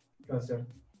aquí? ¿Qué vas a hacer?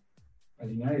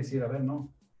 Alinear y decir, a ver,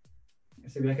 no.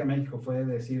 Ese viaje a México fue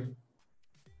de decir,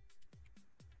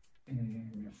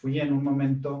 me fui en un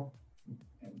momento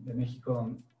de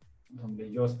México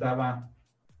donde yo estaba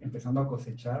empezando a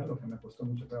cosechar, lo que me costó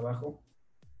mucho trabajo.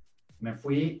 Me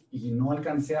fui y no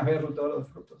alcancé a ver todos los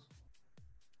frutos.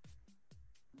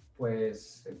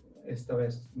 Pues esta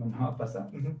vez no me va a pasar.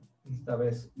 Esta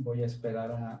vez voy a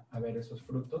esperar a ver esos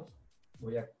frutos.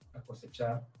 Voy a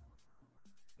cosechar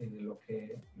lo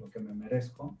que me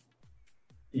merezco.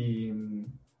 Y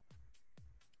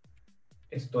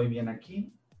estoy bien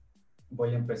aquí.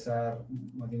 Voy a empezar,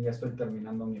 más bien ya estoy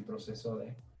terminando mi proceso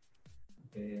de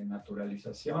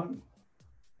naturalización,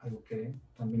 algo que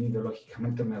también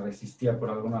ideológicamente me resistía por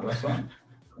alguna razón,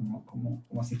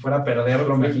 como si fuera a perder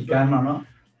lo mexicano, ¿no?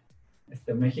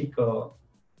 México,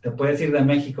 te puedes ir de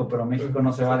México, pero México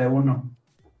no se va de uno.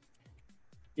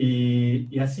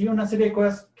 Y así una serie de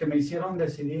cosas que me hicieron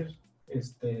decidir que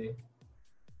este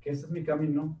es mi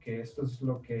camino, que esto es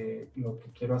lo que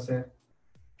quiero hacer,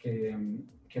 que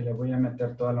le voy a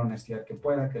meter toda la honestidad que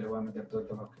pueda, que le voy a meter todo el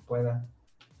trabajo que pueda,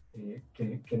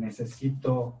 que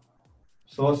necesito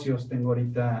socios. Tengo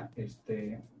ahorita,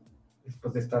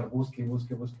 después de estar busque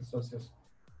socios,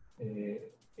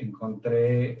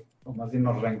 encontré, o más bien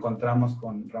nos reencontramos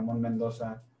con Ramón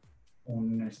Mendoza,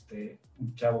 un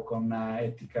chavo con una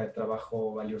ética de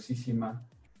trabajo valiosísima,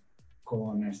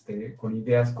 con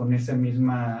ideas, con esa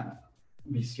misma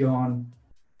visión,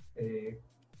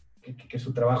 que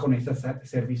su trabajo necesita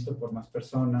ser visto por más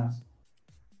personas,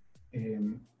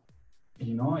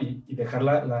 y dejar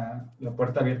la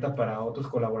puerta abierta para otros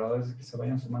colaboradores que se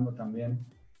vayan sumando también,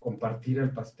 compartir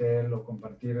el pastel o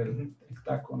compartir el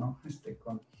taco, ¿no?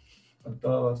 Con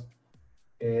todos.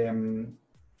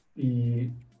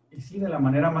 Y sí, de la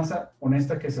manera más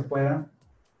honesta que se pueda,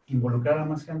 involucrar a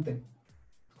más gente,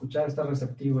 escuchar, estar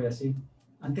receptivo y así.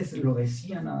 Antes lo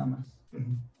decía nada más.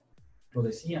 Lo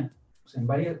decía.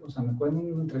 Me acuerdo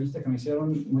en una entrevista que me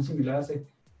hicieron muy similar hace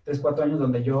 3, 4 años,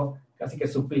 donde yo casi que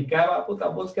suplicaba, puta,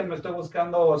 búsquenme, estoy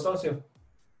buscando socio.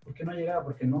 ¿Por qué no llegaba?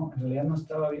 Porque no, en realidad no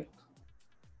estaba abierto.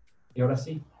 Y ahora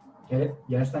sí,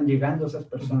 ya están llegando esas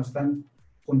personas, están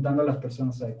juntando a las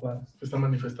personas adecuadas. Se está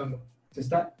manifestando. Se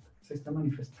está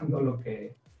manifestando lo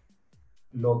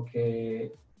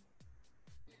que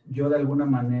yo de alguna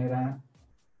manera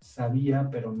sabía,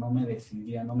 pero no me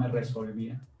decidía, no me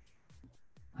resolvía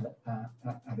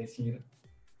a decir,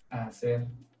 a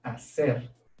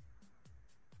hacer.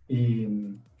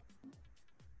 Y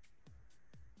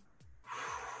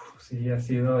sí, ha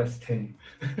sido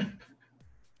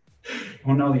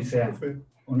una odisea.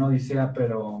 Una odisea,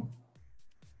 pero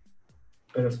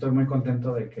estoy muy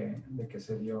contento de que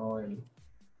se dio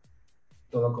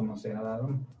todo como se ha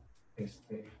dado.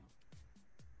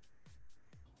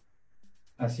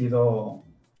 Ha sido,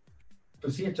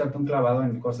 pues sí, echarte un clavado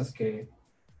en cosas que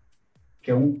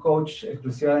un coach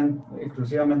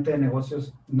exclusivamente de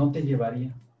negocios no te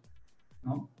llevaría,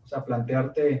 ¿no? O sea,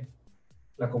 plantearte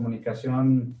la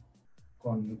comunicación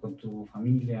con tu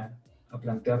familia, a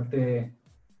plantearte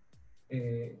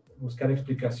buscar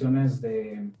explicaciones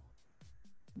de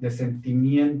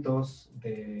sentimientos,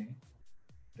 de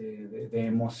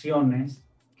emociones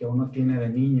que uno tiene de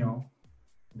niño,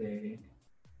 de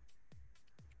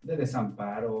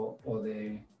desamparo o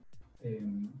de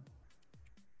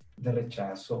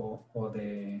rechazo o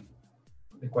de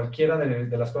cualquiera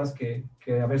de las cosas que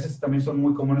a veces también son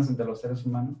muy comunes entre los seres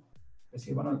humanos.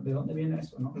 Decir, bueno, ¿de dónde viene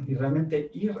eso, no? Y realmente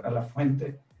ir a la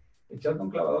fuente, echarte un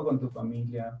clavado con tu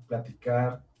familia,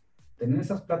 platicar, tener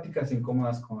esas pláticas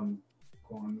incómodas con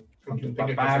tu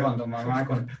papá, con tu mamá,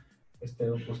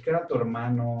 buscar a tu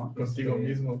hermano, contigo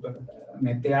mismo,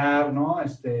 metear, ¿no?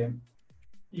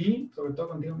 Y sobre todo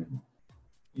contigo mismo.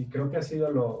 Y creo que ha sido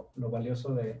lo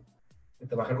valioso de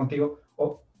trabajar contigo.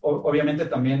 Obviamente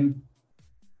también,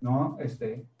 ¿no?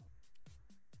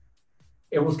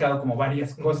 He buscado como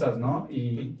varias cosas, ¿no?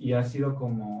 Y ha sido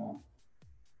como,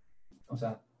 o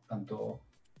sea, tanto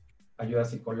ayuda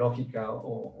psicológica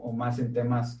o más en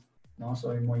temas, ¿no?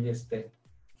 Soy muy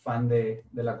fan de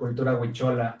la cultura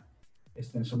huichola,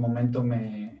 en su momento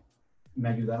me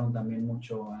ayudaron también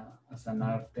mucho a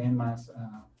sanar temas,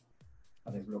 a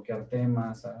desbloquear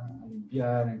temas, a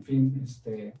limpiar, en fin,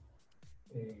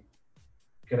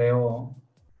 creo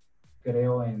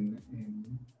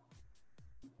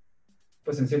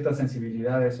pues en ciertas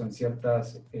sensibilidades o en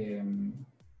ciertas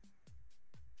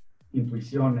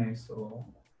intuiciones,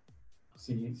 o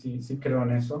sí creo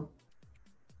en eso.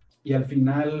 Y al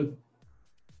final,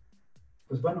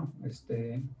 pues bueno,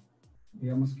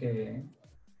 digamos que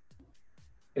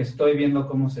estoy viendo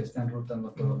cómo se está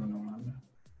enrutando todo de una manera.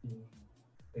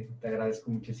 Y te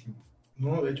agradezco muchísimo.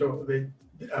 No, de hecho,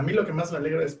 a mí lo que más me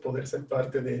alegra es poder ser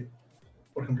parte de,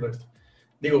 por ejemplo, esto.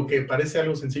 Digo que parece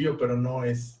algo sencillo, pero no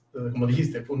es, como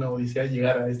dijiste, fue una odisea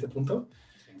llegar a este punto.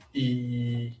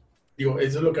 Y digo,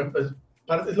 eso es lo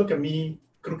que a mí,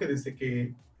 creo que desde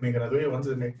que me gradué o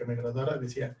antes de que me graduara,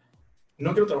 decía,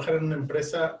 no quiero trabajar en una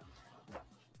empresa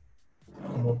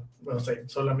como, no sé,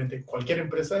 solamente cualquier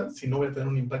empresa, si no voy a tener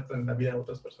un impacto en la vida de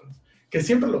otras personas. Que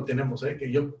siempre lo tenemos,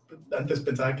 que yo antes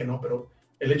pensaba que no, pero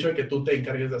el hecho de que tú te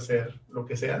encargues de hacer lo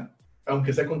que sea,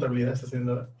 aunque sea contabilidad, está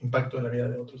teniendo impacto en la vida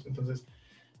de otros. Entonces,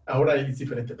 ahora es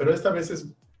diferente. Pero esta vez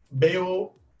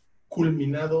veo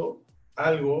culminado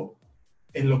algo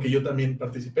en lo que yo también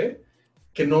participé,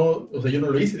 que no, o sea, yo no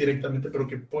lo hice directamente, pero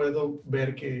que puedo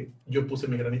ver que yo puse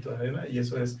mi granito de arena, y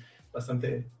eso es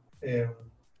bastante,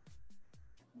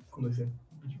 ¿cómo dicen?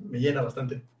 Me llena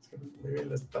bastante. Es que me vienen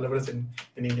las palabras en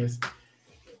inglés.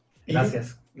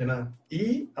 Gracias. De nada.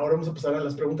 Y ahora vamos a pasar a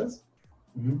las preguntas.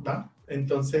 ¿Va?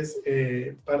 Entonces,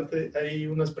 hay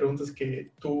unas preguntas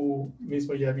que tú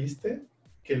mismo ya viste,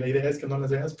 que la idea es que no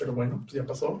las veas, pero bueno, pues ya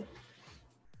pasó.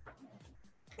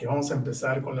 Que vamos a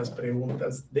empezar con las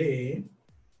preguntas de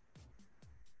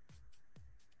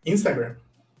Instagram.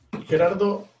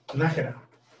 Gerardo Nájera.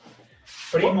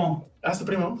 Primo. ¿Su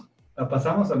primo? ¿La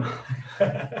pasamos o no?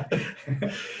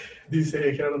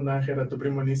 Dice Gerardo Nájera, tu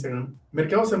primo en Instagram.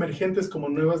 Mercados emergentes como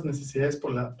nuevas necesidades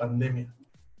por la pandemia.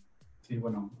 Sí,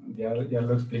 bueno, ya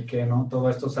lo expliqué, ¿no? Todo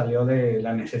esto salió de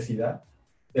la necesidad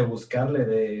de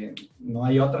buscarle, no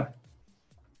hay otra.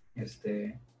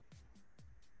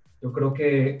 Yo creo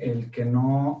que el que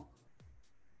no...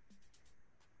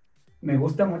 Me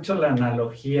gusta mucho la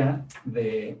analogía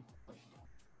de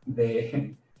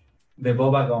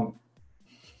Boba Gump.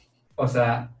 O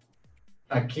sea,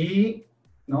 aquí,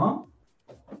 ¿no?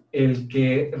 El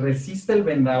que resiste el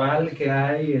vendaval que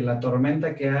hay, la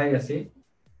tormenta que hay, así,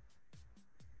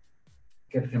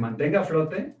 que se mantenga a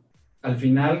flote, al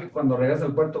final, cuando regresas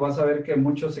al puerto, vas a ver que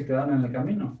muchos se quedaron en el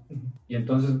camino. Y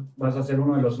entonces vas a ser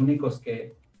uno de los únicos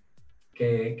que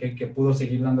pudo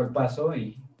seguir dando el paso,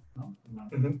 y, ¿no?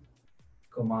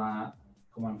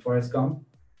 Como en Forrest Gump.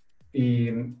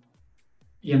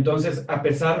 Y entonces, a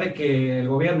pesar de que el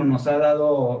gobierno nos ha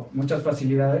dado muchas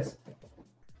facilidades,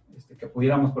 que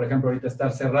pudiéramos, por ejemplo, ahorita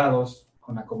estar cerrados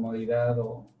con la comodidad,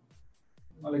 o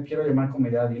no le quiero llamar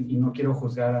comodidad, y no quiero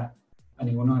juzgar a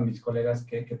ninguno de mis colegas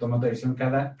que tomó otra decisión.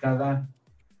 Cada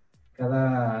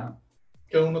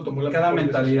uno tomó la cada mejor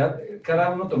mentalidad, decisión.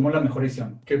 Cada uno tomó la mejor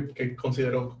decisión. Que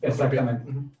consideró.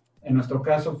 Exactamente. En nuestro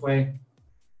caso fue,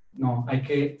 no, hay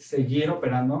que seguir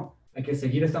operando, hay que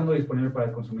seguir estando disponible para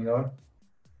el consumidor.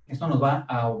 Esto nos va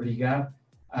a obligar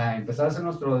a empezar a hacer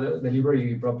nuestro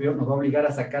delivery propio, nos va a obligar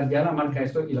a sacar ya la marca de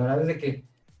esto, y la verdad es de que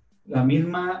la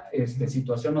misma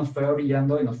situación nos fue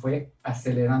orillando y nos fue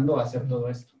acelerando a hacer todo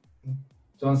esto.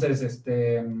 Entonces,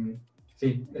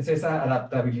 sí, es esa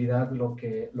adaptabilidad lo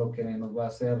que nos va a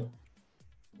hacer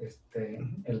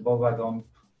el Boba Gump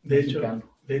mexicano.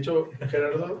 De hecho,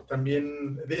 Gerardo,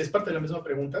 también es parte de la misma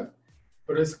pregunta,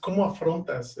 pero es ¿cómo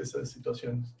afrontas esas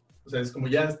situaciones? O sea, es como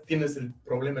ya tienes el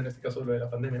problema, en este caso lo de la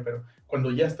pandemia, pero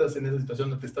cuando ya estás en esa situación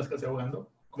donde te estás casi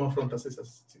ahogando, ¿cómo afrontas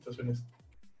esas situaciones?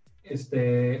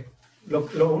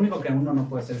 Lo único que uno no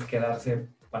puede hacer es quedarse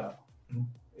parado.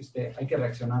 Hay que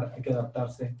reaccionar, hay que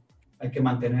adaptarse, hay que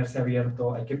mantenerse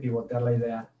abierto, hay que pivotear la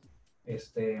idea, hay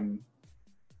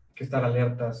que estar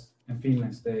alertas, en fin,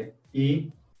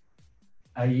 y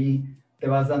ahí te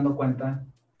vas dando cuenta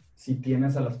si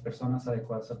tienes a las personas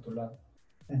adecuadas a tu lado.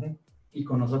 Y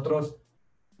con nosotros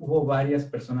hubo varias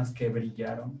personas que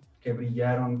brillaron,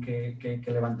 que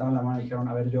levantaron la mano y dijeron,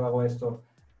 a ver, yo hago esto.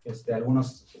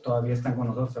 Algunos todavía están con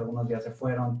nosotros, algunos ya se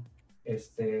fueron.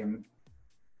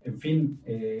 En fin,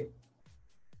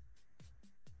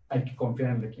 hay que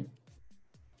confiar en el equipo.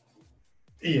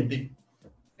 Y en ti.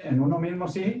 En uno mismo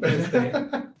sí,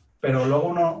 pero luego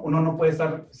uno no puede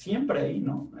estar siempre ahí,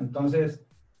 ¿no? Entonces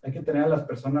hay que tener a las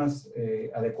personas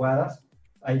adecuadas,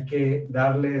 hay que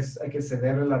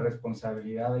cederles la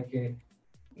responsabilidad, hay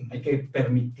que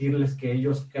permitirles que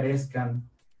ellos crezcan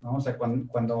 ¿no? O sea,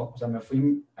 cuando me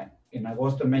fui en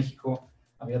agosto en México,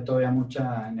 había todavía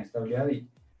mucha inestabilidad y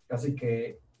casi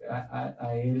que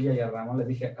a él y a Ramón les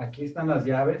dije, aquí están las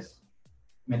llaves,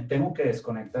 me tengo que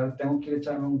desconectar, tengo que ir a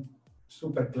echarme un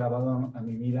súper clavado a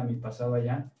mi vida, a mi pasado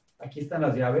allá. Aquí están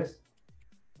las llaves,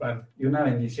 bueno, y una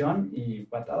bendición y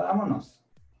patada, vámonos.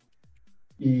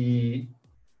 Y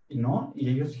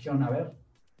ellos dijeron, a ver,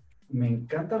 me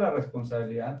encanta la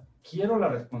responsabilidad, quiero la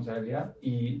responsabilidad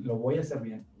y lo voy a hacer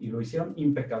bien. Y lo hicieron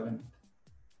impecablemente.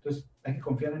 Entonces, hay que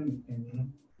confiar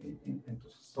en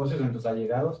tus socios, en tus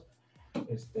allegados.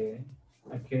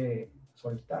 Hay que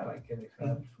soltar, hay que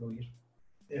dejar fluir.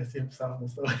 Y así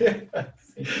empezamos.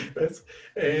 Sí. Pues,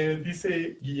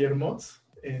 dice Guillermo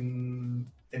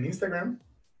en Instagram,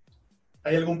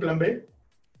 ¿hay algún plan B?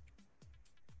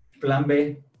 Plan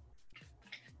B,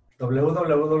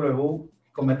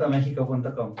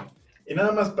 www.cometamexico.com. Y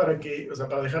nada más para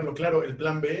dejarlo claro, el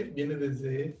plan B viene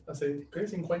desde hace, ¿qué?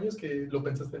 5 años que lo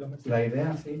pensaste la maestría. La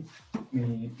idea, sí.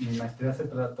 Mi maestría se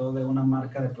trató de una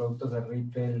marca de productos de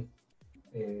retail,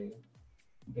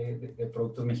 de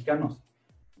productos mexicanos.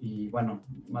 Y bueno,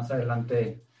 más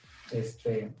adelante,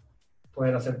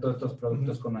 poder hacer todos estos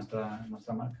productos con nuestra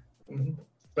marca.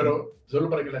 Pero solo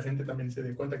para que la gente también se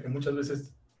dé cuenta que muchas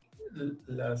veces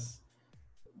las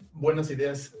buenas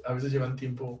ideas a veces llevan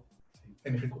tiempo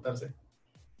en ejecutarse.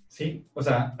 Sí, o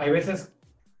sea, hay veces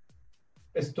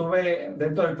estuve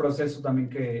dentro del proceso también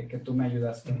que tú me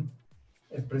ayudaste.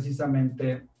 Es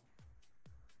precisamente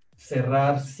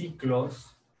cerrar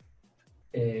ciclos,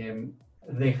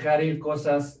 dejar ir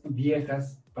cosas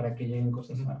viejas para que lleguen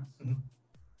cosas nuevas.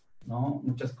 ¿No?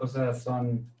 Muchas cosas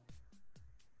son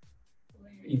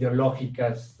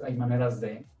ideológicas, hay maneras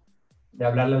de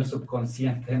hablarle al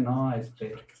subconsciente, ¿no?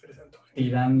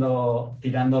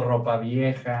 Tirando ropa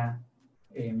vieja.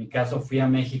 En mi caso fui a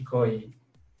México y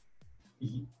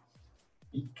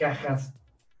cajas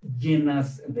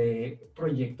llenas de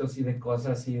proyectos y de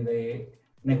cosas y de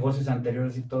negocios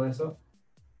anteriores y todo eso.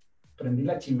 Prendí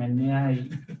la chimenea y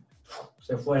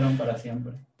se fueron para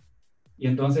siempre. Y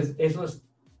entonces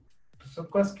son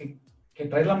cosas que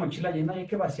traes la mochila llena y hay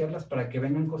que vaciarlas para que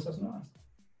vengan cosas nuevas.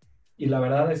 Y la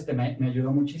verdad me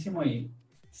ayudó muchísimo y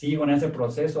sigo en ese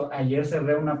proceso. Ayer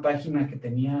cerré una página que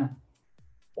tenía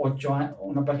 8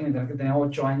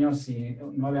 años y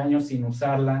 9 años sin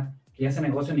usarla, que ya ese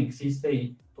negocio ni existe.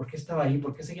 ¿Y por qué estaba ahí?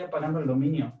 ¿Por qué seguía pagando el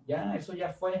dominio? Ya, eso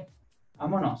ya fue.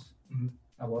 Vámonos.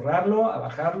 A borrarlo, a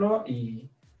bajarlo y,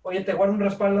 oye, ¿te guardo un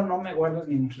respaldo? No me guardas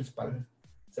ni un respaldo.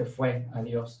 Se fue,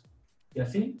 adiós. Y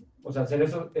así, o sea, hacer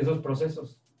esos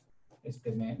procesos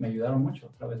me ayudaron mucho.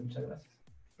 Otra vez, muchas gracias.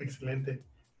 Excelente.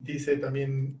 Dice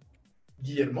también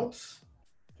Guillermo,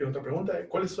 tiene otra pregunta.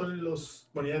 ¿Cuáles son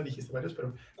bueno, ya dijiste varios,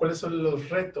 pero ¿cuáles son los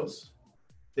retos?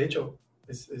 De hecho,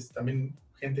 es también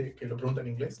gente que lo pregunta en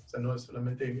inglés, o sea, no es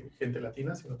solamente gente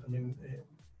latina, sino también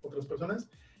otras personas.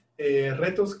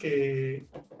 Retos que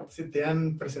se te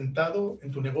han presentado en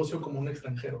tu negocio como un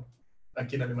extranjero,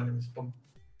 aquí en Alemania, me supongo.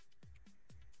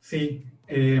 Sí,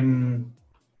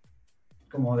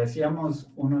 como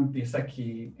decíamos, uno empieza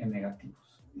aquí en negativos.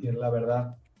 Y es la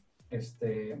verdad,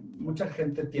 mucha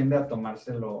gente tiende a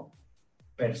tomárselo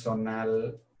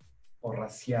personal o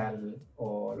racial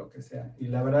o lo que sea. Y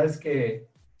la verdad es que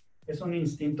es un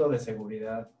instinto de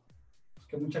seguridad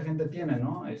que mucha gente tiene,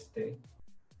 ¿no?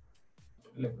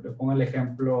 Le pongo el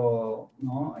ejemplo,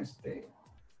 ¿no?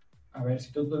 A ver,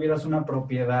 si tú tuvieras una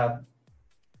propiedad,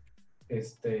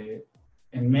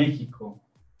 en México,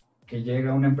 que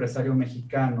llega un empresario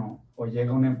mexicano o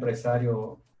llega un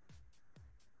empresario,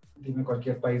 dime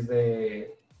cualquier país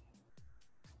de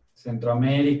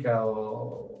Centroamérica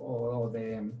o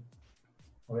de,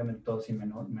 obviamente todo sin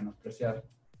menospreciar,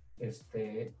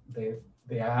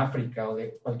 de África o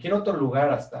de cualquier otro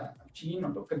lugar, hasta chino,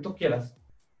 lo que tú quieras,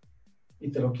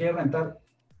 y te lo quiere rentar,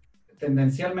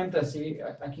 tendencialmente así,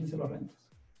 ¿a quién se lo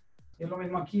rentas? Y es lo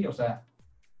mismo aquí, o sea,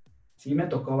 sí me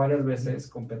tocó varias veces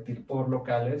competir por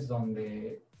locales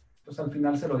donde, pues al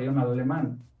final se lo dieron al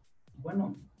alemán.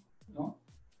 Bueno, ¿no?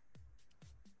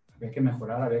 Había que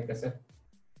mejorar, había que hacer.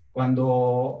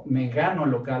 Cuando me gano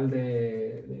el local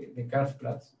de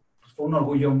Karlsplatz, pues fue un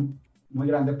orgullo muy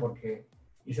grande porque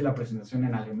hice la presentación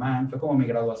en alemán, fue como mi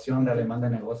graduación de alemán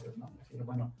de negocios, ¿no? Así que,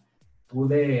 bueno,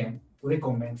 pude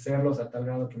convencerlos a tal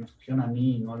grado que me escogieron a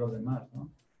mí y no a los demás,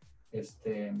 ¿no?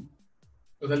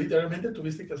 O sea, literalmente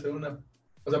tuviste que hacer o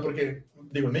sea, porque,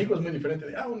 digo, en México es muy diferente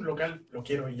de, un local, lo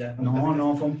quiero y ya.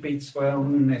 No, fue un pitch, fue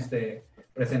un,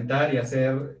 presentar y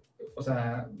hacer, o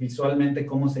sea, visualmente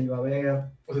cómo se iba a ver.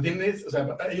 O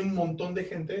sea, hay un montón de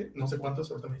gente, no sé cuántos,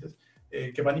 ahorita me dices,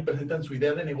 que van y presentan su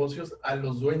idea de negocios a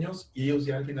los dueños y ellos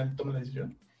ya al final toman la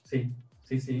decisión.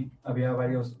 Sí. Había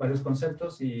varios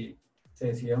conceptos y se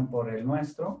decidieron por el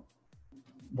nuestro.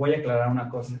 Voy a aclarar una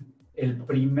cosa. El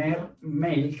primer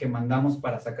mail que mandamos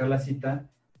para sacar la cita,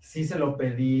 sí se lo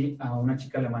pedí a una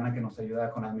chica alemana que nos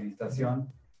ayuda con la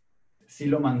administración. Sí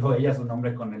lo mandó ella su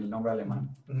nombre con el nombre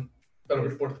alemán. Para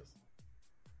abrir puertas.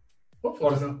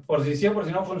 Por si sí o por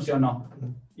si no funcionó.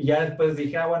 Y ya después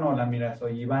dije, bueno, hola, mira,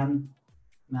 soy Iván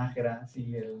Nájera,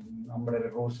 sí, el nombre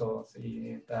ruso,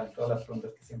 sí, tal, todas las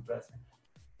preguntas que siempre hacen.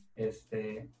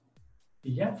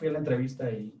 Y ya fui a la entrevista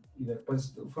y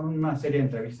después fueron una serie de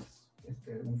entrevistas,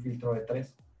 un filtro de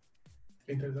 3.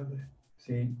 Qué interesante.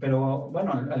 Sí, pero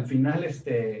bueno, al final,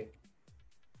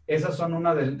 esas son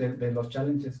una de los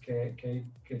challenges que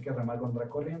hay que remar contra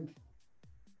corriente.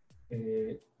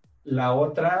 La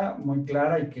otra, muy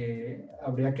clara y que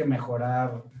habría que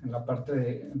mejorar en la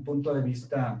parte en punto de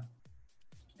vista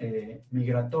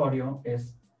migratorio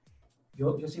es,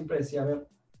 yo siempre decía, a ver,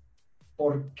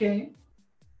 ¿por qué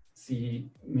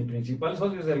si mi principal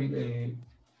socio es el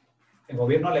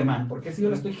gobierno alemán, por qué si yo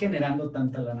le estoy generando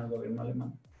tanta lana al gobierno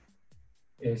alemán?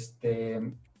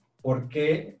 ¿Por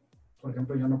qué, por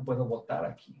ejemplo, yo no puedo votar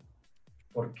aquí?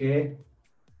 ¿Por qué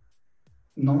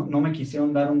no me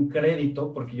quisieron dar un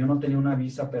crédito porque yo no tenía una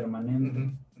visa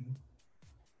permanente?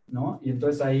 ¿No? Y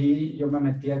entonces ahí yo me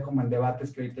metía como en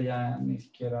debates que ahorita ya ni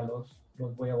siquiera los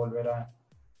voy a volver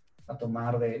a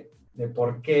tomar de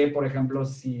por qué, por ejemplo,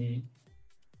 si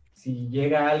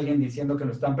llega alguien diciendo que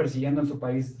lo están persiguiendo en su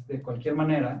país de cualquier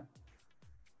manera,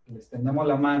 les tendemos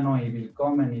la mano y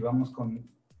willkommen y vamos con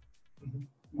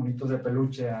monitos de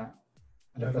peluche a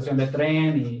la estación de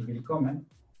tren y willkommen,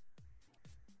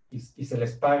 y se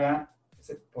les paga,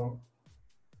 se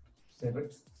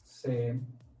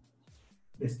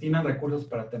destinan recursos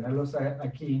para tenerlos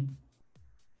aquí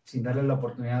sin darles la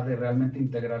oportunidad de realmente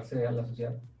integrarse a la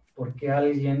sociedad. ¿Por qué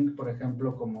alguien, por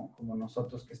ejemplo, como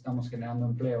nosotros que estamos generando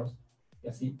empleos y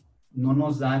así, no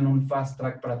nos dan un fast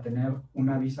track para tener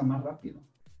una visa más rápido?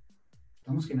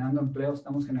 Estamos generando empleos,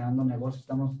 estamos generando negocios,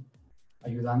 estamos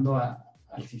ayudando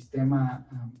al sistema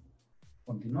a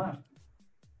continuar.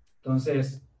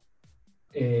 Entonces,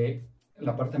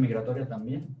 la parte migratoria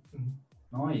también,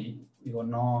 ¿no? Y digo,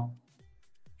 no...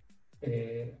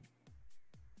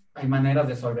 hay maneras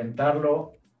de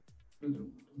solventarlo.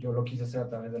 Yo lo quise hacer a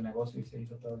través del negocio y se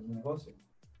hizo a través del negocio.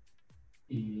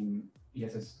 Y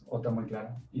esa es otra muy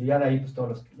clara. Y ya de ahí, pues,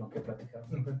 todo lo que he platicado.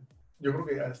 Okay. Yo creo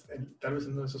que tal vez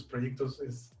uno de esos proyectos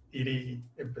es ir y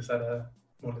empezar a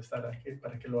molestar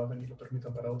para que lo hagan y lo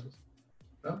permitan para otros,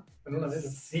 ¿no? En una de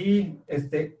ellas. Sí,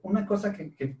 una cosa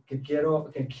que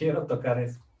quiero tocar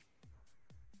es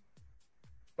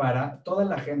para toda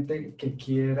la gente que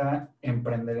quiera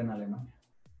emprender en Alemania.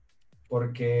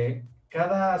 Porque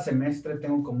cada semestre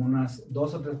tengo como unas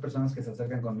 2 o 3 personas que se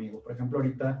acercan conmigo. Por ejemplo,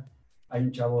 ahorita hay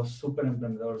un chavo súper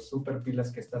emprendedor, súper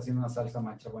pilas, que está haciendo una salsa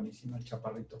macha buenísima, el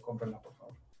chaparrito, cómprenla, por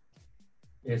favor.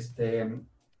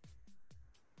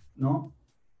 ¿No?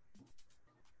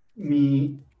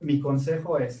 Mi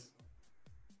consejo es,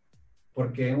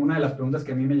 porque una de las preguntas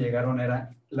que a mí me llegaron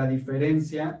era la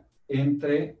diferencia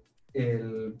entre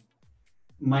el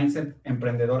mindset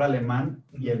emprendedor alemán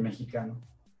y el mexicano.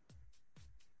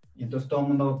 Y entonces todo el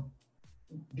mundo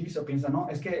dice o piensa, no,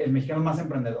 es que el mexicano es más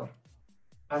emprendedor,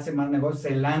 hace más negocios,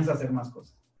 se lanza a hacer más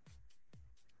cosas.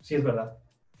 Sí es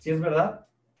verdad,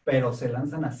 pero se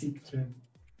lanzan así. Sí.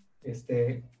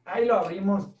 Ahí lo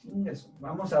abrimos,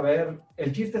 vamos a ver,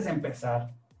 el chiste es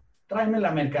empezar. Tráeme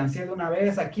la mercancía de una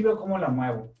vez, aquí veo cómo la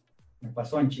muevo. Me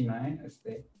pasó en China,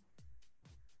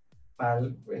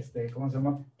 ¿cómo se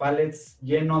llama? Pallets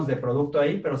llenos de producto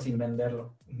ahí, pero sin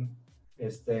venderlo.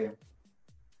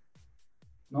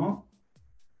 ¿No?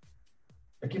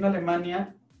 Aquí en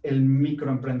Alemania, el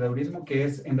microemprendedurismo, que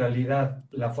es en realidad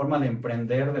la forma de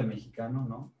emprender del mexicano,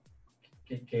 ¿no?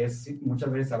 Que es muchas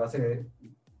veces a base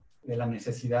de la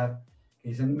necesidad. Que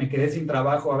dicen, me quedé sin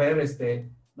trabajo, a ver,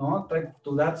 ¿no? Trae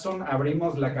tu Datsun,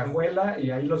 abrimos la cajuela y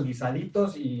ahí los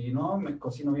guisaditos y, ¿no? Me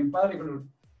cocino bien padre.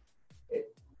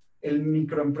 El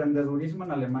microemprendedurismo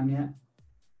en Alemania,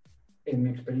 en mi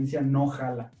experiencia, no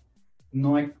jala.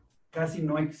 Casi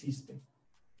no existe.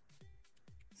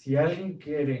 Si alguien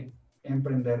quiere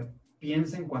emprender,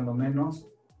 piensen cuando menos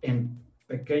en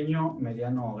pequeño,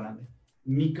 mediano o grande.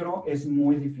 Micro es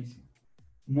muy difícil.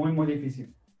 Muy, muy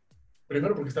difícil.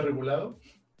 Primero porque está regulado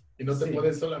y no te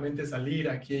puedes solamente salir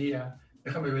aquí a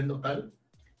déjame vendo tal.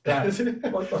 Claro.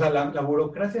 O sea, la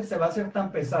burocracia se va a hacer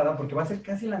tan pesada porque va a ser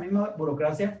casi la misma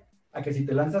burocracia a que si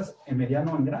te lanzas en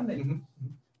mediano o en grande.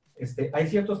 Hay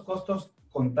ciertos costos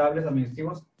contables,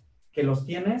 administrativos, que los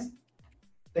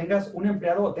tengas un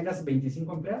empleado o tengas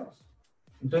 25 empleados.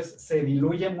 Entonces se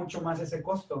diluye mucho más ese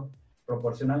costo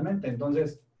proporcionalmente.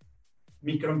 Entonces,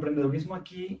 microemprendedurismo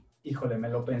aquí, híjole, me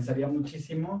lo pensaría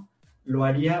muchísimo. Lo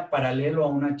haría paralelo a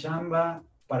una chamba,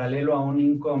 paralelo a un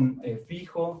income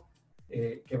fijo,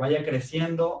 que vaya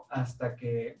creciendo hasta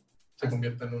que se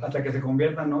convierta en hasta que se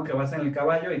convierta, ¿no? Que vas en el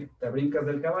caballo y te brincas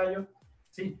del caballo.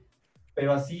 Sí,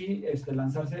 pero así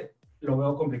lanzarse lo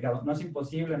veo complicado. No es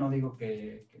imposible, no digo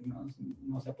que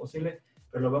no sea posible,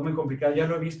 pero lo veo muy complicado. Ya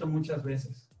lo he visto muchas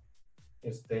veces.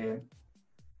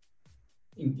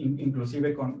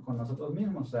 Inclusive con nosotros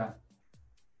mismos. O sea,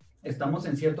 estamos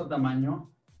en cierto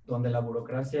tamaño donde la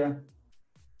burocracia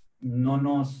no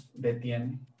nos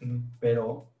detiene,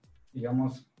 pero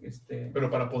digamos... Pero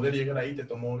para poder llegar ahí te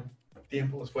tomó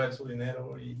tiempo, esfuerzo,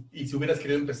 dinero, y si hubieras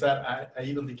querido empezar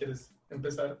ahí donde quieres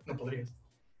empezar, no podrías.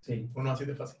 Sí. O no así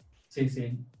de fácil. Sí,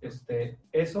 sí.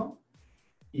 Eso,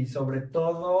 y sobre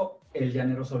todo el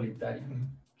llanero solitario,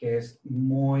 que es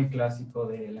muy clásico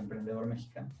del emprendedor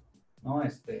mexicano, ¿no?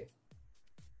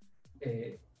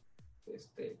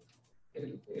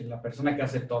 La persona que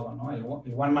hace todo, ¿no? El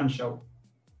one man show.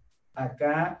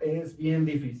 Acá es bien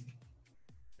difícil.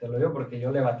 Te lo digo porque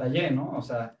yo le batallé, ¿no? O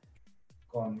sea,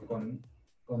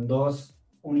 con 2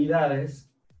 unidades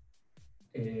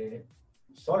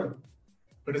solo.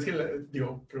 Pero es que,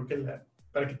 creo que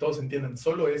para que todos entiendan,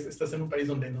 solo estás en un país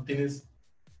donde no tienes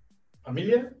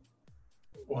familia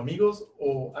o amigos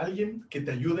o alguien que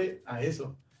te ayude a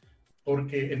eso.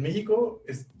 Porque en México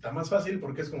está más fácil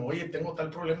porque es como, oye, tengo tal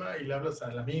problema y le hablas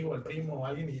al amigo, al primo o a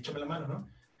alguien y échame la mano, ¿no?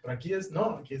 Pero aquí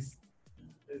aquí es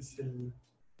el...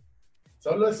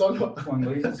 Solo es solo.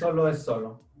 Cuando dices solo es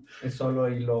solo. Es solo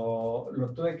y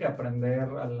lo tuve que aprender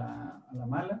a la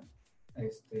mala,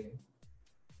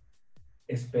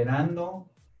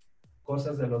 esperando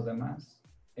cosas de los demás,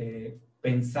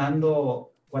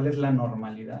 pensando cuál es la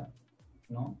normalidad,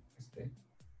 ¿no?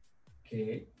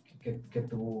 Que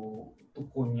tu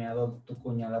cuñado, tu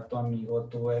cuñada, tu amigo,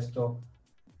 tu esto,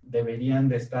 deberían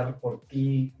de estar por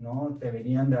ti, ¿no?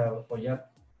 Deberían de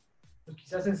apoyar. Pues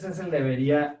quizás ese es el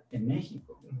debería en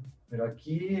México, pero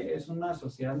aquí es una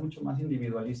sociedad mucho más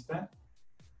individualista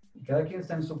y cada quien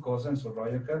está en su cosa, en su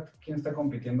rollo, cada quien está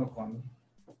compitiendo con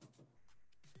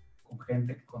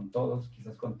gente, con todos,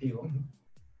 quizás contigo,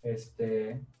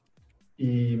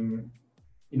 y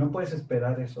no puedes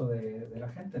esperar eso de la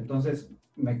gente. Entonces,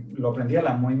 lo aprendí a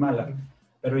la muy mala,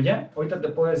 pero ya, ahorita te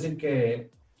puedo decir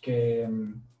que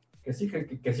sí,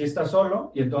 que sí está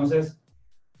solo, y entonces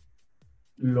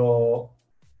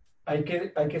hay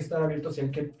que estar abiertos y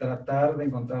hay que tratar de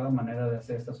encontrar la manera de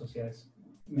hacer estas sociedades.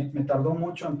 Me tardó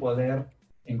mucho en poder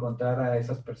encontrar a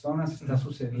esas personas, está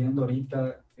sucediendo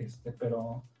ahorita,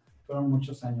 pero fueron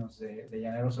muchos años de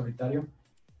llanero solitario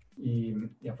y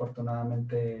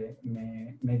afortunadamente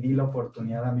me di la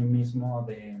oportunidad a mí mismo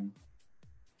de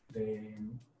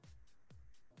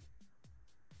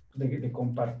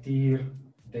compartir,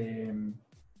 de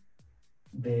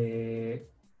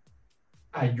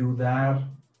ayudar,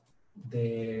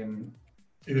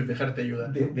 y de dejarte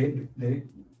ayudar.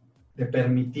 De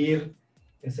permitir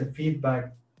ese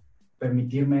feedback,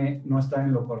 permitirme no estar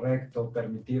en lo correcto,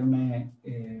 permitirme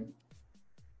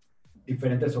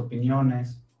diferentes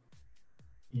opiniones,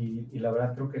 y la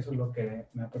verdad creo que eso es lo que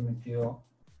me ha permitido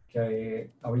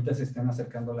que ahorita se estén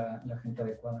acercando la gente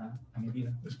adecuada a mi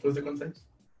vida. ¿Después de cuántos años?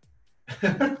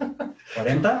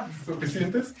 ¿40?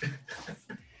 ¿Suficientes?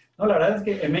 No, la verdad es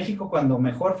que en México cuando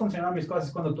mejor funcionaron mis cosas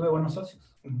es cuando tuve buenos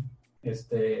socios.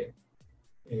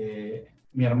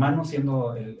 Mi hermano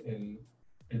siendo el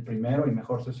primero y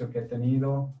mejor socio que he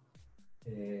tenido,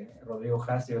 Rodrigo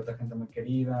Hassi, otra gente muy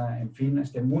querida, en fin,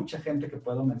 mucha gente que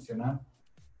puedo mencionar.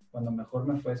 Cuando mejor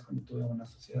me fue es cuando tuve buenas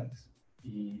sociedades.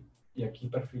 Y aquí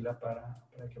perfila para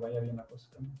que vaya bien la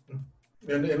cosa también.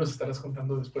 Ya nos estarás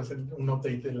contando después un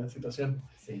update de la situación.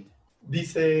 Sí.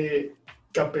 Dice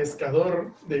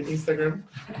Capescador de Instagram.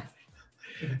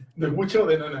 ¿De mucho o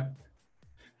de nana?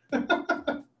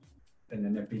 De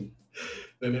Nenepil.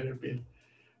 De Nenepil.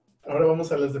 Ahora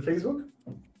vamos a las de Facebook.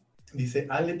 Dice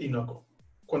Ale Tinoco.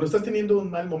 Cuando estás teniendo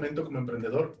un mal momento como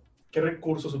emprendedor, ¿qué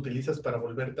recursos utilizas para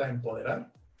volverte a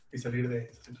empoderar y salir de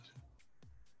esa situación?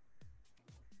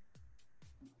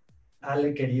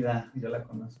 Ale, querida, yo la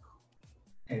conozco.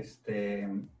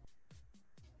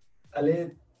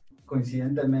 Ale,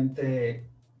 coincidentemente,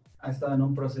 ha estado en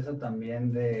un proceso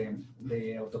también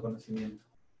de autoconocimiento.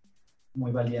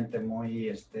 Muy valiente,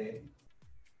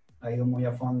 ha ido muy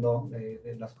a fondo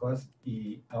de las cosas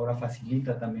y ahora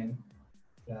facilita también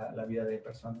la vida de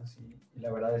personas. Y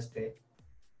la verdad,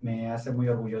 me hace muy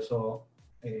orgulloso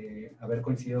haber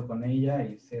coincidido con ella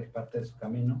y ser parte de su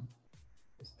camino.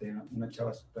 Una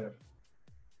chava súper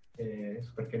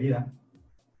súper querida.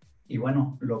 Y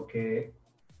bueno, lo que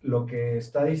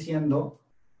está diciendo,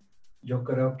 yo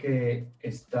creo que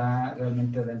está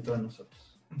realmente dentro de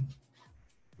nosotros.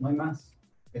 No hay más.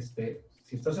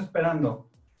 Si estás esperando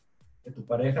que tu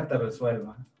pareja te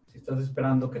resuelva, si estás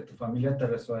esperando que tu familia te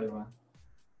resuelva,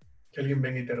 que alguien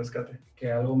venga y te rescate,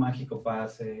 que algo mágico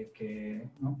pase,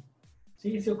 ¿no?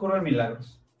 Sí ocurren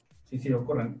milagros, sí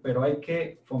ocurren, pero hay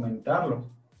que fomentarlo,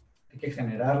 hay que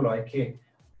generarlo, hay que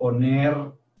poner,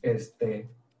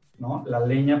 ¿no? La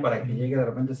leña para que llegue de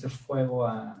repente ese fuego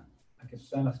a que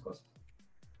sucedan las cosas.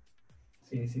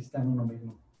 Sí está en uno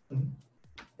mismo.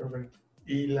 Perfecto.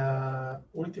 Y la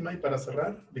última, y para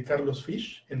cerrar, de Carlos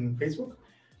Fish en Facebook.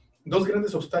 2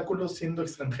 grandes obstáculos siendo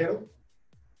extranjero.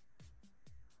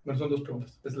 Bueno, son 2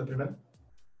 preguntas. ¿Es la primera?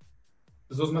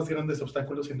 Los 2 más grandes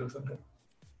obstáculos siendo extranjero.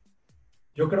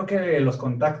 Yo creo que los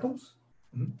contactos,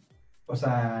 o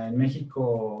sea, en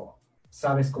México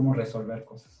sabes cómo resolver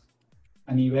cosas.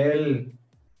 A nivel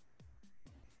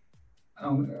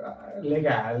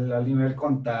legal, a nivel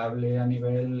contable, a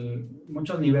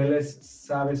muchos niveles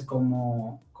sabes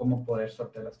cómo poder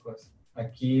sortear las cosas.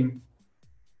 Aquí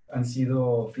han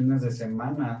sido fines de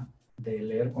semana de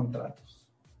leer contratos,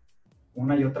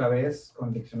 una y otra vez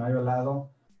con diccionario al lado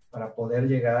para poder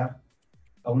llegar.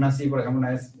 Aún así, por ejemplo,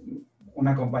 una vez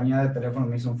una compañía de teléfono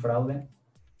me hizo un fraude,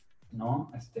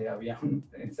 ¿no? Había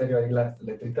en serio ahí las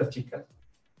letritas chicas.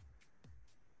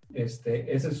 Ese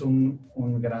es un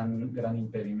gran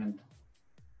impedimento.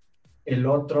 El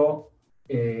otro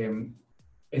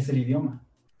es el idioma.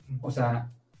 O sea,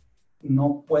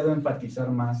 no puedo enfatizar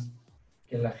más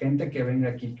que la gente que venga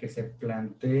aquí, que se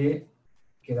plantee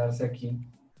quedarse aquí,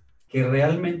 que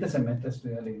realmente se meta a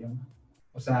estudiar el idioma.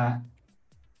 O sea,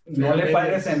 no le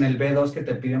pagues en el B2 que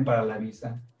te piden para la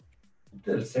visa,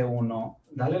 del C1,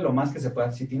 dale lo más que se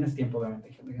pueda, si tienes tiempo, obviamente,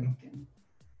 hay gente que no tiene.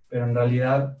 Pero en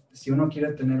realidad, si uno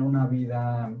quiere tener una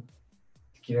vida,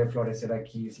 si quiere florecer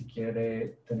aquí, si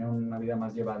quiere tener una vida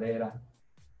más llevadera,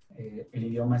 el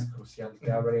idioma es crucial,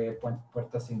 te abre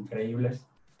puertas increíbles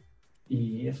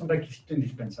y es un requisito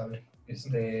indispensable.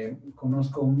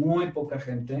 Conozco muy poca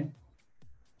gente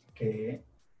que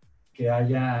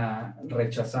haya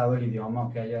rechazado el idioma o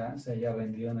que se haya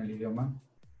rendido en el idioma,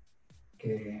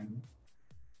 que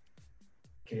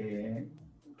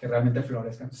realmente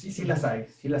florezcan. Sí las hay,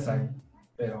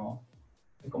 pero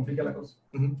se complica la cosa.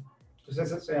 Entonces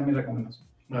esa sería mi recomendación.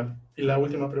 Vale. Y la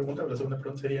última pregunta, la segunda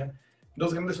pregunta sería,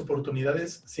 2 grandes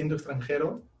oportunidades siendo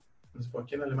extranjero,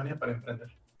 aquí en Alemania, para emprender.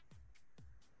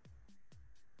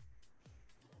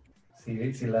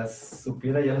 Sí, si las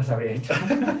supiera ya las habría hecho.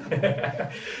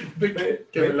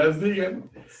 Que me las digan.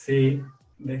 Sí,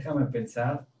 déjame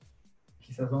pensar.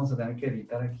 Quizás vamos a tener que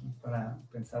editar aquí para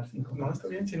pensar 5 No, está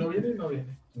bien. Si no viene, no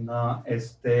viene. No,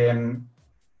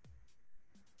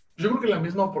 Yo creo que la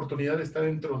misma oportunidad está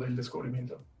dentro del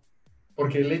descubrimiento.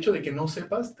 Porque el hecho de que no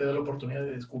sepas te da la oportunidad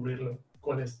de descubrirlo.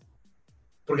 ¿Cuál es?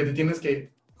 Porque te tienes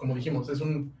que, como dijimos, es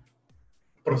un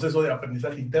proceso de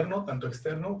aprendizaje interno, tanto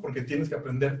externo, porque tienes que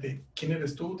aprenderte quién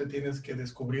eres tú, te tienes que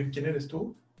descubrir quién eres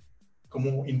tú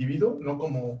como individuo, no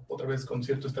como otra vez con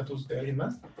cierto estatus de alguien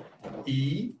más.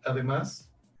 Y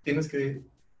además tienes que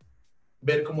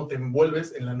ver cómo te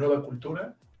envuelves en la nueva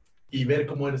cultura y ver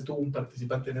cómo eres tú un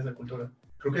participante en esa cultura.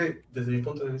 Creo que desde mi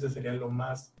punto de vista sería lo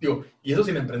más... y eso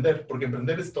sin emprender, porque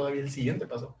emprender es todavía el siguiente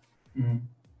paso.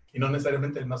 Y no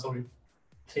necesariamente el más obvio.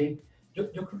 Sí, yo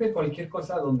creo que cualquier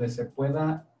cosa donde se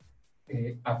pueda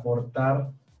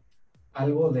aportar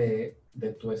algo de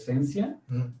tu esencia,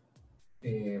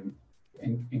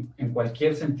 en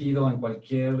cualquier sentido, en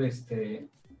cualquier,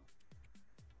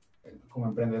 como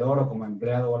emprendedor o como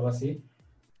empleado o algo así,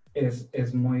 es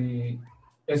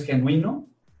genuino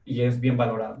y es bien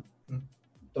valorado.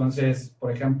 Entonces,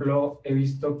 por ejemplo, he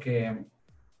visto que,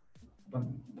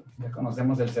 bueno, ya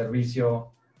conocemos el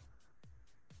servicio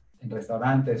en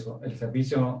restaurantes, o el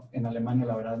servicio en Alemania,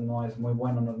 la verdad, no es muy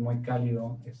bueno, no es muy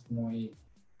cálido, es muy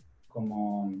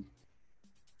como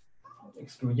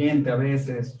excluyente a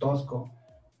veces, tosco.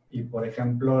 Y, por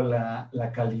ejemplo,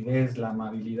 la calidez, la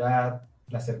amabilidad,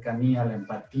 la cercanía, la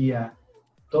empatía,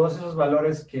 todos esos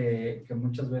valores que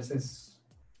muchas veces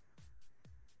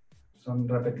son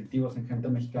repetitivos en gente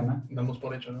mexicana. Damos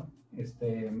por hecho, ¿no?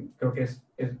 Creo que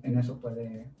en eso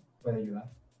puede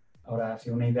ayudar. Ahora, si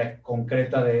una idea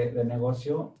concreta de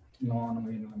negocio, no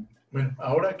me viene a la mente. Bueno,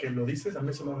 ahora que lo dices, a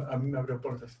mí me abrió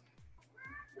puertas.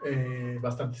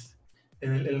 Bastantes.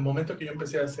 En el momento que yo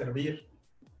empecé a servir,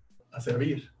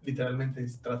 literalmente,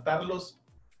 es tratarlos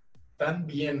tan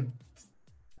bien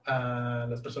a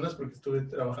las personas, porque estuve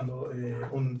trabajando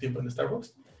un tiempo en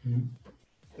Starbucks,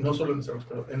 no solo en Starbucks,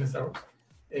 pero en Starbucks,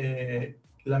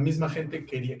 la misma gente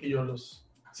quería que yo los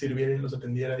sirviera y los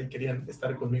atendiera y querían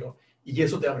estar conmigo. Y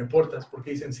eso te abre puertas,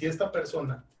 porque dicen, si esta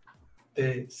persona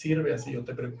te sirve así o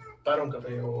te prepara un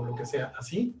café o lo que sea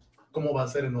así, ¿cómo va a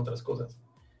ser en otras cosas?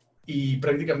 Y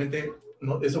prácticamente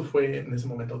eso fue en ese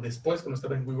momento. Después, cuando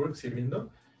estaba en WeWork sirviendo,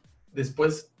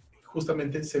 después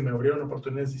justamente se me abrieron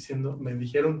oportunidades me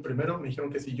dijeron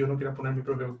que si yo no quería poner mi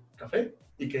propio café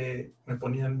y que me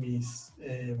ponían mi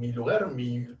lugar,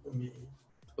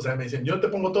 o sea, me dicen, yo te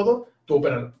pongo todo, tú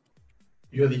operas.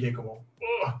 Yo dije como,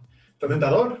 está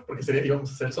tentador, porque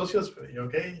íbamos a ser socios, pero yo,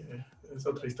 ok, es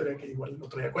otra historia que igual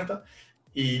otro día cuenta.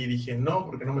 Y dije, no,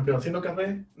 porque no me veo haciendo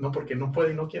café, no porque no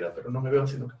pueda y no quiera, pero no me veo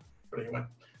haciendo café. Pero bueno,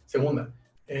 segunda.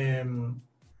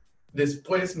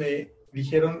 Después me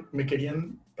dijeron, me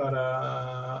querían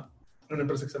para una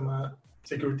empresa que se llama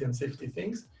Security and Safety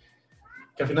Things,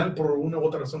 que al final por una u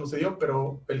otra razón no se dio,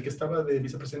 pero el que estaba de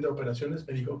vicepresidente de operaciones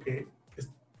me dijo que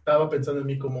estaba pensando en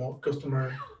mí como customer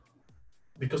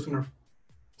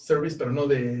service, pero no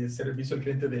de servicio al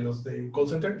cliente de los de call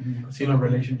center, sino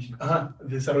relationship.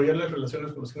 Desarrollar las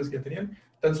relaciones con los clientes que ya tenían,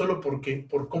 tan solo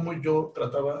por cómo yo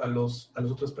trataba a las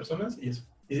otras personas y eso.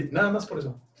 Y nada más por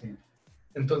eso. Sí.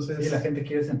 Entonces, sí, la gente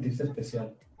quiere sentirse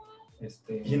especial.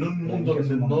 Y en un mundo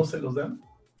donde no se los dan,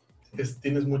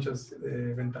 tienes muchas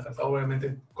ventajas.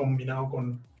 Obviamente combinado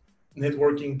con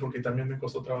networking, porque también me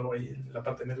costó trabajo ahí la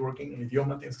parte de networking, el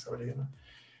idioma, tienes que saber el idioma.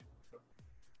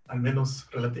 Al menos,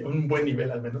 un buen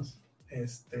nivel al menos.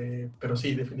 Pero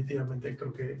sí, definitivamente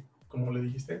creo que, como le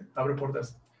dijiste, abre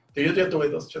puertas. Yo ya tuve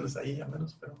 2 chances ahí al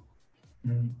menos, pero...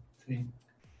 Sí,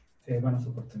 hay buenas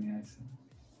oportunidades.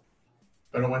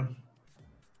 Pero bueno,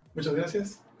 muchas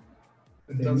gracias.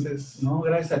 Entonces... No,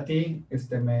 gracias a ti.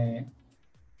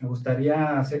 Me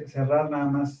gustaría cerrar nada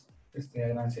más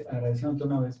agradeciéndote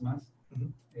una vez más,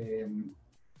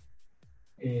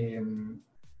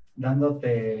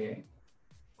 dándote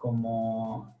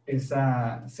como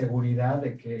esa seguridad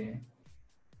de que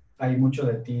hay mucho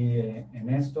de ti en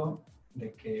esto,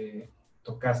 de que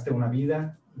tocaste una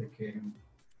vida, de que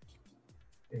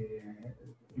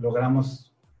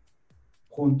logramos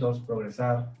juntos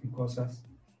progresar en cosas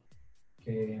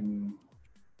que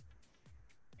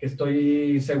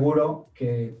estoy seguro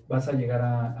que vas a llegar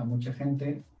a mucha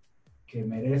gente, que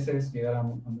mereces llegar a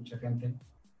mucha gente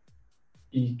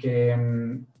y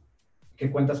que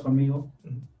cuentas conmigo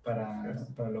para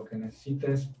lo que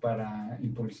necesites, para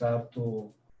impulsar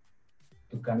tu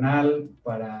canal,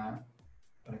 para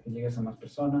que llegues a más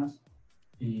personas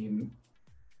y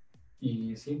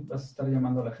sí, vas a estar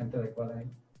llamando a la gente adecuada.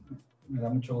 Me da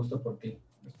mucho gusto por ti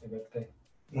verte.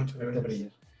 Muchas gracias.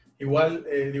 Brillar. Igual,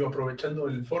 aprovechando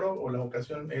el foro o la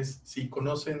ocasión, es si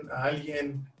conocen a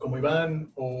alguien como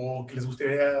Iván o que les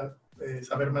gustaría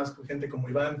saber más con gente como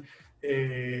Iván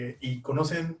y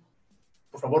conocen,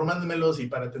 por favor, mándenmelos, y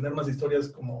para tener más historias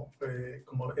como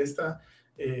esta,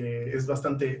 es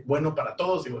bastante bueno para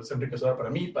todos, es enriquecedor para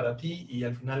mí, para ti, y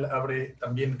al final abre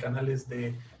también canales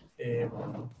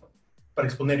para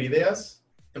exponer ideas,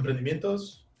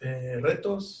 emprendimientos,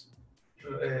 retos,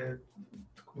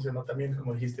 ¿cómo se llama? También,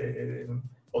 como dijiste,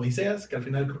 odiseas, que al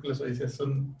final creo que las odiseas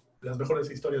son las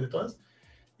mejores historias de todas.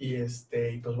 Y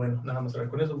pues bueno, nada más hablar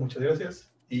con eso. Muchas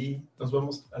gracias y nos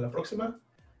vemos a la próxima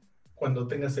cuando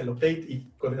tengas el update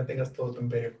y cuando ya tengas todo tu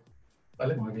imperio.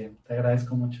 ¿Vale? Muy bien, te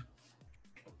agradezco mucho.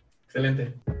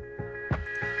 Excelente.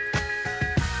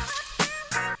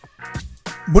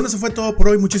 Bueno, eso fue todo por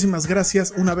hoy. Muchísimas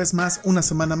gracias. Una vez más, una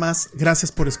semana más.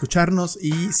 Gracias por escucharnos.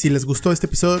 Y si les gustó este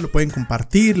episodio, lo pueden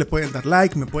compartir, le pueden dar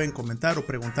like, me pueden comentar o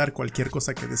preguntar cualquier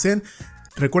cosa que deseen.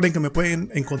 Recuerden que me pueden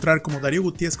encontrar como Darío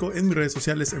Gutiesco en mis redes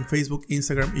sociales, en Facebook,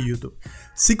 Instagram y YouTube.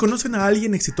 Si conocen a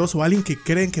alguien exitoso o a alguien que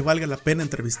creen que valga la pena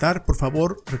entrevistar, por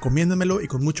favor, recomiéndenmelo y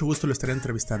con mucho gusto lo estaré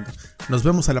entrevistando. Nos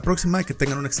vemos a la próxima y que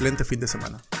tengan un excelente fin de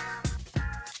semana.